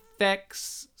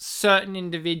infects certain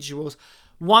individuals,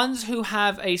 ones who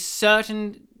have a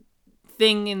certain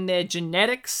thing in their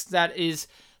genetics that is,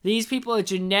 these people are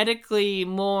genetically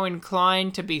more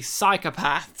inclined to be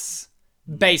psychopaths,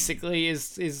 basically,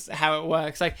 is how it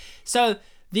works. So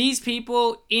these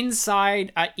people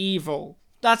inside are evil.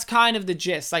 That's kind of the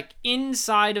gist.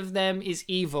 Inside of them is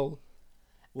evil.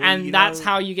 Well, and that's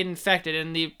how you get infected.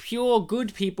 And the pure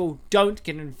good people don't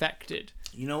get infected.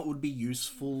 You know what would be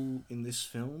useful in this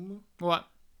film? What?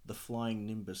 The flying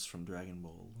Nimbus from Dragon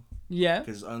Ball. Yeah.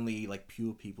 Because only,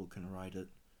 pure people can ride it.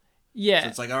 Yeah. So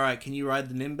it's alright, can you ride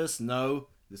the Nimbus? No,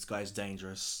 this guy's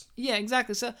dangerous. Yeah,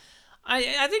 exactly. So, I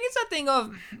think it's that thing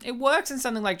of, it works in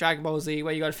something like Dragon Ball Z,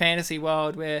 where you got a fantasy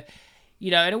world where,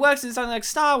 and it works in something like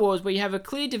Star Wars, where you have a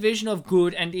clear division of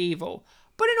good and evil.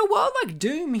 But in a world like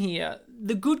Doom here,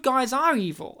 the good guys are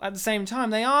evil at the same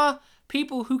time. They are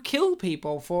people who kill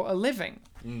people for a living.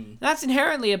 That's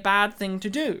inherently a bad thing to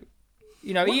do.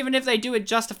 Even if they do it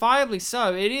justifiably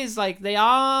so, it is they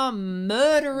are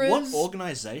murderers. What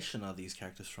organization are these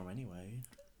characters from anyway?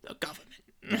 The government.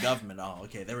 The government,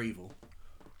 okay, they're evil.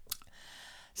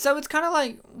 So it's kind of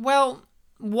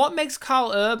what makes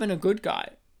Karl Urban a good guy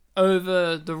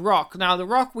over The Rock? Now, The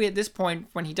Rock, we at this point,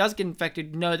 when he does get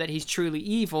infected, know that he's truly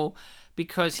evil,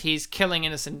 because he's killing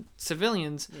innocent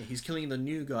civilians. Yeah, he's killing the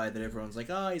new guy that everyone's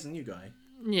he's a new guy.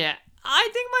 Yeah. I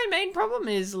think my main problem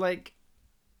is,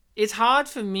 it's hard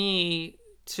for me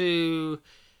to...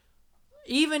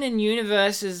 Even in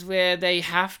universes where they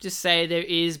have to say there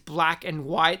is black and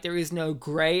white, there is no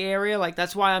grey area.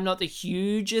 That's why I'm not the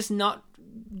hugest nut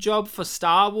job for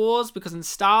Star Wars, because in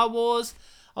Star Wars,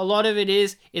 a lot of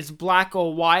it's black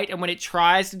or white, and when it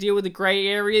tries to deal with the grey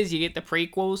areas, you get the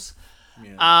prequels.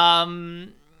 Yeah.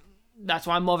 That's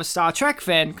why I'm more of a Star Trek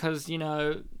fan, because,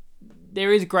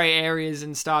 there is grey areas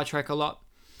in Star Trek a lot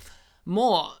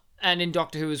more, and in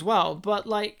Doctor Who as well. But,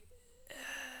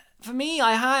 for me,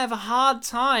 I have a hard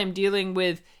time dealing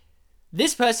with,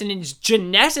 this person is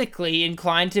genetically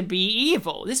inclined to be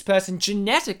evil. This person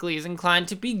genetically is inclined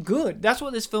to be good. That's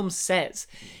what this film says.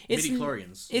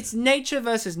 Midi-chlorians. It's nature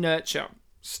versus nurture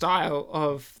style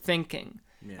of thinking.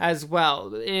 Yeah. As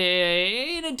well,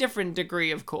 in a different degree,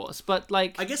 of course, but I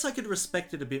guess I could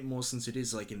respect it a bit more, since it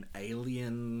is an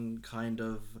alien kind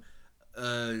of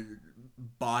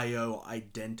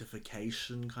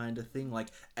bio-identification kind of thing.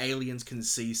 Aliens can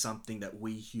see something that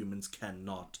we humans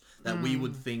cannot, that we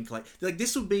would think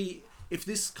this would be, if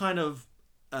this kind of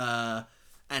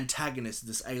antagonist,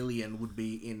 this alien, would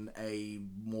be in a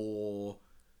more...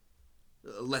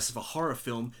 less of a horror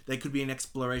film, there could be an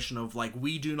exploration of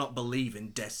we do not believe in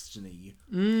destiny.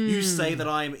 You say that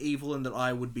I am evil and that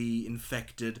I would be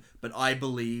infected, but I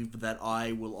believe that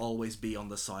I will always be on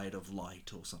the side of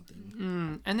light or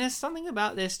something. And there's something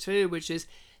about this too, which is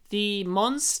the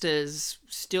monsters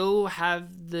still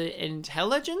have the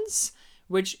intelligence,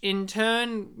 which in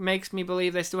turn makes me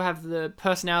believe they still have the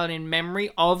personality and memory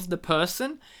of the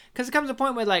person. Because it comes to a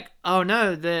point where, oh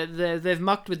no, they've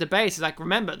mucked with the base. It's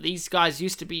remember, these guys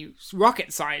used to be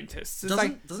rocket scientists. It's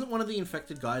doesn't one of the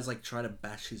infected guys, try to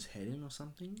bash his head in or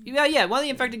something? Yeah, one of the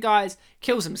infected guys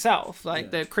kills himself,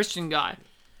 the Christian guy,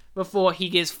 before he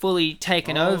gets fully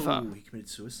taken over. Oh, he committed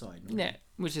suicide. No? Yeah,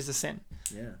 which is a sin.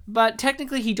 Yeah. But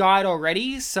technically he died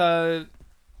already, so...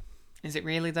 Is it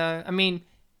really, though? I mean...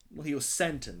 Well, he was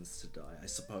sentenced to die, I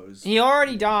suppose. He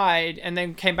already died and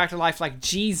then came back to life like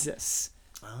Jesus.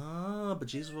 Ah, but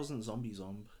Jesus wasn't zombie.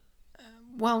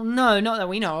 Well, no, not that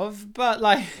we know of, but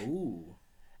like... Ooh.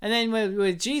 And then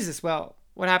with Jesus, well,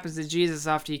 what happens to Jesus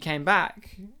after he came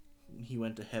back? He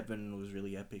went to heaven, was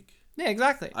really epic. Yeah,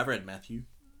 exactly. I've read Matthew.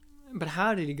 But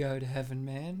how did he go to heaven,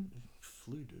 man?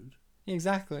 Flew, dude.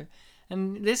 Exactly.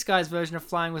 And this guy's version of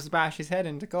flying was to bash his head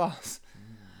into glass.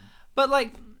 But,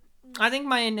 like, I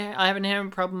think I have an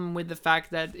inherent problem with the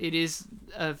fact that it is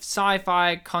a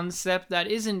sci-fi concept that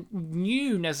isn't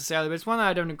new necessarily, but it's one that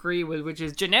I don't agree with, which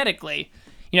is genetically,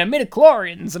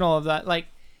 midichlorians and all of that. Like,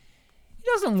 it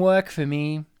doesn't work for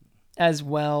me as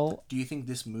well. Do you think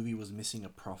this movie was missing a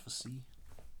prophecy?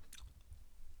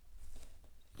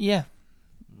 Yeah.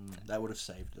 That would have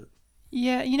saved it.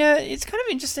 Yeah, it's kind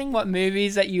of interesting what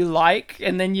movies that you like,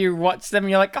 and then you watch them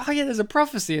and you're like, oh yeah, there's a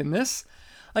prophecy in this.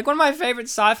 Like, one of my favorite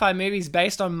sci-fi movies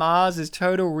based on Mars is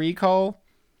Total Recall.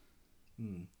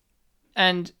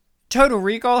 And Total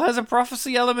Recall has a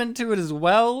prophecy element to it as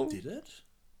well. Did it?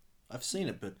 I've seen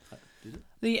it, but did it?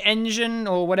 The engine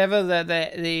or whatever, the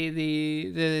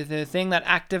thing that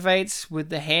activates with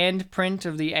the handprint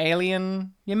of the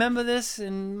alien. You remember this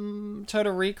in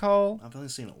Total Recall? I've only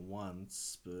seen it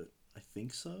once, but I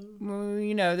think so. Well,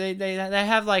 they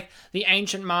have like the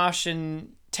ancient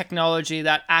Martian technology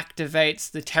that activates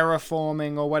the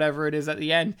terraforming or whatever it is at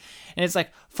the end, and it's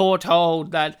like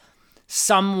foretold that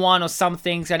someone or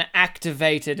something's going to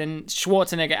activate it, and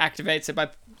Schwarzenegger activates it by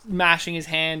mashing his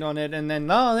hand on it, and then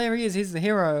there he is, he's the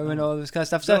hero, and all this kind of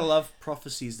stuff. So I love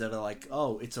prophecies that are like,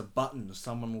 oh, it's a button,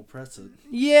 someone will press it,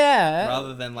 yeah,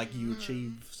 rather than like you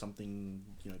achieve something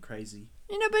crazy.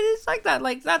 But it's like that.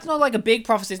 Like, that's not like a big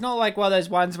prophecy. It's not like one of those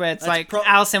ones where it's like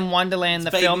Alice in Wonderland,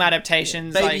 the film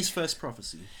adaptations. Yeah. Baby's first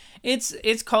prophecy.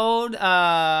 It's called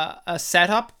a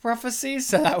setup prophecy,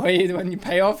 so that way when your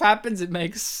payoff happens, it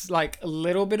makes like a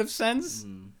little bit of sense.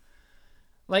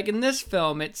 Like in this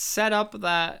film, it's set up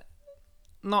that,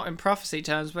 not in prophecy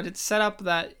terms, but it's set up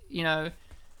that,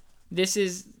 this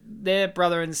is their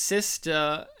brother and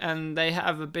sister, and they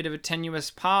have a bit of a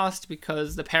tenuous past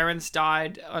because the parents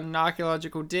died on an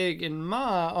archaeological dig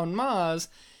on Mars.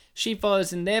 She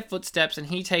follows in their footsteps, and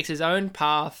he takes his own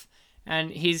path,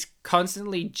 and he's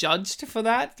constantly judged for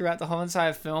that throughout the whole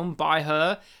entire film by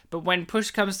her. But when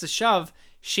push comes to shove,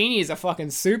 Sheeny is a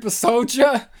fucking super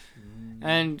soldier,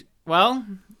 and, well...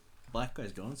 Black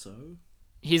guy's gone, so...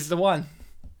 He's the one.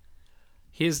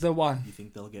 He's the one. You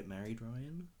think they'll get married,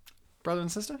 Ryan? Brother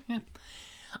and sister? Yeah. I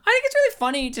think it's really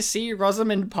funny to see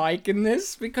Rosamund Pike in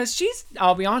this, because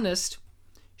I'll be honest,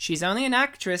 she's only an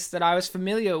actress that I was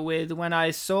familiar with when I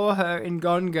saw her in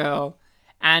Gone Girl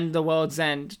and The World's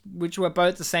End, which were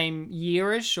both the same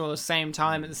yearish or the same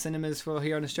time at the cinemas for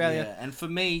here in Australia. Yeah, and for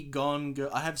me, Gone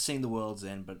Girl, I have seen The World's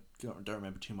End, but don't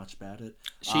remember too much about it.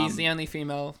 She's the only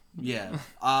female. Yeah.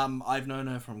 I've known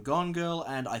her from Gone Girl,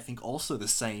 and I think also the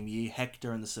same year,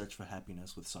 Hector and the Search for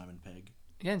Happiness with Simon Pegg.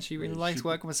 Again, she really likes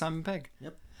working with Simon Pegg.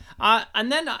 Yep.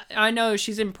 And then I know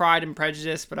she's in Pride and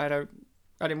Prejudice, but I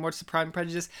didn't watch the Pride and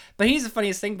Prejudice. But here's the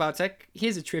funniest thing, Bartek.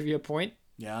 Here's a trivia point.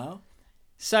 Yeah.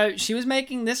 So she was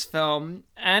making this film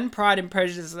and Pride and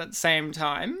Prejudice at the same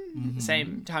time,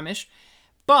 same time-ish,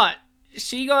 but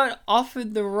she got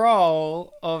offered the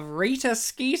role of Rita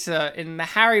Skeeter in the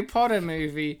Harry Potter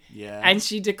movie, and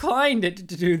she declined it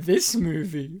to do this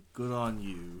movie. Good on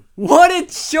you. What a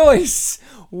choice!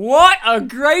 What a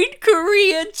great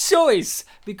career choice!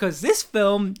 Because this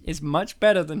film is much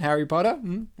better than Harry Potter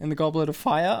and the Goblet of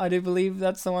Fire. I do believe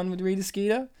that's the one with Rita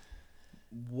Skeeter.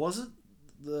 Was it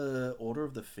the Order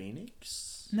of the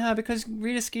Phoenix? No, because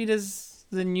Rita Skeeter's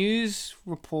the news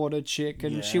reporter chick,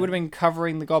 and she would have been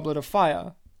covering the Goblet of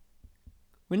Fire.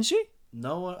 Wouldn't she?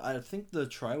 No, I think the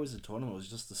Triwizard Tournament was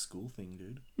just the school thing,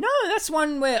 dude. No, that's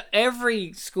one where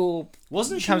every school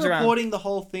wasn't she comes reporting around. The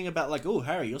whole thing about like, oh,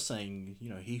 Harry, you're saying,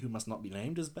 he who must not be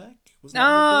named is back? Wasn't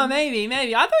that maybe.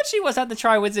 I thought she was at the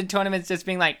Triwizard Tournament just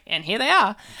being like, and here they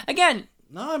are. Again,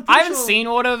 no, I haven't seen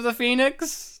Order of the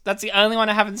Phoenix. That's the only one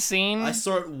I haven't seen. I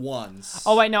saw it once.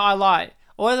 Oh, wait, no, I lied.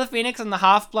 Order of the Phoenix and the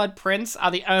Half-Blood Prince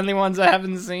are the only ones I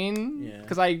haven't seen. Yeah.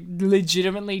 Because I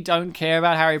legitimately don't care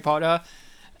about Harry Potter.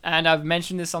 And I've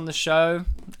mentioned this on the show.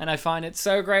 And I find it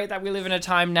so great that we live in a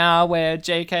time now where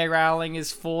J.K. Rowling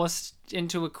is forced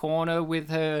into a corner with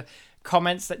her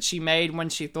comments that she made when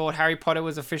she thought Harry Potter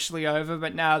was officially over.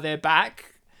 But now they're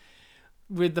back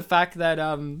with the fact that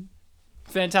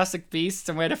Fantastic Beasts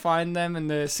and Where to Find Them and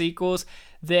the sequels,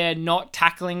 they're not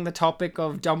tackling the topic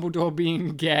of Dumbledore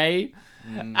being gay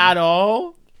at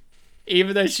all.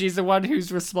 even though she's the one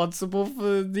who's responsible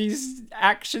for these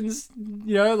actions,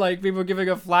 you know, like people giving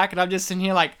her flack, and I'm just sitting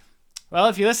here like, well,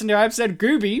 if you listen to our episode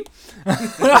Gooby,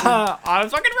 I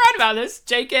was fucking right about this.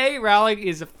 J.K. Rowling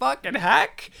is a fucking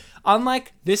hack.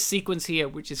 Unlike this sequence here,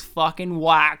 which is fucking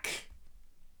whack.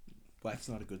 Whack's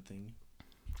not a good thing.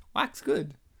 Whack's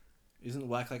good. Isn't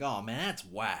whack like, oh man, that's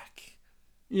whack?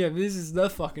 Yeah, but this is the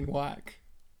fucking whack.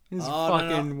 This is Oh,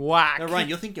 fucking whack. No, Ryan,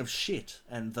 you're thinking of shit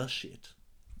and the shit.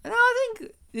 And I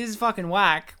think this fucking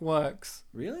whack works.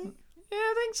 Really? Yeah,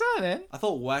 I think so, man. I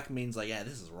thought whack means like, yeah,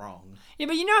 this is wrong. Yeah,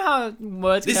 but you know how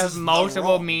words This can is have the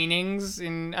multiple wrong. meanings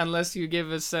unless you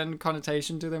give a certain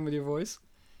connotation to them with your voice?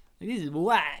 Like, this is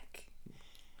whack.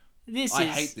 I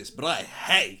hate this, but I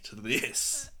hate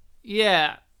this.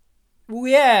 Yeah. Well,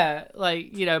 yeah,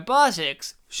 like, you know,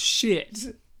 Bartek's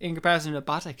shit in comparison to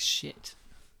Bartek's shit.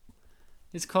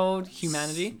 It's called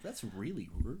humanity. That's really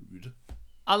rude.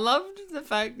 I loved the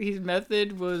fact his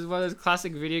method was one of those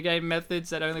classic video game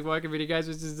methods that only work in video games,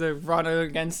 which is to run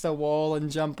against a wall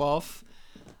and jump off.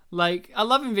 Like, I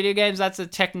love in video games that's a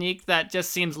technique that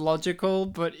just seems logical,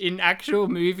 but in actual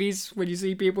movies, when you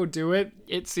see people do it,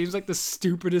 it seems like the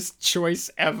stupidest choice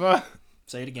ever.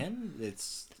 Say it again.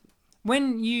 It's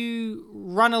When you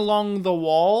run along the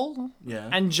wall yeah.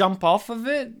 and jump off of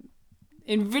it,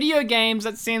 in video games,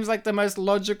 that seems like the most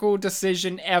logical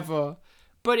decision ever.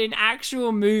 But in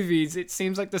actual movies, it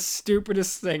seems like the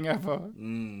stupidest thing ever.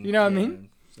 You know what I mean?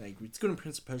 Like, it's good in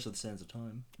Prince of Persia: The Sands of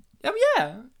Time. Oh,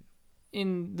 yeah.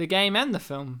 In the game and the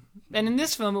film. And in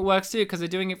this film, it works too, because they're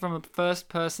doing it from a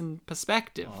first-person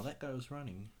perspective. Oh, that guy was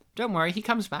running. Don't worry, he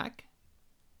comes back.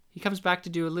 He comes back to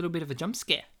do a little bit of a jump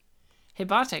scare. Hey,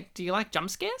 Bartek, do you like jump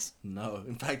scares? No,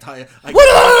 in fact, I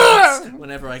get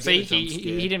whenever I get See, a jump scare.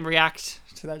 he didn't react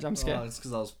to that jump scare. Oh, it's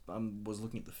because I was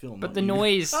looking at the film. But not the you.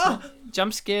 noise, Ah!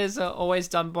 jump scares are always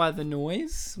done by the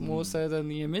noise, more so than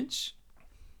the image.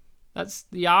 That's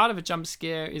the art of a jump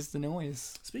scare is the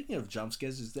noise. Speaking of jump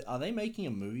scares, are they making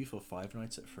a movie for Five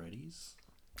Nights at Freddy's?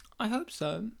 I hope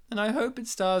so. And I hope it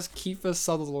stars Kiefer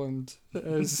Sutherland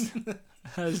as,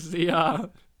 as the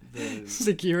The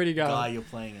security guy guard. you're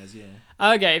playing as, yeah.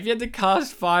 Okay, if you had to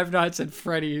cast Five Nights at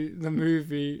Freddy, the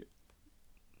movie,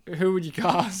 who would you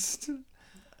cast?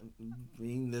 I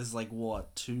mean, there's like,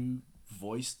 what, 2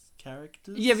 voiced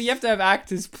characters? Yeah, but you have to have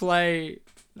actors play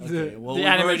the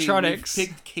animatronics. We've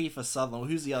picked Kiefer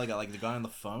Sutherland. Who's the other guy? Like the guy on the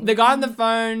phone? The guy on the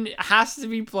phone has to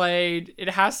be played. It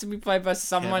has to be played by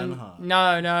someone. Kevin Hart.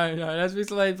 No. It has to be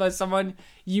played by someone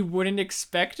you wouldn't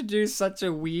expect to do such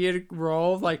a weird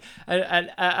role, like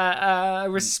a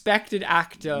respected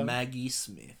actor. Maggie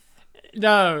Smith.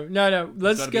 No.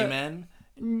 Let's Gotta go. be a man?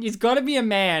 It's got to be a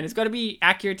man. It's got to be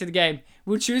accurate to the game.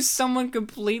 We'll choose someone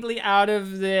completely out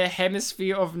of the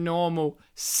hemisphere of normal.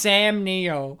 Sam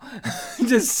Neill.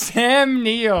 Just Sam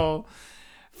Neill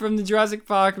from the Jurassic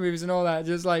Park movies and all that.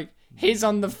 Just like, he's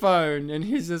on the phone and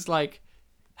he's just like,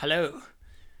 hello.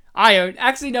 I own...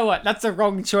 Actually, you know what? That's the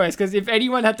wrong choice, because if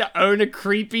anyone had to own a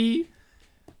creepy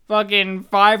fucking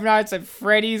Five Nights at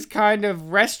Freddy's kind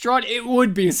of restaurant, it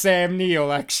would be Sam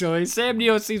Neill, actually. Sam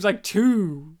Neill seems like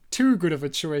too good of a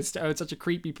choice to own such a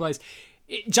creepy place.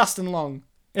 Justin Long.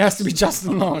 It has to be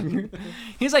Justin Long.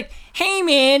 He's like, hey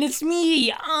man, it's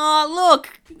me.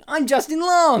 Look, I'm Justin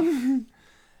Long.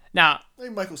 Now, Hey,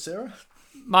 Michael Cera.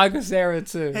 Michael Cera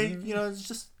too. Hey, it's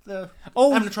just the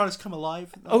Oh. animatronics come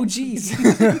alive. Oh jeez.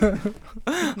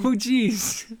 Oh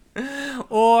jeez.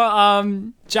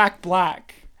 Or Jack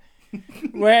Black.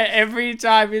 Where every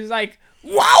time he's like,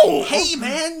 wow! Hey,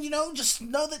 man, just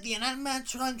know that the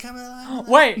animatronic come alive.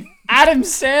 Wait, Adam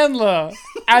Sandler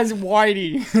as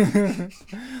Whitey. Yeah,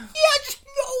 just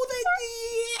know that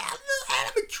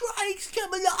the animatronics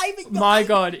come alive. At My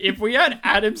god, if we had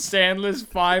Adam Sandler's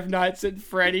Five Nights at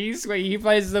Freddy's, where he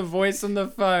plays the voice on the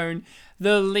phone,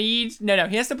 the lead... No,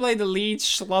 he has to play the lead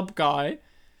schlub guy,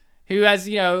 who has,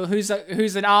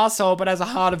 who's an asshole but has a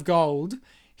heart of gold.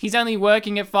 He's only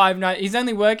working at He's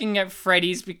only working at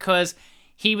Freddy's because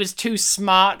he was too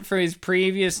smart for his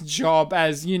previous job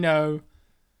as,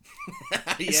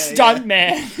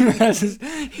 stuntman.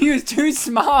 He was too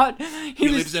smart. He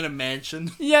lives in a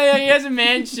mansion. Yeah, he has a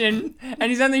mansion, and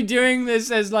he's only doing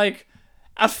this as like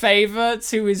a favor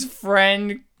to his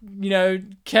friend,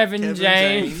 Kevin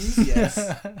James.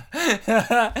 Yes.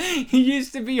 He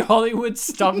used to be Hollywood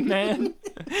stuntman,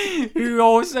 who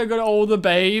also got all the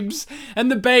babes,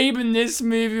 and the babe in this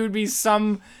movie would be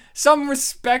some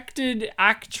respected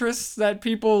actress that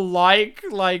people like,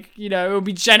 it would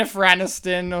be Jennifer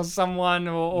Aniston or someone,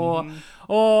 or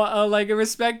like a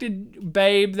respected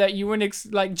babe that you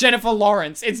wouldn't like Jennifer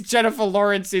Lawrence. It's Jennifer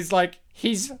Lawrence is like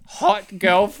his hot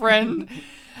girlfriend,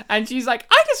 And she's like,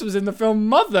 I just was in the film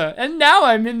Mother, and now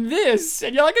I'm in this.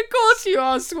 And you're like, of course you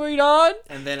are, sweetheart.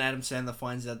 And then Adam Sandler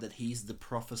finds out that he's the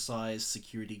prophesized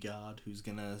security guard who's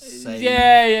gonna save.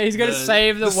 Yeah, he's gonna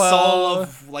save the world. Soul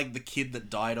of like the kid that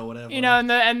died or whatever. You know, and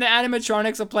the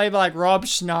animatronics are played by like Rob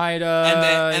Schneider.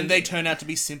 And they turn out to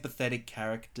be sympathetic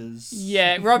characters.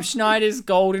 Yeah, Rob Schneider's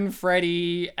Golden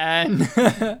Freddy, and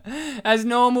as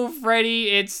normal Freddy,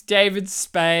 it's David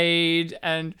Spade,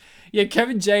 and yeah,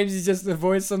 Kevin James is just the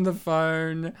voice on the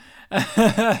phone.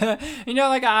 You know,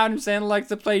 like Adam Sandler likes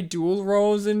to play dual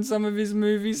roles in some of his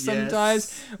movies sometimes.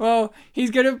 Yes. Well,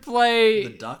 he's gonna play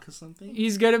The duck or something?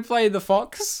 He's gonna play the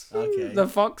fox. Okay. The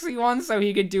foxy one, so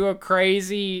he could do a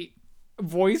crazy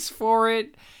voice for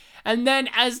it. And then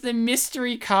as the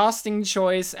mystery casting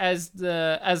choice as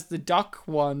the duck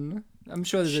one. I'm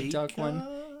sure there's a duck one.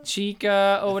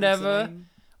 Chica or whatever.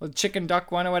 Or chicken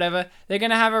duck one or whatever. They're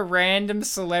gonna have a random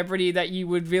celebrity that you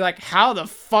would be like, how the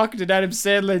fuck did Adam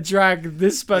Sandler drag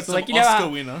this person? Like you know, Oscar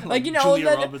winner. like you know, Julia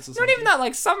that, Roberts or not something. even that.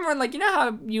 Like someone, like you know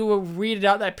how you were weirded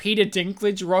out that Peter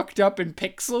Dinklage rocked up in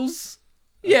Pixels.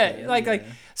 Yeah, like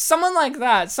someone like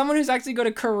that, someone who's actually got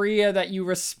a career that you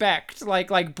respect,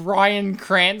 like Bryan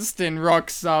Cranston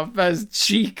rocks up as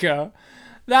Chica.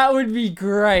 That would be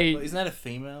great. Well, isn't that a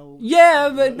female?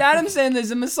 Yeah, but Adam Sandler's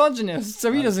a misogynist,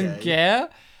 so he doesn't Okay. care.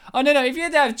 Oh no, if you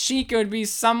had to have Chica, it would be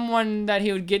someone that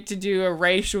he would get to do a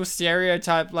racial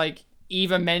stereotype like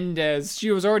Eva Mendes. She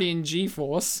was already in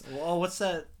G-Force. Oh, what's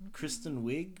that? Kristen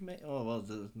Wiig? Oh, well,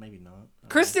 maybe not.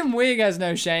 Kristen Wiig has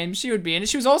no shame. She would be in it.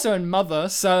 She was also in Mother,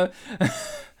 so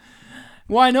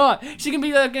why not? She can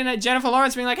be looking at Jennifer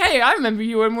Lawrence being like, hey, I remember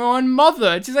you when we were on Mother.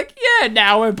 And she's like, yeah,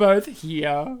 now we're both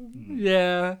here.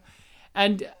 Yeah.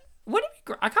 And wouldn't it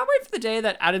be I can't wait for the day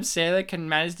that Adam Sandler can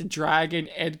manage to drag in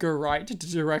Edgar Wright to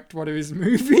direct one of his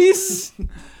movies.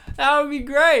 That would be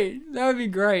great. That would be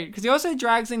great. Because he also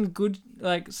drags in good,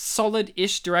 like,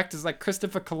 solid-ish directors like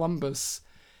Christopher Columbus,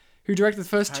 who directed the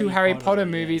first two Harry Potter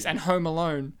movies and Home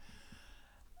Alone.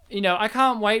 You know, I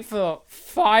can't wait for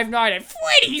Five Nights at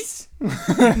Freddy's.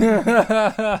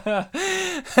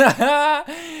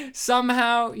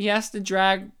 Somehow he has to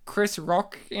drag Chris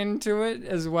Rock into it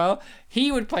as well.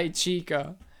 He would play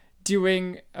Chica,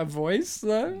 doing a voice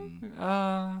though.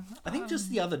 I think just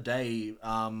the other day,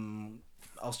 I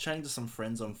was chatting to some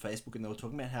friends on Facebook and they were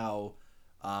talking about how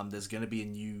there's going to be a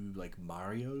new like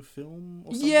Mario film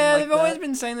or something Yeah, like they've that. always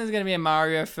been saying there's going to be a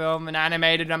Mario film, an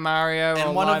animated Mario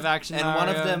or live action Mario. And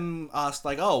one of them asked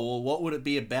like, oh, well, what would it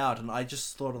be about? And I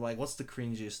just thought of like, what's the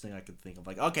cringiest thing I could think of?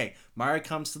 Like, okay, Mario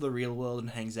comes to the real world and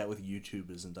hangs out with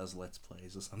YouTubers and does Let's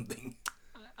Plays or something.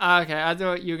 Okay, I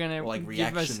thought you were gonna Like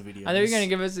give us, reaction videos. I thought you were gonna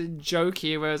give us a joke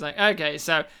here, where it's like, okay,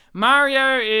 so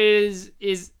Mario is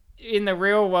in the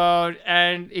real world,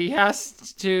 and he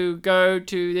has to go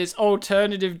to this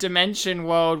alternative dimension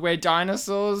world where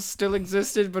dinosaurs still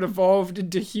existed but evolved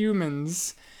into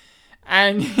humans,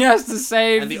 and he has to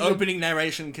save. And the opening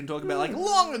narration can talk about like,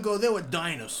 long ago there were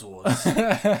dinosaurs.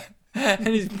 And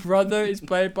his brother is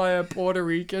played by a Puerto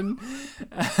Rican,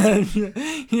 and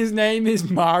his name is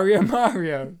Mario.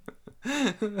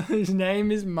 His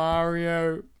name is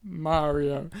Mario.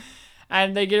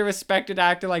 And they get a respected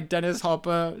actor like Dennis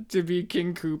Hopper to be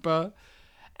King Koopa.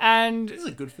 And This is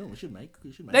a good film. We should make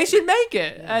they it. should make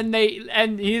it. Yeah.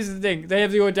 And here's the thing. They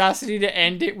have the audacity to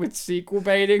end it with sequel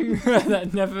baiting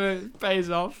that never pays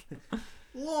off.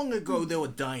 Long ago there were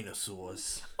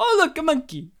dinosaurs. Oh, look, a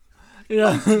monkey. You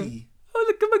know? Monkey. Oh,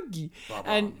 look, a monkey.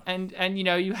 Ba-bum. And you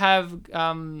know, you have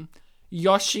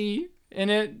Yoshi in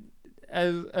it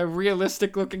as a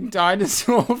realistic looking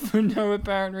dinosaur for no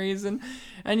apparent reason.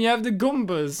 And you have the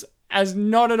Goombas as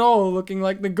not at all looking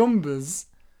like the Goombas.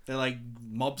 They're like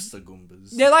mobster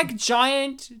Goombas. They're like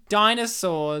giant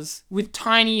dinosaurs with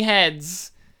tiny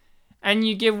heads. And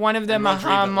you give one of them a Roger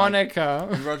Ebert harmonica.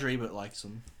 And Roger Ebert likes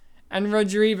them. And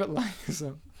Roger Ebert likes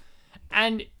them.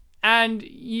 And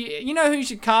you know who you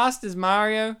should cast as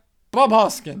Mario? Bob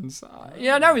Hoskins.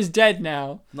 Yeah, I know he's dead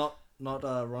now. Not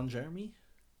Ron Jeremy?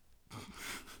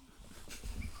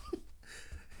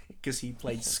 Because he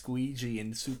played Squeegee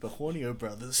in Super Hornio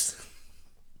Brothers.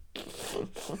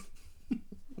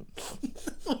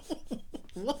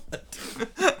 What?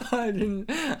 I knew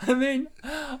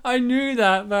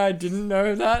that, but I didn't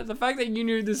know that. The fact that you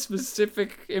knew the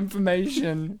specific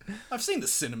information. I've seen the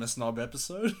Cinema Snob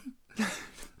episode.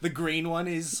 The green one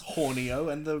is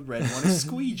Hornio and the red one is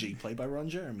Squeegee, played by Ron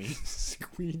Jeremy.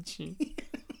 Squeegee.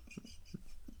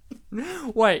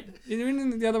 Wait, is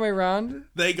it the other way around?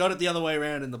 They got it the other way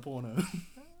around in the porno.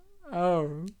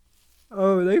 Oh,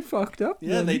 they fucked up.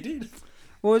 Yeah, then. they did.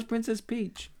 What was Princess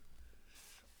Peach?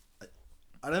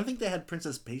 I don't think they had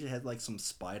Princess Peach. They had like some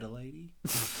spider lady.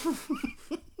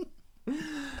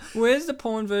 Where's the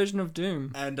porn version of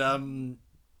Doom? And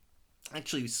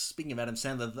actually, speaking of Adam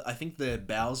Sandler, I think the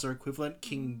Bowser equivalent,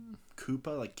 King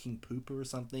Koopa, like King Pooper or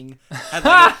something, had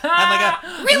like a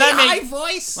really high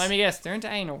voice. Let me guess, they're into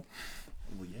anal.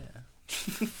 Well, yeah.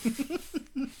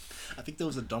 I think there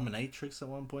was a dominatrix at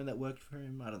one point that worked for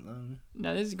him. I don't know.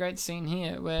 No, there's a great scene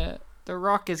here where The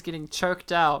Rock is getting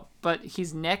choked out, but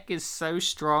his neck is so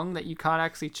strong that you can't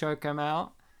actually choke him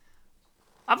out.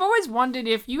 I've always wondered,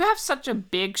 if you have such a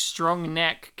big, strong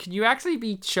neck, can you actually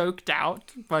be choked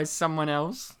out by someone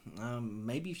else?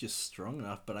 Maybe if you're strong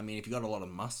enough, but I mean, if you got a lot of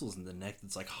muscles in the neck,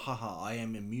 it's like, haha, I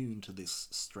am immune to this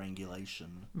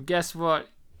strangulation. Guess what?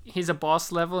 He's a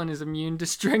boss level and is immune to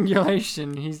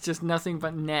strangulation. He's just nothing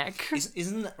but neck.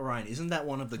 Isn't that, Ryan, isn't that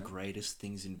one of the greatest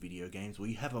things in video games, where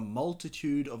you have a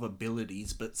multitude of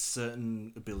abilities, but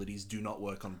certain abilities do not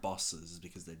work on bosses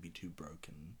because they'd be too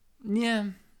broken? Yeah.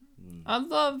 I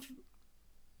love,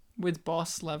 with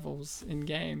boss levels in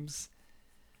games,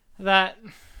 that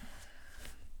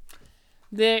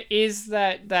there is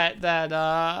that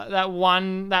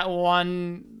one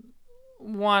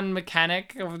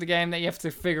mechanic of the game that you have to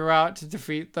figure out to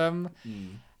defeat them.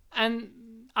 And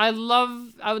I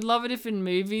would love it if in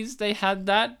movies they had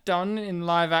that done in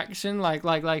live action,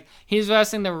 like he's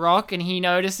versing The Rock and he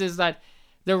notices that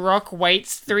The Rock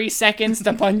waits 3 seconds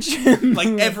to punch him. Like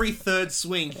every third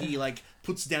swing, he like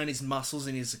puts down his muscles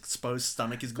and his exposed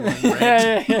stomach is glowing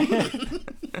red.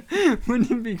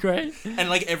 Wouldn't it be great? And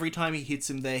like every time he hits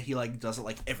him there, he like does it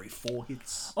like every 4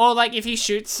 hits. Or like if he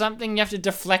shoots something, you have to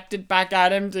deflect it back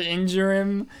at him to injure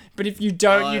him. But if you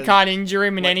don't, you can't injure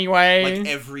him in any way. Like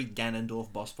every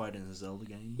Ganondorf boss fight in a Zelda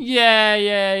game.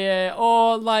 Yeah.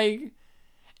 Or like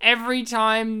every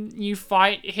time you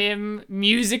fight him,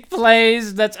 music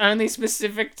plays that's only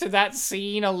specific to that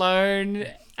scene alone.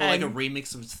 Or like a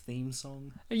remix of his theme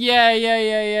song.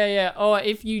 Yeah. Or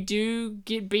if you do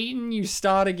get beaten, you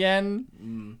start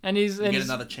again. And you get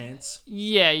another chance.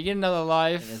 Yeah, you get another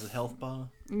life. And there's a health bar.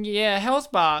 Yeah,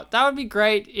 health bar. That would be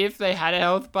great if they had a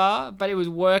health bar, but it was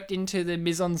worked into the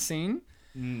mise en scene.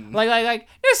 Like, no,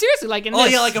 seriously, like in this. Oh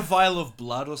yeah, like a vial of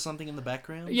blood or something in the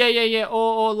background. Yeah.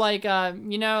 Or like,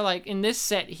 like in this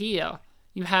set here,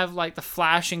 you have like the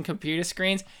flashing computer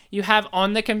screens. You have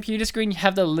on the computer screen, you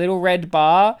have the little red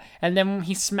bar, and then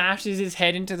he smashes his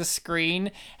head into the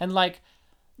screen and like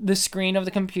the screen of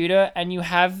the computer, and you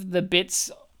have the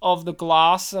bits of the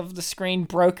glass of the screen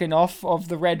broken off of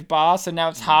the red bar, so now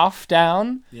it's half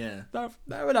down. Yeah. That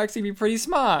would actually be pretty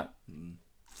smart.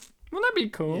 Wouldn't that be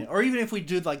cool? Yeah. Or even if we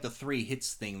did like the 3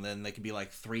 hits thing, then there could be like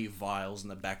 3 vials in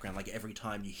the background. Like every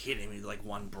time you hit him, like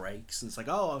one breaks. And it's like,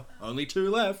 oh, only 2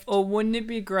 left. Or wouldn't it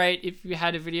be great if you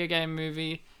had a video game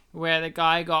movie where the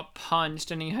guy got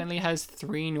punched and he only has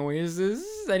 3 noises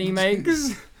that he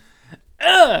makes?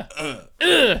 And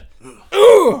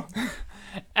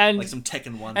like some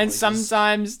Tekken 1 and noises.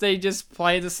 sometimes they just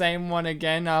play the same one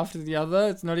again after the other.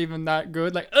 It's not even that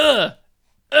good. Like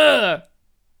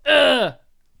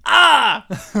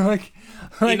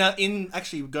like in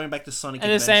actually going back to Sonic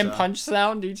and Adventure, the same punch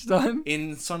sound each time.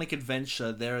 in Sonic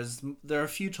Adventure, there are a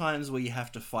few times where you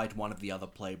have to fight one of the other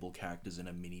playable characters in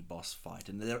a mini boss fight,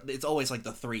 and it's always like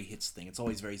the 3 hits thing. It's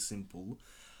always very simple.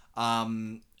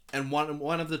 And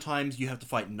one of the times you have to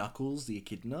fight Knuckles, the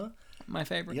Echidna. My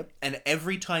favorite. Yep. And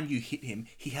every time you hit him,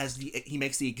 he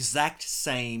makes the exact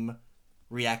same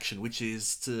reaction, which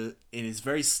is in his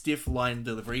very stiff line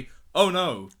delivery. Oh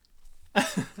no.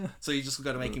 So you just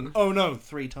got to make him, oh no,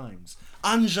 3 times.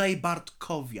 Andrzej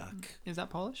Bartkowiak. Is that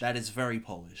Polish? That is very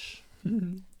Polish.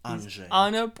 Andrzej.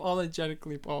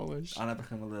 Unapologetically Polish.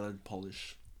 Unapologetically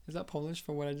Polish. Is that Polish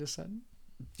for what I just said?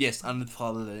 Yes,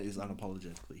 unapologetically is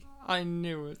unapologetically. I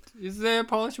knew it. Is there a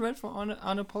Polish word for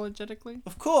unapologetically?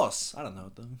 Of course. I don't know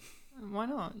it though. Why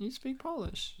not? You speak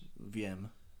Polish. Wiem.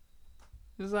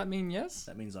 Does that mean yes?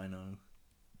 That means I know.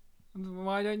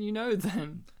 Why don't you know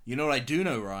then? You know what I do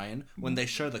know, Ryan? When they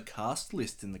show the cast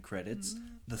list in the credits,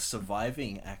 the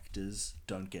surviving actors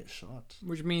don't get shot.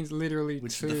 Which means literally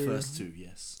Which 2. are the first 2,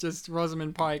 yes. Just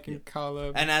Rosamund Pike and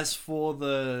Carla. And as for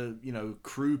the,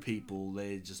 crew people,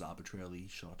 they're just arbitrarily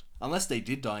shot. Unless they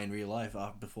did die in real life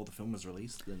before the film was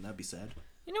released, then that'd be sad.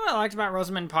 You know what I liked about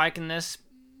Rosamund Pike in this?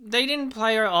 They didn't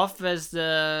play her off as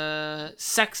the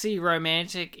sexy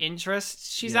romantic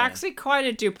interest. She's actually quite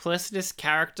a duplicitous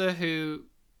character who,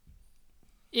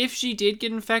 if she did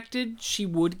get infected, she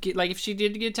would get, if she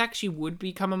did get attacked, she would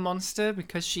become a monster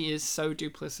because she is so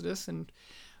duplicitous and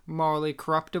morally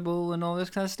corruptible and all this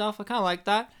kind of stuff. I kind of like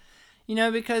that.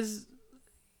 Because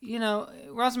you know,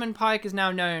 Rosamund Pike is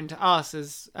now known to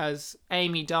us as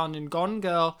Amy Dunn in Gone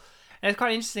Girl. And it's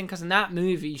quite interesting because in that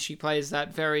movie, she plays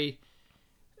that very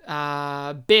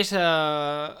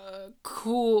bitter,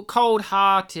 cool,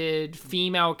 cold-hearted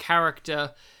female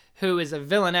character who is a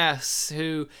villainess,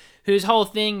 whose whole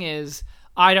thing is,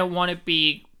 I don't want to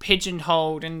be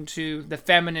pigeonholed into the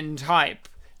feminine type.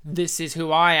 This is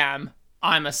who I am.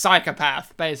 I'm a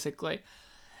psychopath, basically.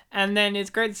 And then it's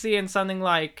great to see in something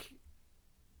like,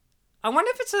 I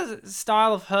wonder if it's a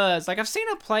style of hers. Like, I've seen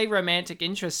her play romantic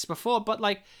interests before, but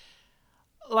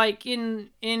like in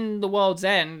The World's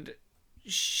End,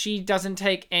 she doesn't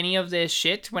take any of their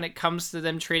shit when it comes to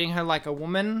them treating her like a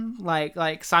woman.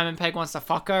 Like Simon Pegg wants to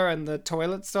fuck her in the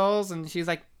toilet stalls, and she's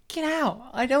like, get out.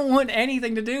 I don't want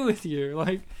anything to do with you.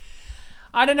 Like,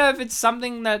 I don't know if it's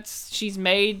something that she's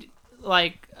made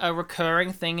like a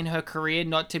recurring thing in her career,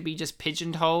 not to be just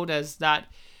pigeonholed as that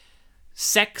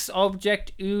sex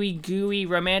object, ooey gooey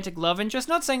romantic love interest.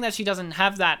 Not saying that she doesn't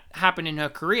have that happen in her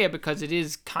career, because it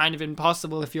is kind of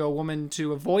impossible if you're a woman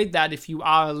to avoid that if you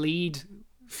are a lead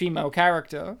female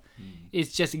character.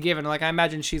 It's just a given. Like, I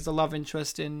imagine she's the love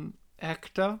interest in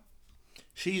Hector.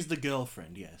 She's the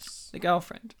girlfriend, yes. The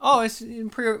girlfriend. Oh, it's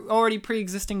already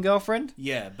pre-existing girlfriend?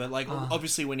 Yeah, but like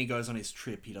obviously when he goes on his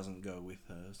trip, he doesn't go with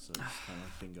her, so there's kind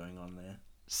of thing going on there.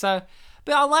 So,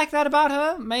 but I like that about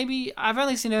her. Maybe I've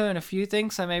only seen her in a few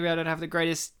things, so maybe I don't have the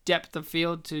greatest depth of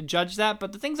field to judge that.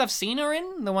 But the things I've seen her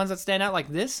in, the ones that stand out like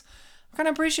this, I kind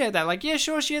of appreciate that. Like, yeah,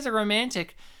 sure, she has a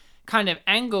romantic kind of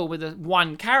angle with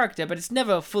one character, but it's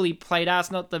never fully played out.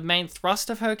 It's not the main thrust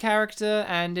of her character,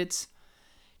 and it's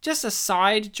just a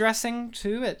side dressing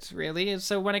to it, really.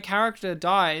 So when that character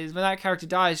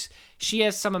dies, she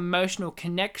has some emotional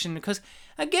connection, because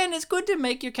again, it's good to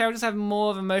make your characters have more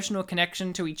of emotional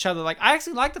connection to each other. Like, I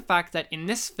actually like the fact that in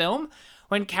this film,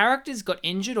 when characters got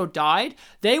injured or died,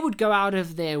 they would go out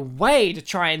of their way to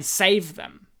try and save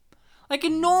them. Like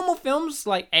in normal films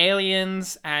like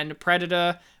Aliens and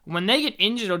Predator, when they get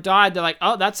injured or died, they're like,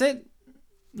 oh, that's it.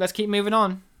 Let's keep moving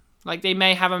on. Like, they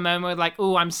may have a moment like,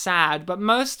 oh, I'm sad. But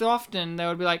most often, they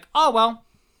would be like, oh, well.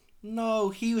 No,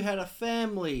 he had a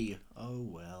family. Oh,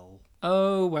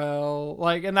 well.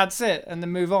 Like, and that's it. And then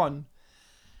move on.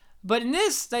 But in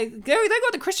this, they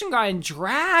got the Christian guy and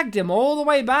dragged him all the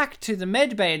way back to the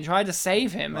med bay and tried to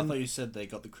save him. I thought you said they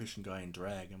got the Christian guy in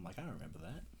drag. I'm like, I don't remember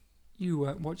that. You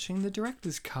weren't watching the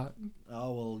director's cut.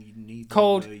 Oh, well, you need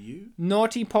called were you?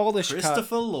 Naughty Polish Christopher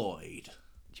cut. Lloyd.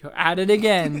 You're at it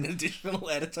again. Additional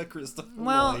editor Christopher Lloyd.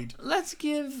 Well, let's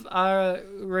give our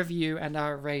review and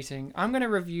our rating. I'm going to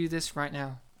review this right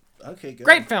now. Okay, go.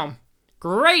 Great film.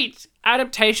 Great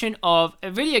adaptation of a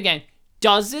video game.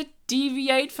 Does it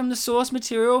deviate from the source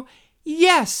material?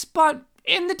 Yes, but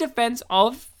in the defense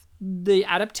of the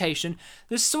adaptation,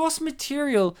 the source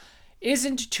material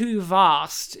isn't too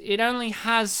vast. It only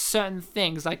has certain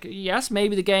things. Like, yes,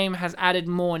 maybe the game has added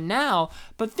more now,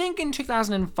 but think in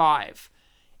 2005.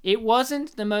 It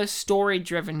wasn't the most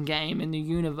story-driven game in the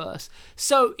universe,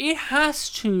 so it has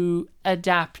to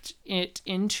adapt it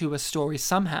into a story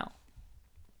somehow.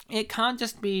 It can't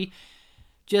just be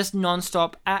just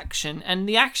non-stop action, and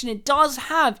the action it does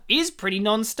have is pretty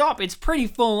non-stop. It's pretty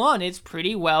full-on. It's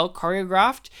pretty well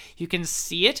choreographed. You can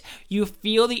see it. You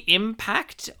feel the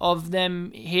impact of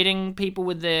them hitting people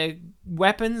with their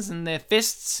weapons and their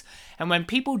fists, and when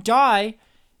people die,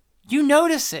 you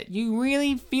notice it. You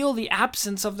really feel the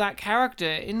absence of that character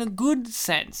in a good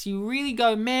sense. You really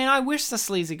go, man, I wish the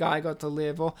sleazy guy got to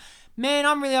live, or man,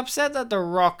 I'm really upset that The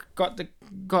Rock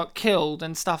got killed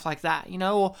and stuff like that, you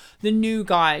know, or the new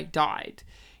guy died.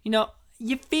 You know,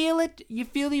 you feel it. You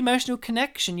feel the emotional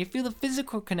connection. You feel the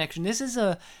physical connection. This is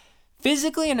a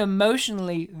physically and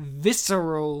emotionally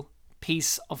visceral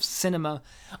piece of cinema.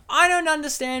 I don't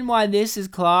understand why this is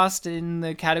classed in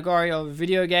the category of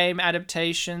video game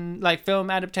adaptation, like film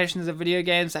adaptations of video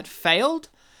games that failed.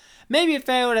 Maybe it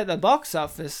failed at the box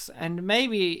office, and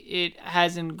maybe it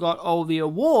hasn't got all the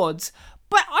awards,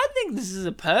 but I think this is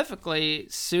a perfectly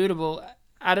suitable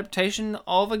adaptation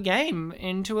of a game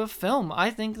into a film. I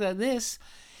think that this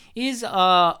is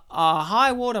a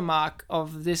high watermark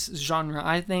of this genre.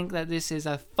 I think that this is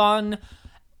a fun,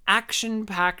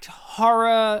 action-packed,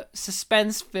 horror,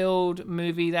 suspense-filled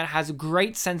movie that has a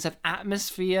great sense of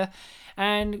atmosphere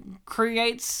and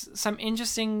creates some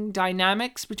interesting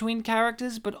dynamics between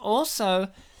characters, but also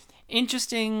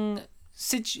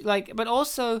but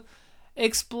also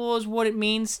explores what it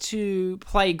means to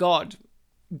play God.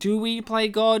 Do we play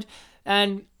God?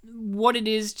 And what it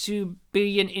is to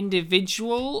be an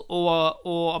individual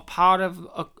or a part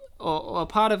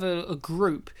of a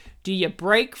group. Do you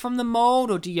break from the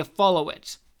mold or do you follow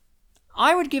it?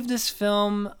 I would give this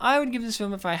film,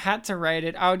 if I had to rate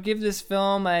it, I would give this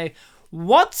film a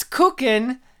what's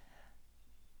cooking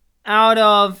out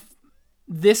of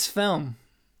this film.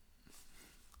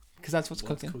 Because that's what's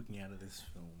cooking. Cooking out of this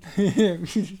film.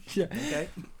 Yeah. Okay,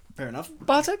 fair enough.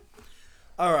 Bartek?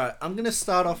 All right, I'm gonna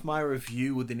start off my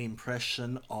review with an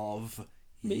impression of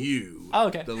you, Oh,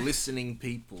 okay. the listening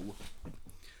people.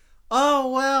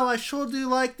 Oh well, I sure do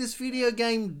like this video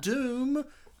game Doom.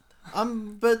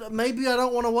 But maybe I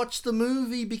don't want to watch the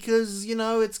movie because, you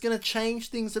know, it's going to change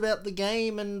things about the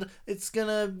game and it's going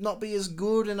to not be as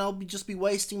good and I'll just be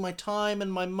wasting my time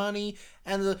and my money.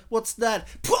 And what's that?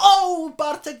 Oh,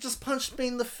 Bartek just punched me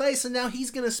in the face and now he's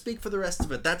going to speak for the rest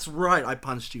of it. That's right, I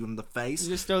punched you in the face. Is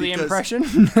this still the because-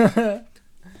 impression?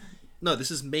 No, this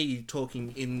is me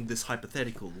talking in this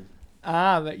hypothetical.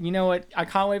 But you know what? I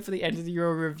can't wait for the end of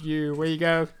your review where you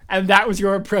go, and that was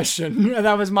your impression. And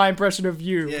that was my impression of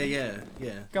you. Yeah.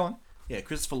 Go on. Yeah,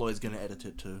 Christopher Lloyd's going to edit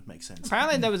it to make sense.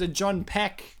 Apparently there was a John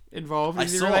Peck involved.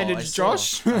 Is he I related to saw.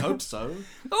 Josh? I hope so.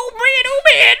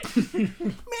 Oh man!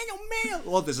 Man.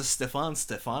 Well, there's a Stefan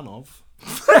Stefanov.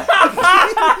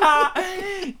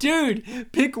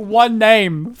 Dude, pick one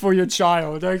name for your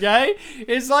child, okay?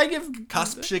 It's like if...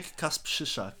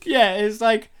 Kaspshik. Yeah, it's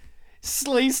like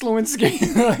Slee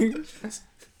Slewinski.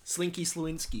 Slinky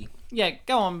Slewinski. Yeah,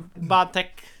 go on,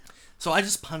 Bartek. So I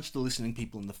just punched the listening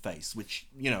people in the face, which,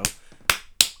 you know,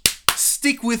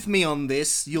 stick with me on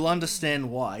this. You'll understand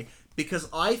why. Because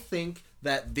I think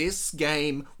that this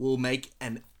game will make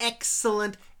an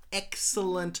excellent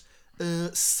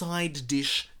side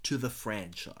dish to the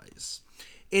franchise.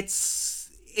 It's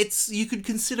you could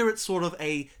consider it sort of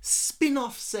a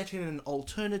spin-off set in an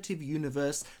alternative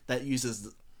universe that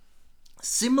uses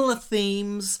similar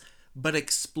themes but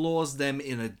explores them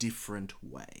in a different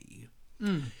way.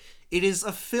 It is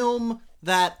a film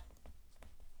that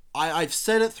I've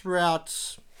said it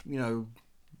throughout, you know,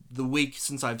 the week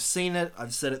since I've seen it.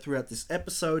 I've said it throughout this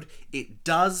episode. It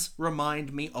does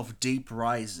remind me of Deep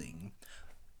Rising.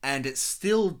 And it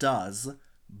still does,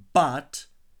 but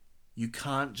you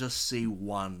can't just see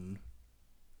one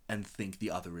and think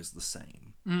the other is the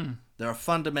same. There are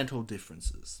fundamental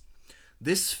differences.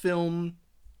 This film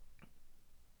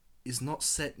is not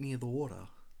set near the water.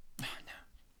 Oh, no.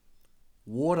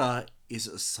 Water is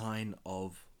a sign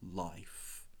of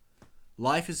life.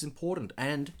 Life is important,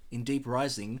 and in Deep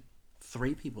Rising,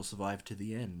 3 people survive to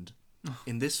the end.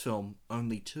 In this film,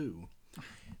 only 2.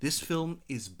 This film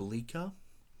is bleaker.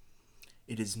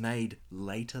 It is made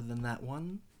later than that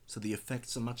one, so the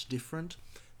effects are much different.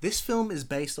 This film is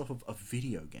based off of a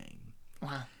video game.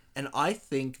 Wow. And I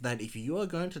think that if you are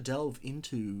going to delve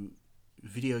into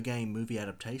video game movie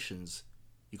adaptations,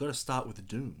 you got to start with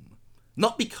Doom.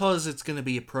 Not because it's going to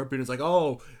be appropriate. It's like,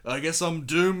 oh, I guess I'm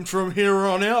doomed from here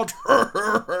on out.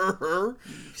 You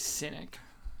cynic.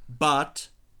 But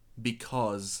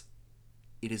because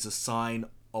it is a sign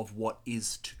of what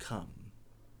is to come.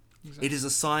 Exactly. It is a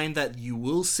sign that you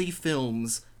will see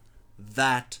films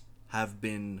that have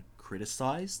been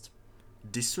criticized,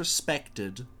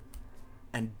 disrespected,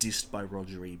 and dissed by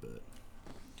Roger Ebert,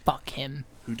 Fuck him.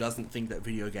 who doesn't think that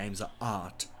video games are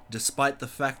art, despite the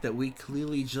fact that we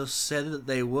clearly just said that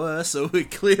they were, so we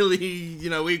clearly, you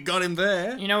know, we got him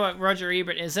there. You know what Roger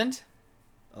Ebert isn't?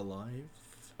 Alive.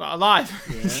 Well, alive.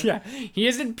 Yeah. Yeah. He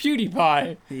isn't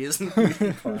PewDiePie. He isn't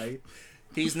PewDiePie.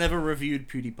 He's never reviewed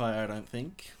PewDiePie, I don't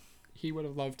think. He would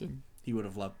have loved him. He would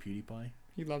have loved PewDiePie.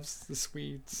 He loves the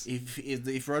Swedes.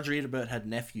 If Roger Ebert had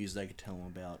nephews, they could tell him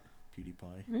about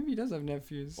PewDiePie. Maybe he does have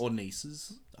nephews. Or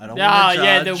nieces. I don't Ah, want to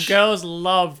yeah, judge. the girls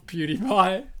love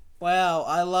PewDiePie. Wow,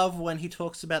 I love when he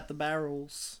talks about the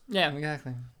barrels. Yeah,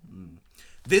 exactly.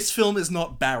 This film is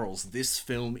not barrels. This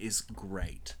film is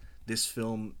great. This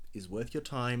film is worth your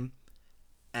time.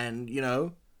 And, you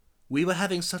know, we were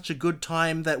having such a good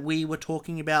time that we were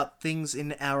talking about things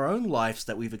in our own lives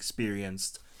that we've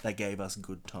experienced that gave us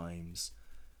good times.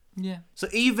 Yeah. So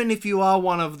even if you are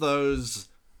one of those,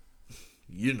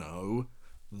 you know,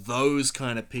 those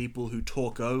kind of people who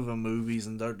talk over movies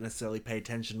and don't necessarily pay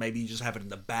attention, maybe you just have it in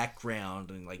the background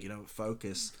and, like, you don't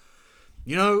focus.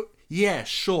 You know, yeah,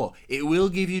 sure, it will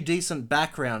give you decent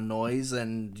background noise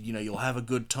and, you know, you'll have a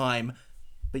good time,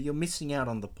 but you're missing out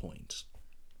on the point.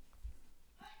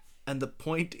 And the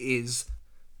point is,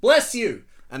 bless you!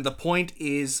 And the point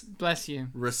is Bless you.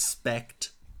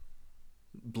 respect,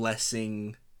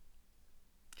 blessing,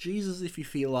 Jesus if you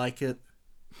feel like it.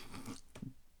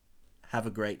 Have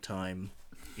a great time.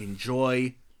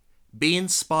 Enjoy. Be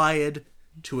inspired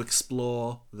to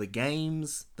explore the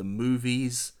games, the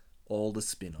movies, all the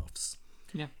spin-offs.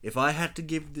 Yeah. If I had to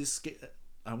give this...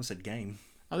 I almost said game.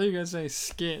 I thought you were going to say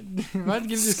skit. If I had to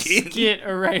give this Skit. skit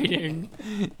a rating,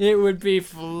 it would be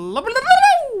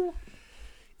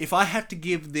If I had to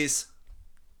give this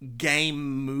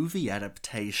game movie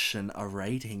adaptation a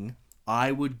rating,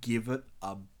 I would give it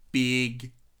a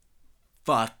big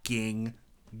fucking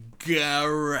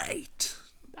great.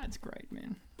 That's great,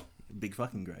 man. Big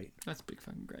fucking great. That's big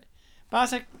fucking great.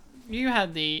 Bartek, you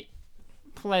had the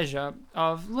pleasure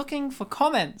of looking for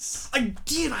comments. I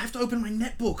did. I have to open my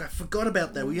netbook. I forgot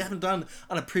about that. We haven't done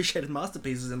unappreciated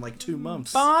masterpieces in like 2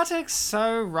 months. Bartek's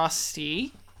so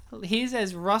rusty. He's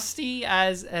as rusty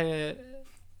as a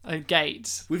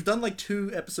gate. We've done like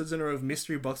 2 episodes in a row of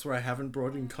Mystery Box where I haven't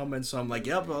brought in comments, so I'm like,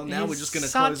 yep, well, now we're just going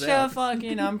to close Such out. a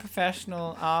fucking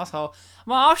unprofessional asshole.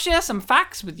 Well, I'll share some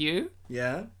facts with you,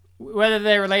 Yeah? whether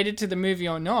they're related to the movie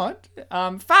or not.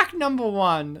 Fact number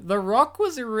 1. The Rock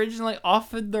was originally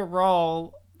offered the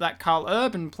role that Carl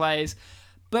Urban plays,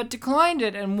 but declined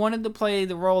it and wanted to play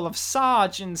the role of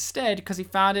Sarge instead because he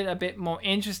found it a bit more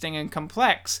interesting and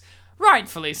complex.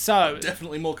 Rightfully so.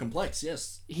 Definitely more complex,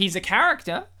 yes. He's a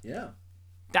character. Yeah.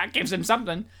 That gives him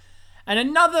something. And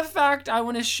another fact I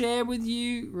want to share with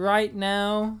you right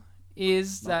now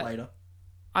is Not that later.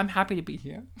 I'm I'm happy to be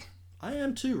here. I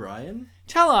am too, Ryan.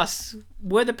 Tell us,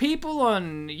 were the people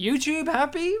on YouTube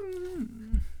happy?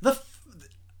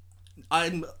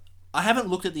 I haven't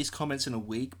looked at these comments in a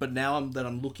week, but now that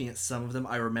I'm looking at some of them,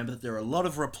 I remember that there are a lot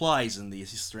of replies in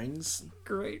these strings.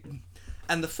 Great.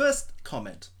 And the first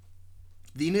comment,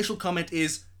 the initial comment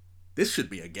is, "This should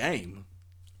be a game."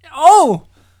 Oh!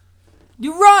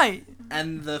 You're right!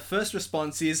 And the first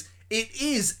response is, "It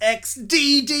is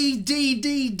XDDDDD.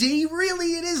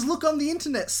 Really, it is. Look on the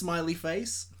internet, smiley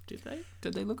face." Did they?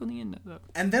 Did they look on the internet though?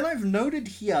 And then I've noted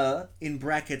here, in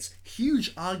brackets,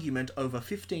 huge argument over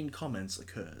 15 comments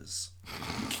occurs.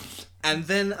 And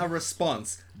then a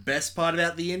response. Best part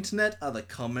about the internet are the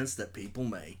comments that people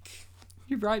make.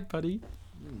 You're right, buddy.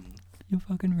 You're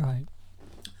fucking right.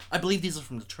 I believe these are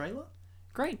from the trailer,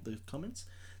 Great. the comments.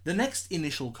 The next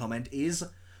initial comment is,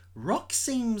 "Rock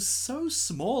seems so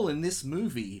small in this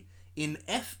movie. In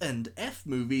F&F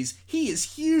movies, he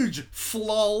is huge,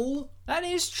 flol." That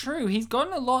is true. He's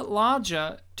gotten a lot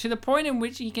larger to the point in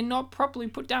which he cannot properly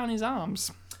put down his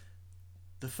arms.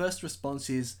 The first response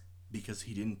is, "Because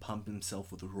he didn't pump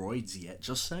himself with roids yet.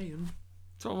 Just saying."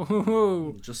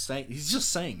 So, Just saying. He's just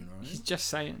saying, right? he's just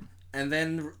saying. And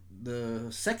then the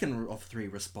second of 3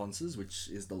 responses, which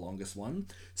is the longest one.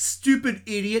 "Stupid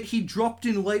idiot, he dropped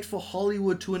in weight for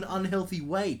Hollywood to an unhealthy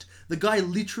weight. The guy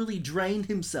literally drained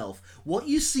himself. What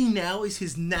you see now is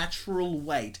his natural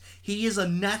weight. He is a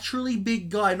naturally big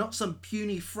guy, not some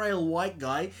puny, frail white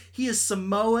guy. He is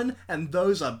Samoan, and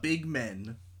those are big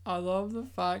men." I love the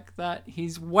fact that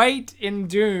his weight in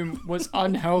Doom was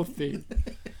unhealthy.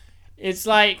 It's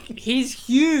like, he's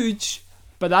huge,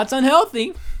 but that's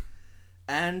unhealthy.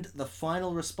 And the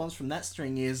final response from that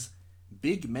string is,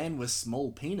 "Big men with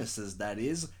small penises, that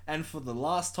is. And for the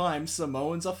last time,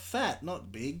 Samoans are fat,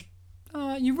 not big."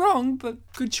 You're wrong,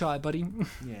 but good try, buddy.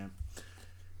 Yeah.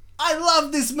 I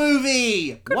love this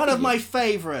movie! One of my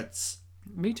favorites.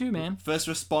 Me too, man. First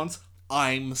response,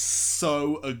 "I'm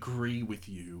so agree with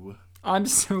you." I'm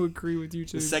so agree with you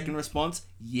too. The second response,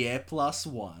 "Yeah,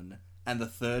 +1." And the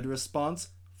third response,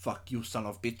 "Fuck you, son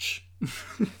of bitch."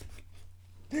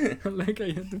 I like how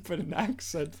you had to put an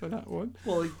accent for that one.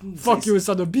 Well, you didn't Fuck say- you,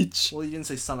 son of a bitch. Well, you didn't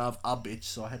say son of a bitch,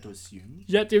 so I had to assume.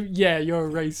 Yeah, you're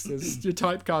a racist. You're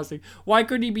typecasting. Why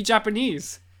couldn't he be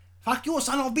Japanese? "Fuck you,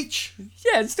 son of a bitch."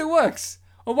 Yeah, it still works.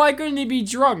 Or why couldn't he be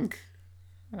drunk?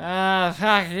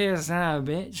 Fuck you, son of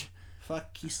a bitch.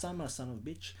 "Fuck you, son of a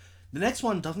bitch." The next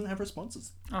one doesn't have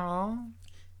responses. Aw.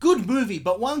 Good movie,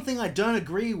 but one thing I don't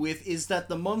agree with is that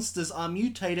the monsters are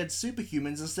mutated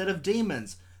superhumans instead of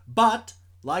demons. But,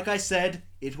 like I said,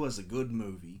 it was a good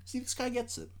movie. See, this guy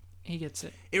gets it. He gets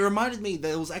it. It reminded me,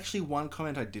 there was actually one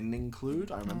comment I didn't include,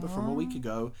 I remember from a week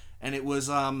ago, and it was,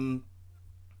 the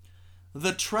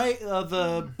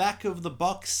back of the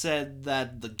box said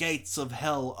that the gates of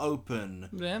hell open.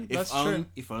 Yeah, that's true.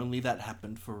 If only that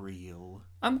happened for real.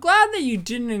 I'm glad that you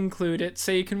didn't include it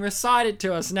so you can recite it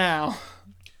to us now.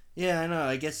 Yeah, I know,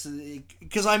 I guess,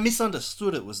 because I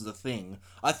misunderstood it was the thing.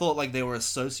 I thought, like, they were a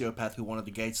sociopath who wanted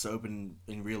the gates to open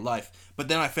in real life, but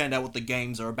then I found out what the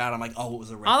games are about, I'm like, oh, it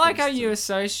was a reference I like how to- you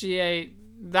associate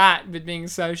that with being a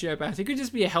sociopath. He could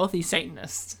just be a healthy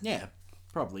Satanist. Yeah,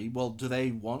 probably. Well, do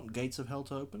they want gates of hell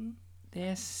to open?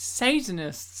 They're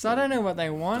Satanists. I don't know what they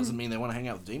want. Doesn't mean they want to hang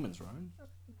out with demons, right?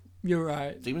 You're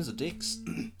right. Demons are dicks.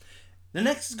 The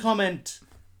next comment.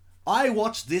 "I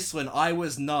watched this when I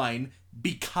was 9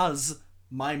 because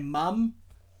my mum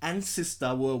and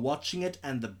sister were watching it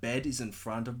and the bed is in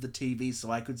front of the TV so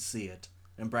I could see it.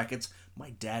 In brackets, my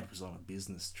dad was on a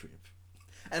business trip.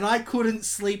 And I couldn't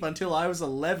sleep until I was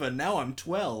 11. Now I'm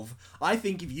 12. I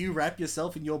think if you wrap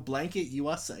yourself in your blanket, you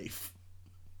are safe.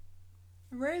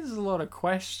 It raises a lot of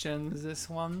questions, this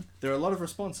one. There are a lot of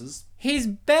responses. His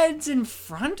bed's in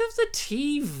front of the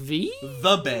TV?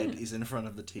 The bed is in front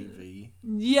of the TV.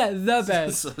 Yeah, the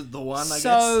bed. So the one, I guess.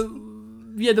 So,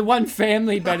 yeah, the one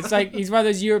family bed. It's like, he's one of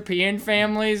those European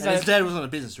families. And his dad was on a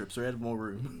business trip, so he had more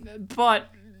room. But,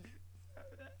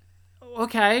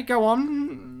 okay, go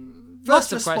on.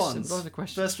 First Lots of questions.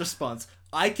 response. First response.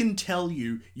 I can tell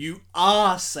you, you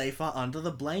are safer under the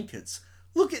blankets.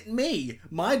 Look at me.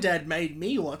 My dad made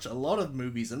me watch a lot of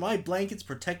movies, and my blankets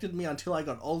protected me until I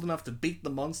got old enough to beat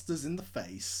the monsters in the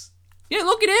face. Yeah,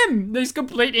 look at him. This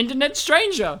complete internet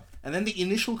stranger. And then the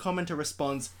initial commenter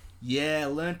responds, yeah,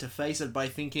 learn to face it by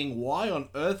thinking, why on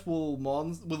earth will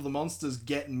the monsters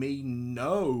get me?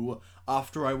 No,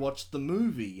 after I watched the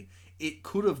movie. It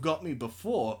could have got me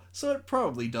before, so it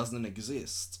probably doesn't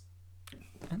exist.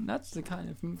 And that's the kind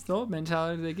of thought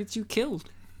mentality that gets you killed.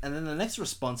 And then the next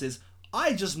response is,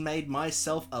 I just made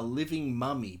myself a living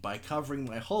mummy by covering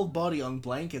my whole body on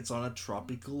blankets on a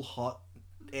tropical hot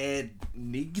air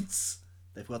nights.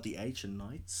 They've got the H in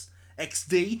nights.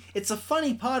 XD, it's a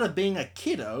funny part of being a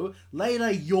kiddo.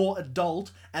 Later you're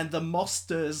adult and the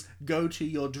monsters go to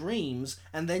your dreams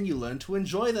and then you learn to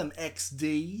enjoy them.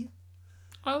 XD.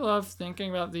 I love thinking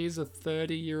about these are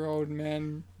 30-year-old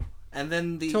men And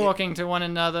then the talking to one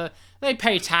another. They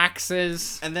pay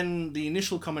taxes. And then the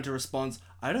initial commenter responds,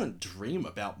 I don't dream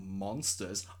about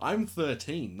monsters. I'm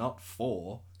 13, not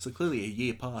 4. So clearly a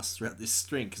year passed throughout this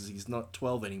string because he's not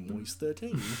 12 anymore, he's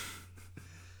 13.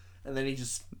 And then he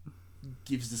just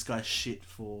gives this guy shit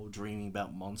for dreaming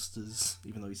about monsters,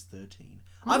 even though he's 13.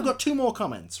 I've got 2 more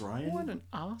comments, Ryan. What an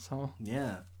asshole.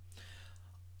 Yeah.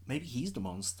 Maybe he's the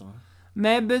monster.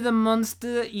 Maybe the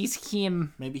monster is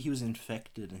him. Maybe he was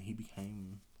infected and he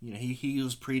became... You know, he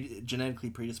was genetically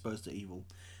predisposed to evil.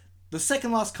 The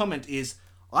second last comment is,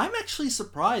 I'm actually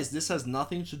surprised this has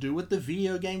nothing to do with the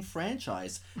video game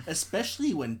franchise,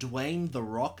 especially when Dwayne "The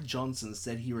Rock" Johnson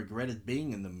said he regretted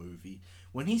being in the movie,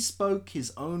 when he spoke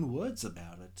his own words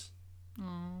about it.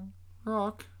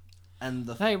 Rock. And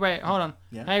the... Hey, wait, hold on.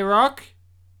 Yeah? Hey, Rock.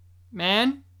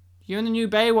 Man, you're in the new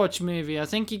Baywatch movie. I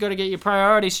think you got to get your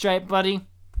priorities straight, buddy.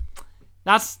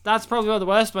 That's probably one of the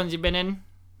worst ones you've been in.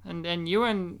 And you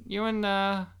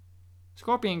and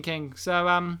Scorpion King.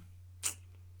 So,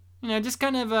 just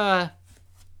kind of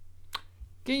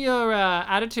get your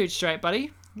attitude straight,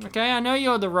 buddy. Okay, I know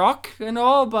you're The Rock and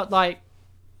all, but like,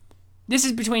 this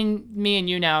is between me and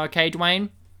you now, okay, Dwayne?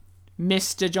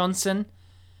 Mr. Johnson.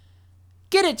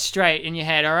 Get it straight in your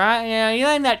head, alright? Yeah, you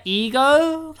letting that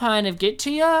ego kind of get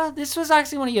to you? This was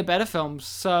actually one of your better films,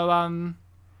 so,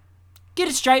 get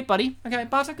it straight, buddy. Okay,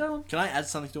 Bartek, go on. Can I add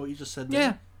something to what you just said Yeah.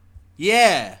 there?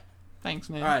 Yeah! Thanks,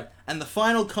 man. Alright, and the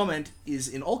final comment is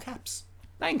in all caps.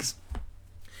 Thanks.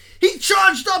 He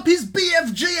charged up his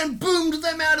BFG and boomed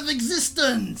them out of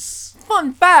existence!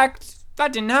 Fun fact,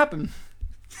 that didn't happen.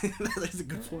 That's a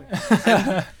good point.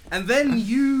 And then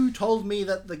you told me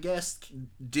that the guest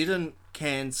didn't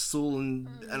cancel, and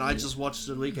I just watched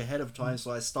it a week ahead of time, so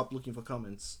I stopped looking for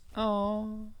comments.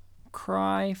 Oh,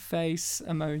 cry face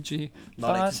emoji.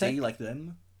 Not Bartek? XD like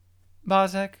them.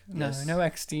 Bartek? No, Yes. no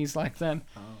XDs like them.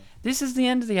 Oh. This is the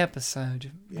end of the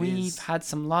episode. We've is. had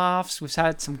some laughs, we've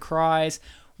had some cries.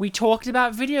 We talked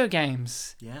about video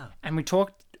games. Yeah. And we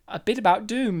talked a bit about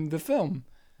Doom, the film.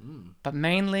 But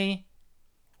mainly,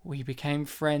 we became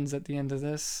friends at the end of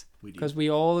this. We did. Because we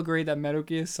all agreed that Metal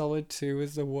Gear Solid 2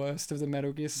 is the worst of the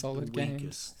Metal Gear The Solid games.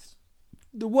 weakest.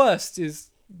 The worst is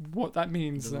what that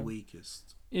means, The though.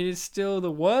 weakest. It is still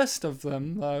the worst of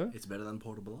them, though. It's better than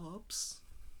Portable Ops.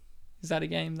 Is that a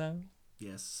game, though?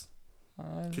 Yes. I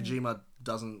don't- Kojima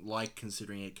doesn't like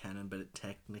considering it canon, but it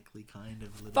technically kind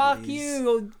of literally Fuck is. you!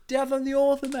 You're definitely the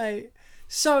author, mate.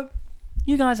 So,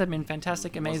 you guys have been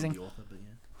fantastic, He wasn't amazing. the author, but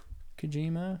yeah.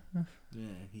 Kojima? Yeah,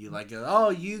 you're like, oh,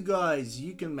 you guys,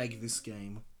 you can make this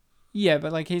game. Yeah,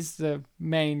 but like he's the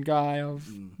main guy of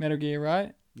Metal Gear,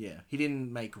 right? Yeah, he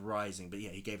didn't make Rising, but yeah,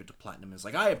 he gave it to Platinum. It's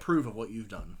like, I approve of what you've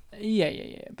done. Yeah.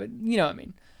 But you know what I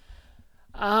mean.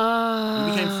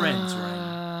 We became friends,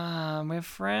 right? We're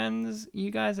friends.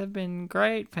 You guys have been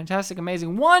great, fantastic,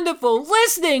 amazing, wonderful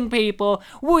listening people.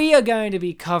 We are going to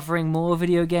be covering more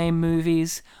video game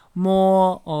movies,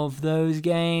 more of those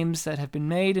games that have been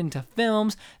made into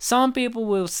films. Some people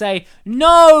will say,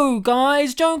 no,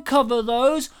 guys, don't cover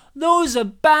those. Those are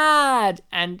bad.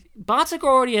 And Bartek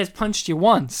already has punched you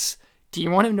once. Do you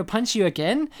want him to punch you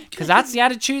again? Because that's the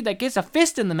attitude that gets a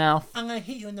fist in the mouth. I'm gonna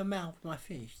hit you in the mouth with my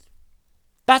fist.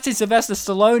 That's his Sylvester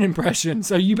Stallone impression,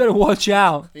 so you better watch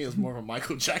out. I think it was more of a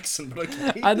Michael Jackson, but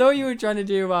okay. I thought you were trying to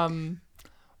do, what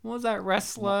was that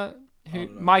wrestler?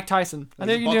 Mike Tyson. I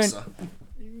thought you were doing...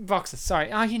 Boxer,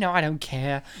 sorry. Oh, I don't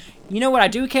care. You know what I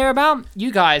do care about?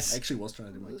 You guys. I actually was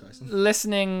trying to do Mike Tyson.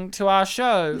 Listening to our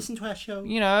show. Listen to our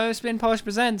show. Spin Polish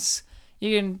Presents.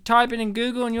 You can type it in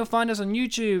Google and you'll find us on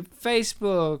YouTube,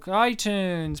 Facebook,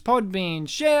 iTunes, Podbean.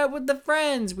 Share it with the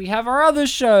friends. We have our other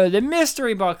show, The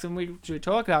Mystery Box, and we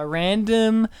talk about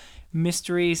random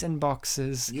mysteries and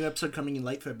boxes. New episode coming in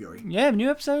late February. Yeah, new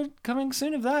episode coming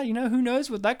soon of that. Who knows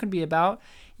what that could be about.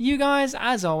 You guys,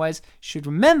 as always, should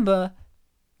remember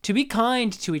to be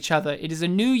kind to each other. It is a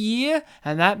new year,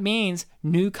 and that means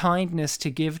new kindness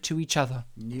to give to each other.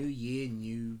 New year,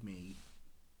 new me.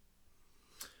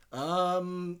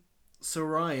 So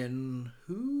Ryan,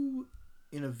 who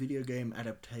in a video game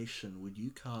adaptation would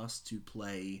you cast to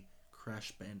play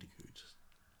Crash Bandicoot?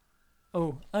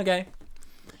 Oh, okay.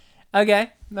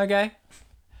 Can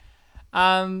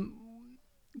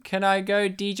I go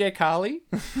DJ Carly?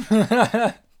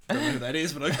 Don't know who that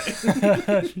is, but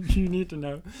okay. You need to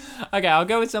know. Okay, I'll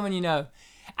go with someone you know.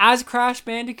 As Crash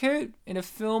Bandicoot in a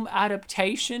film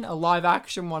adaptation, a live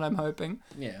action one, I'm hoping.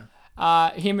 Yeah.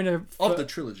 Him in a Of the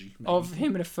trilogy. Maybe. Of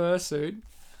him in a fursuit.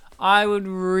 I would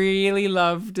really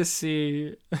love to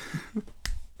see.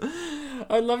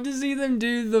 I'd love to see them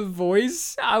do the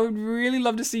voice. I would really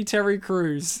love to see Terry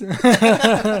Crews.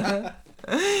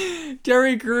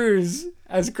 Terry Crews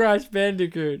as Crash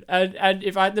Bandicoot. And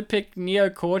if I had to pick Neo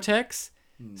Cortex,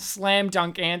 slam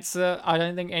dunk answer. I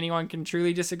don't think anyone can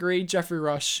truly disagree. Jeffrey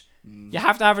Rush. You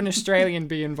have to have an Australian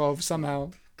be involved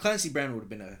somehow. Clancy Brown would have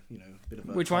been a bit of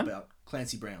a Which one? cop-out.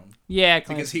 Clancy Brown. Yeah,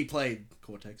 Because he played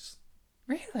Cortex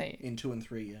Really? in 2 and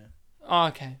 3, yeah. Oh,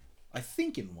 okay. I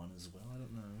think in 1 as well, I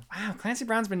don't know. Wow, Clancy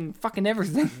Brown's been fucking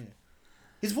everything. Yeah.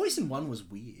 His voice in 1 was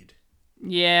weird.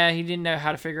 Yeah, he didn't know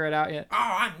how to figure it out yet.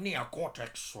 Oh, I'm Neo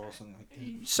Cortex or something like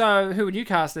that. So, who would you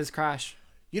cast as Crash?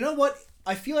 You know what?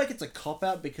 I feel like it's a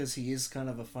cop-out because he is kind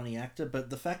of a funny actor,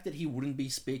 but the fact that he wouldn't be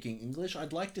speaking English,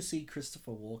 I'd like to see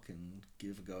Christopher Walken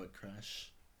give a go at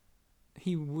Crash.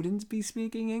 He wouldn't be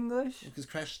speaking English? Because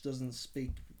Crash doesn't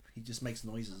speak, he just makes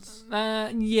noises.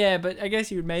 Yeah, but I guess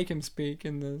you would make him speak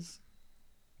in this.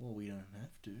 Well, we don't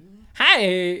have to.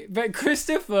 Hey, but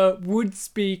Christopher would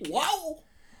speak. Wow!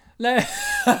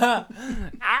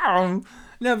 Ow.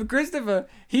 No, but Christopher,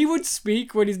 he would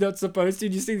speak when he's not supposed to.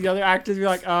 You see the other actors be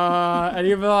like, and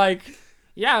he'd be like,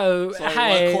 yo, So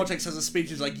hey. like Cortex has a speech,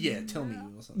 he's like, yeah, tell me.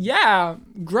 Or something. Yeah,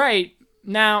 great.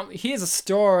 Now, here's a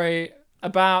story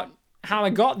about how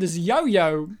I got this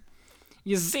yo-yo.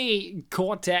 You see,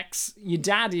 Cortex, your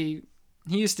daddy,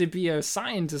 he used to be a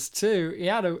scientist too. He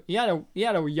had a yo-yo.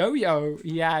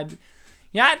 He had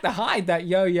to hide that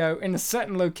yo-yo in a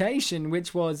certain location,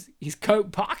 which was his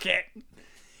coat pocket.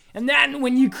 And then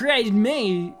when you created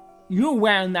me, you were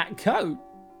wearing that coat.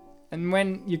 And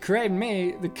when you created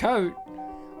me, the coat,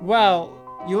 well,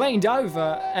 you leaned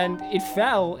over and it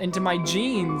fell into my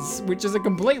jeans, which is a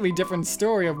completely different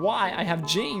story of why I have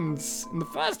jeans in the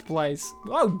first place.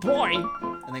 Oh boy!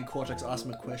 And then Cortex asks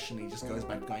him a question, and he just goes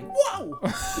back going, whoa!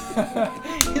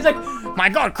 He's like, my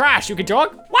god, Crash, you can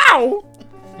talk? Wow!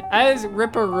 As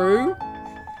Ripperoo,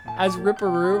 I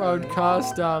would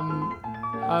cast,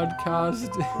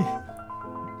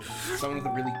 Someone with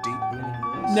a really deep booming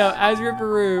voice. No, as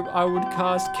Ripperoo, I would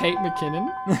cast Kate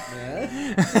McKinnon.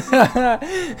 Yeah?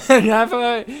 And have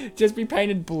her just be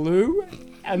painted blue,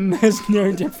 and there's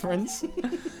no difference.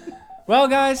 Well,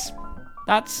 guys,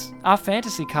 that's our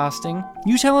fantasy casting.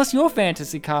 You tell us your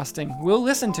fantasy casting. We'll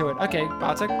listen to it. Okay,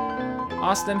 Bartek,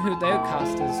 ask them who they would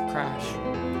cast as Crash.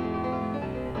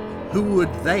 Who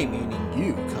would they, meaning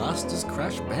you, cast as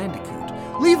Crash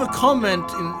Bandicoot? Leave a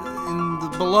comment in the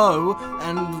below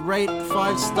and rate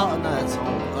 5 stars. No, that's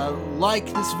all. Like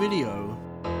this video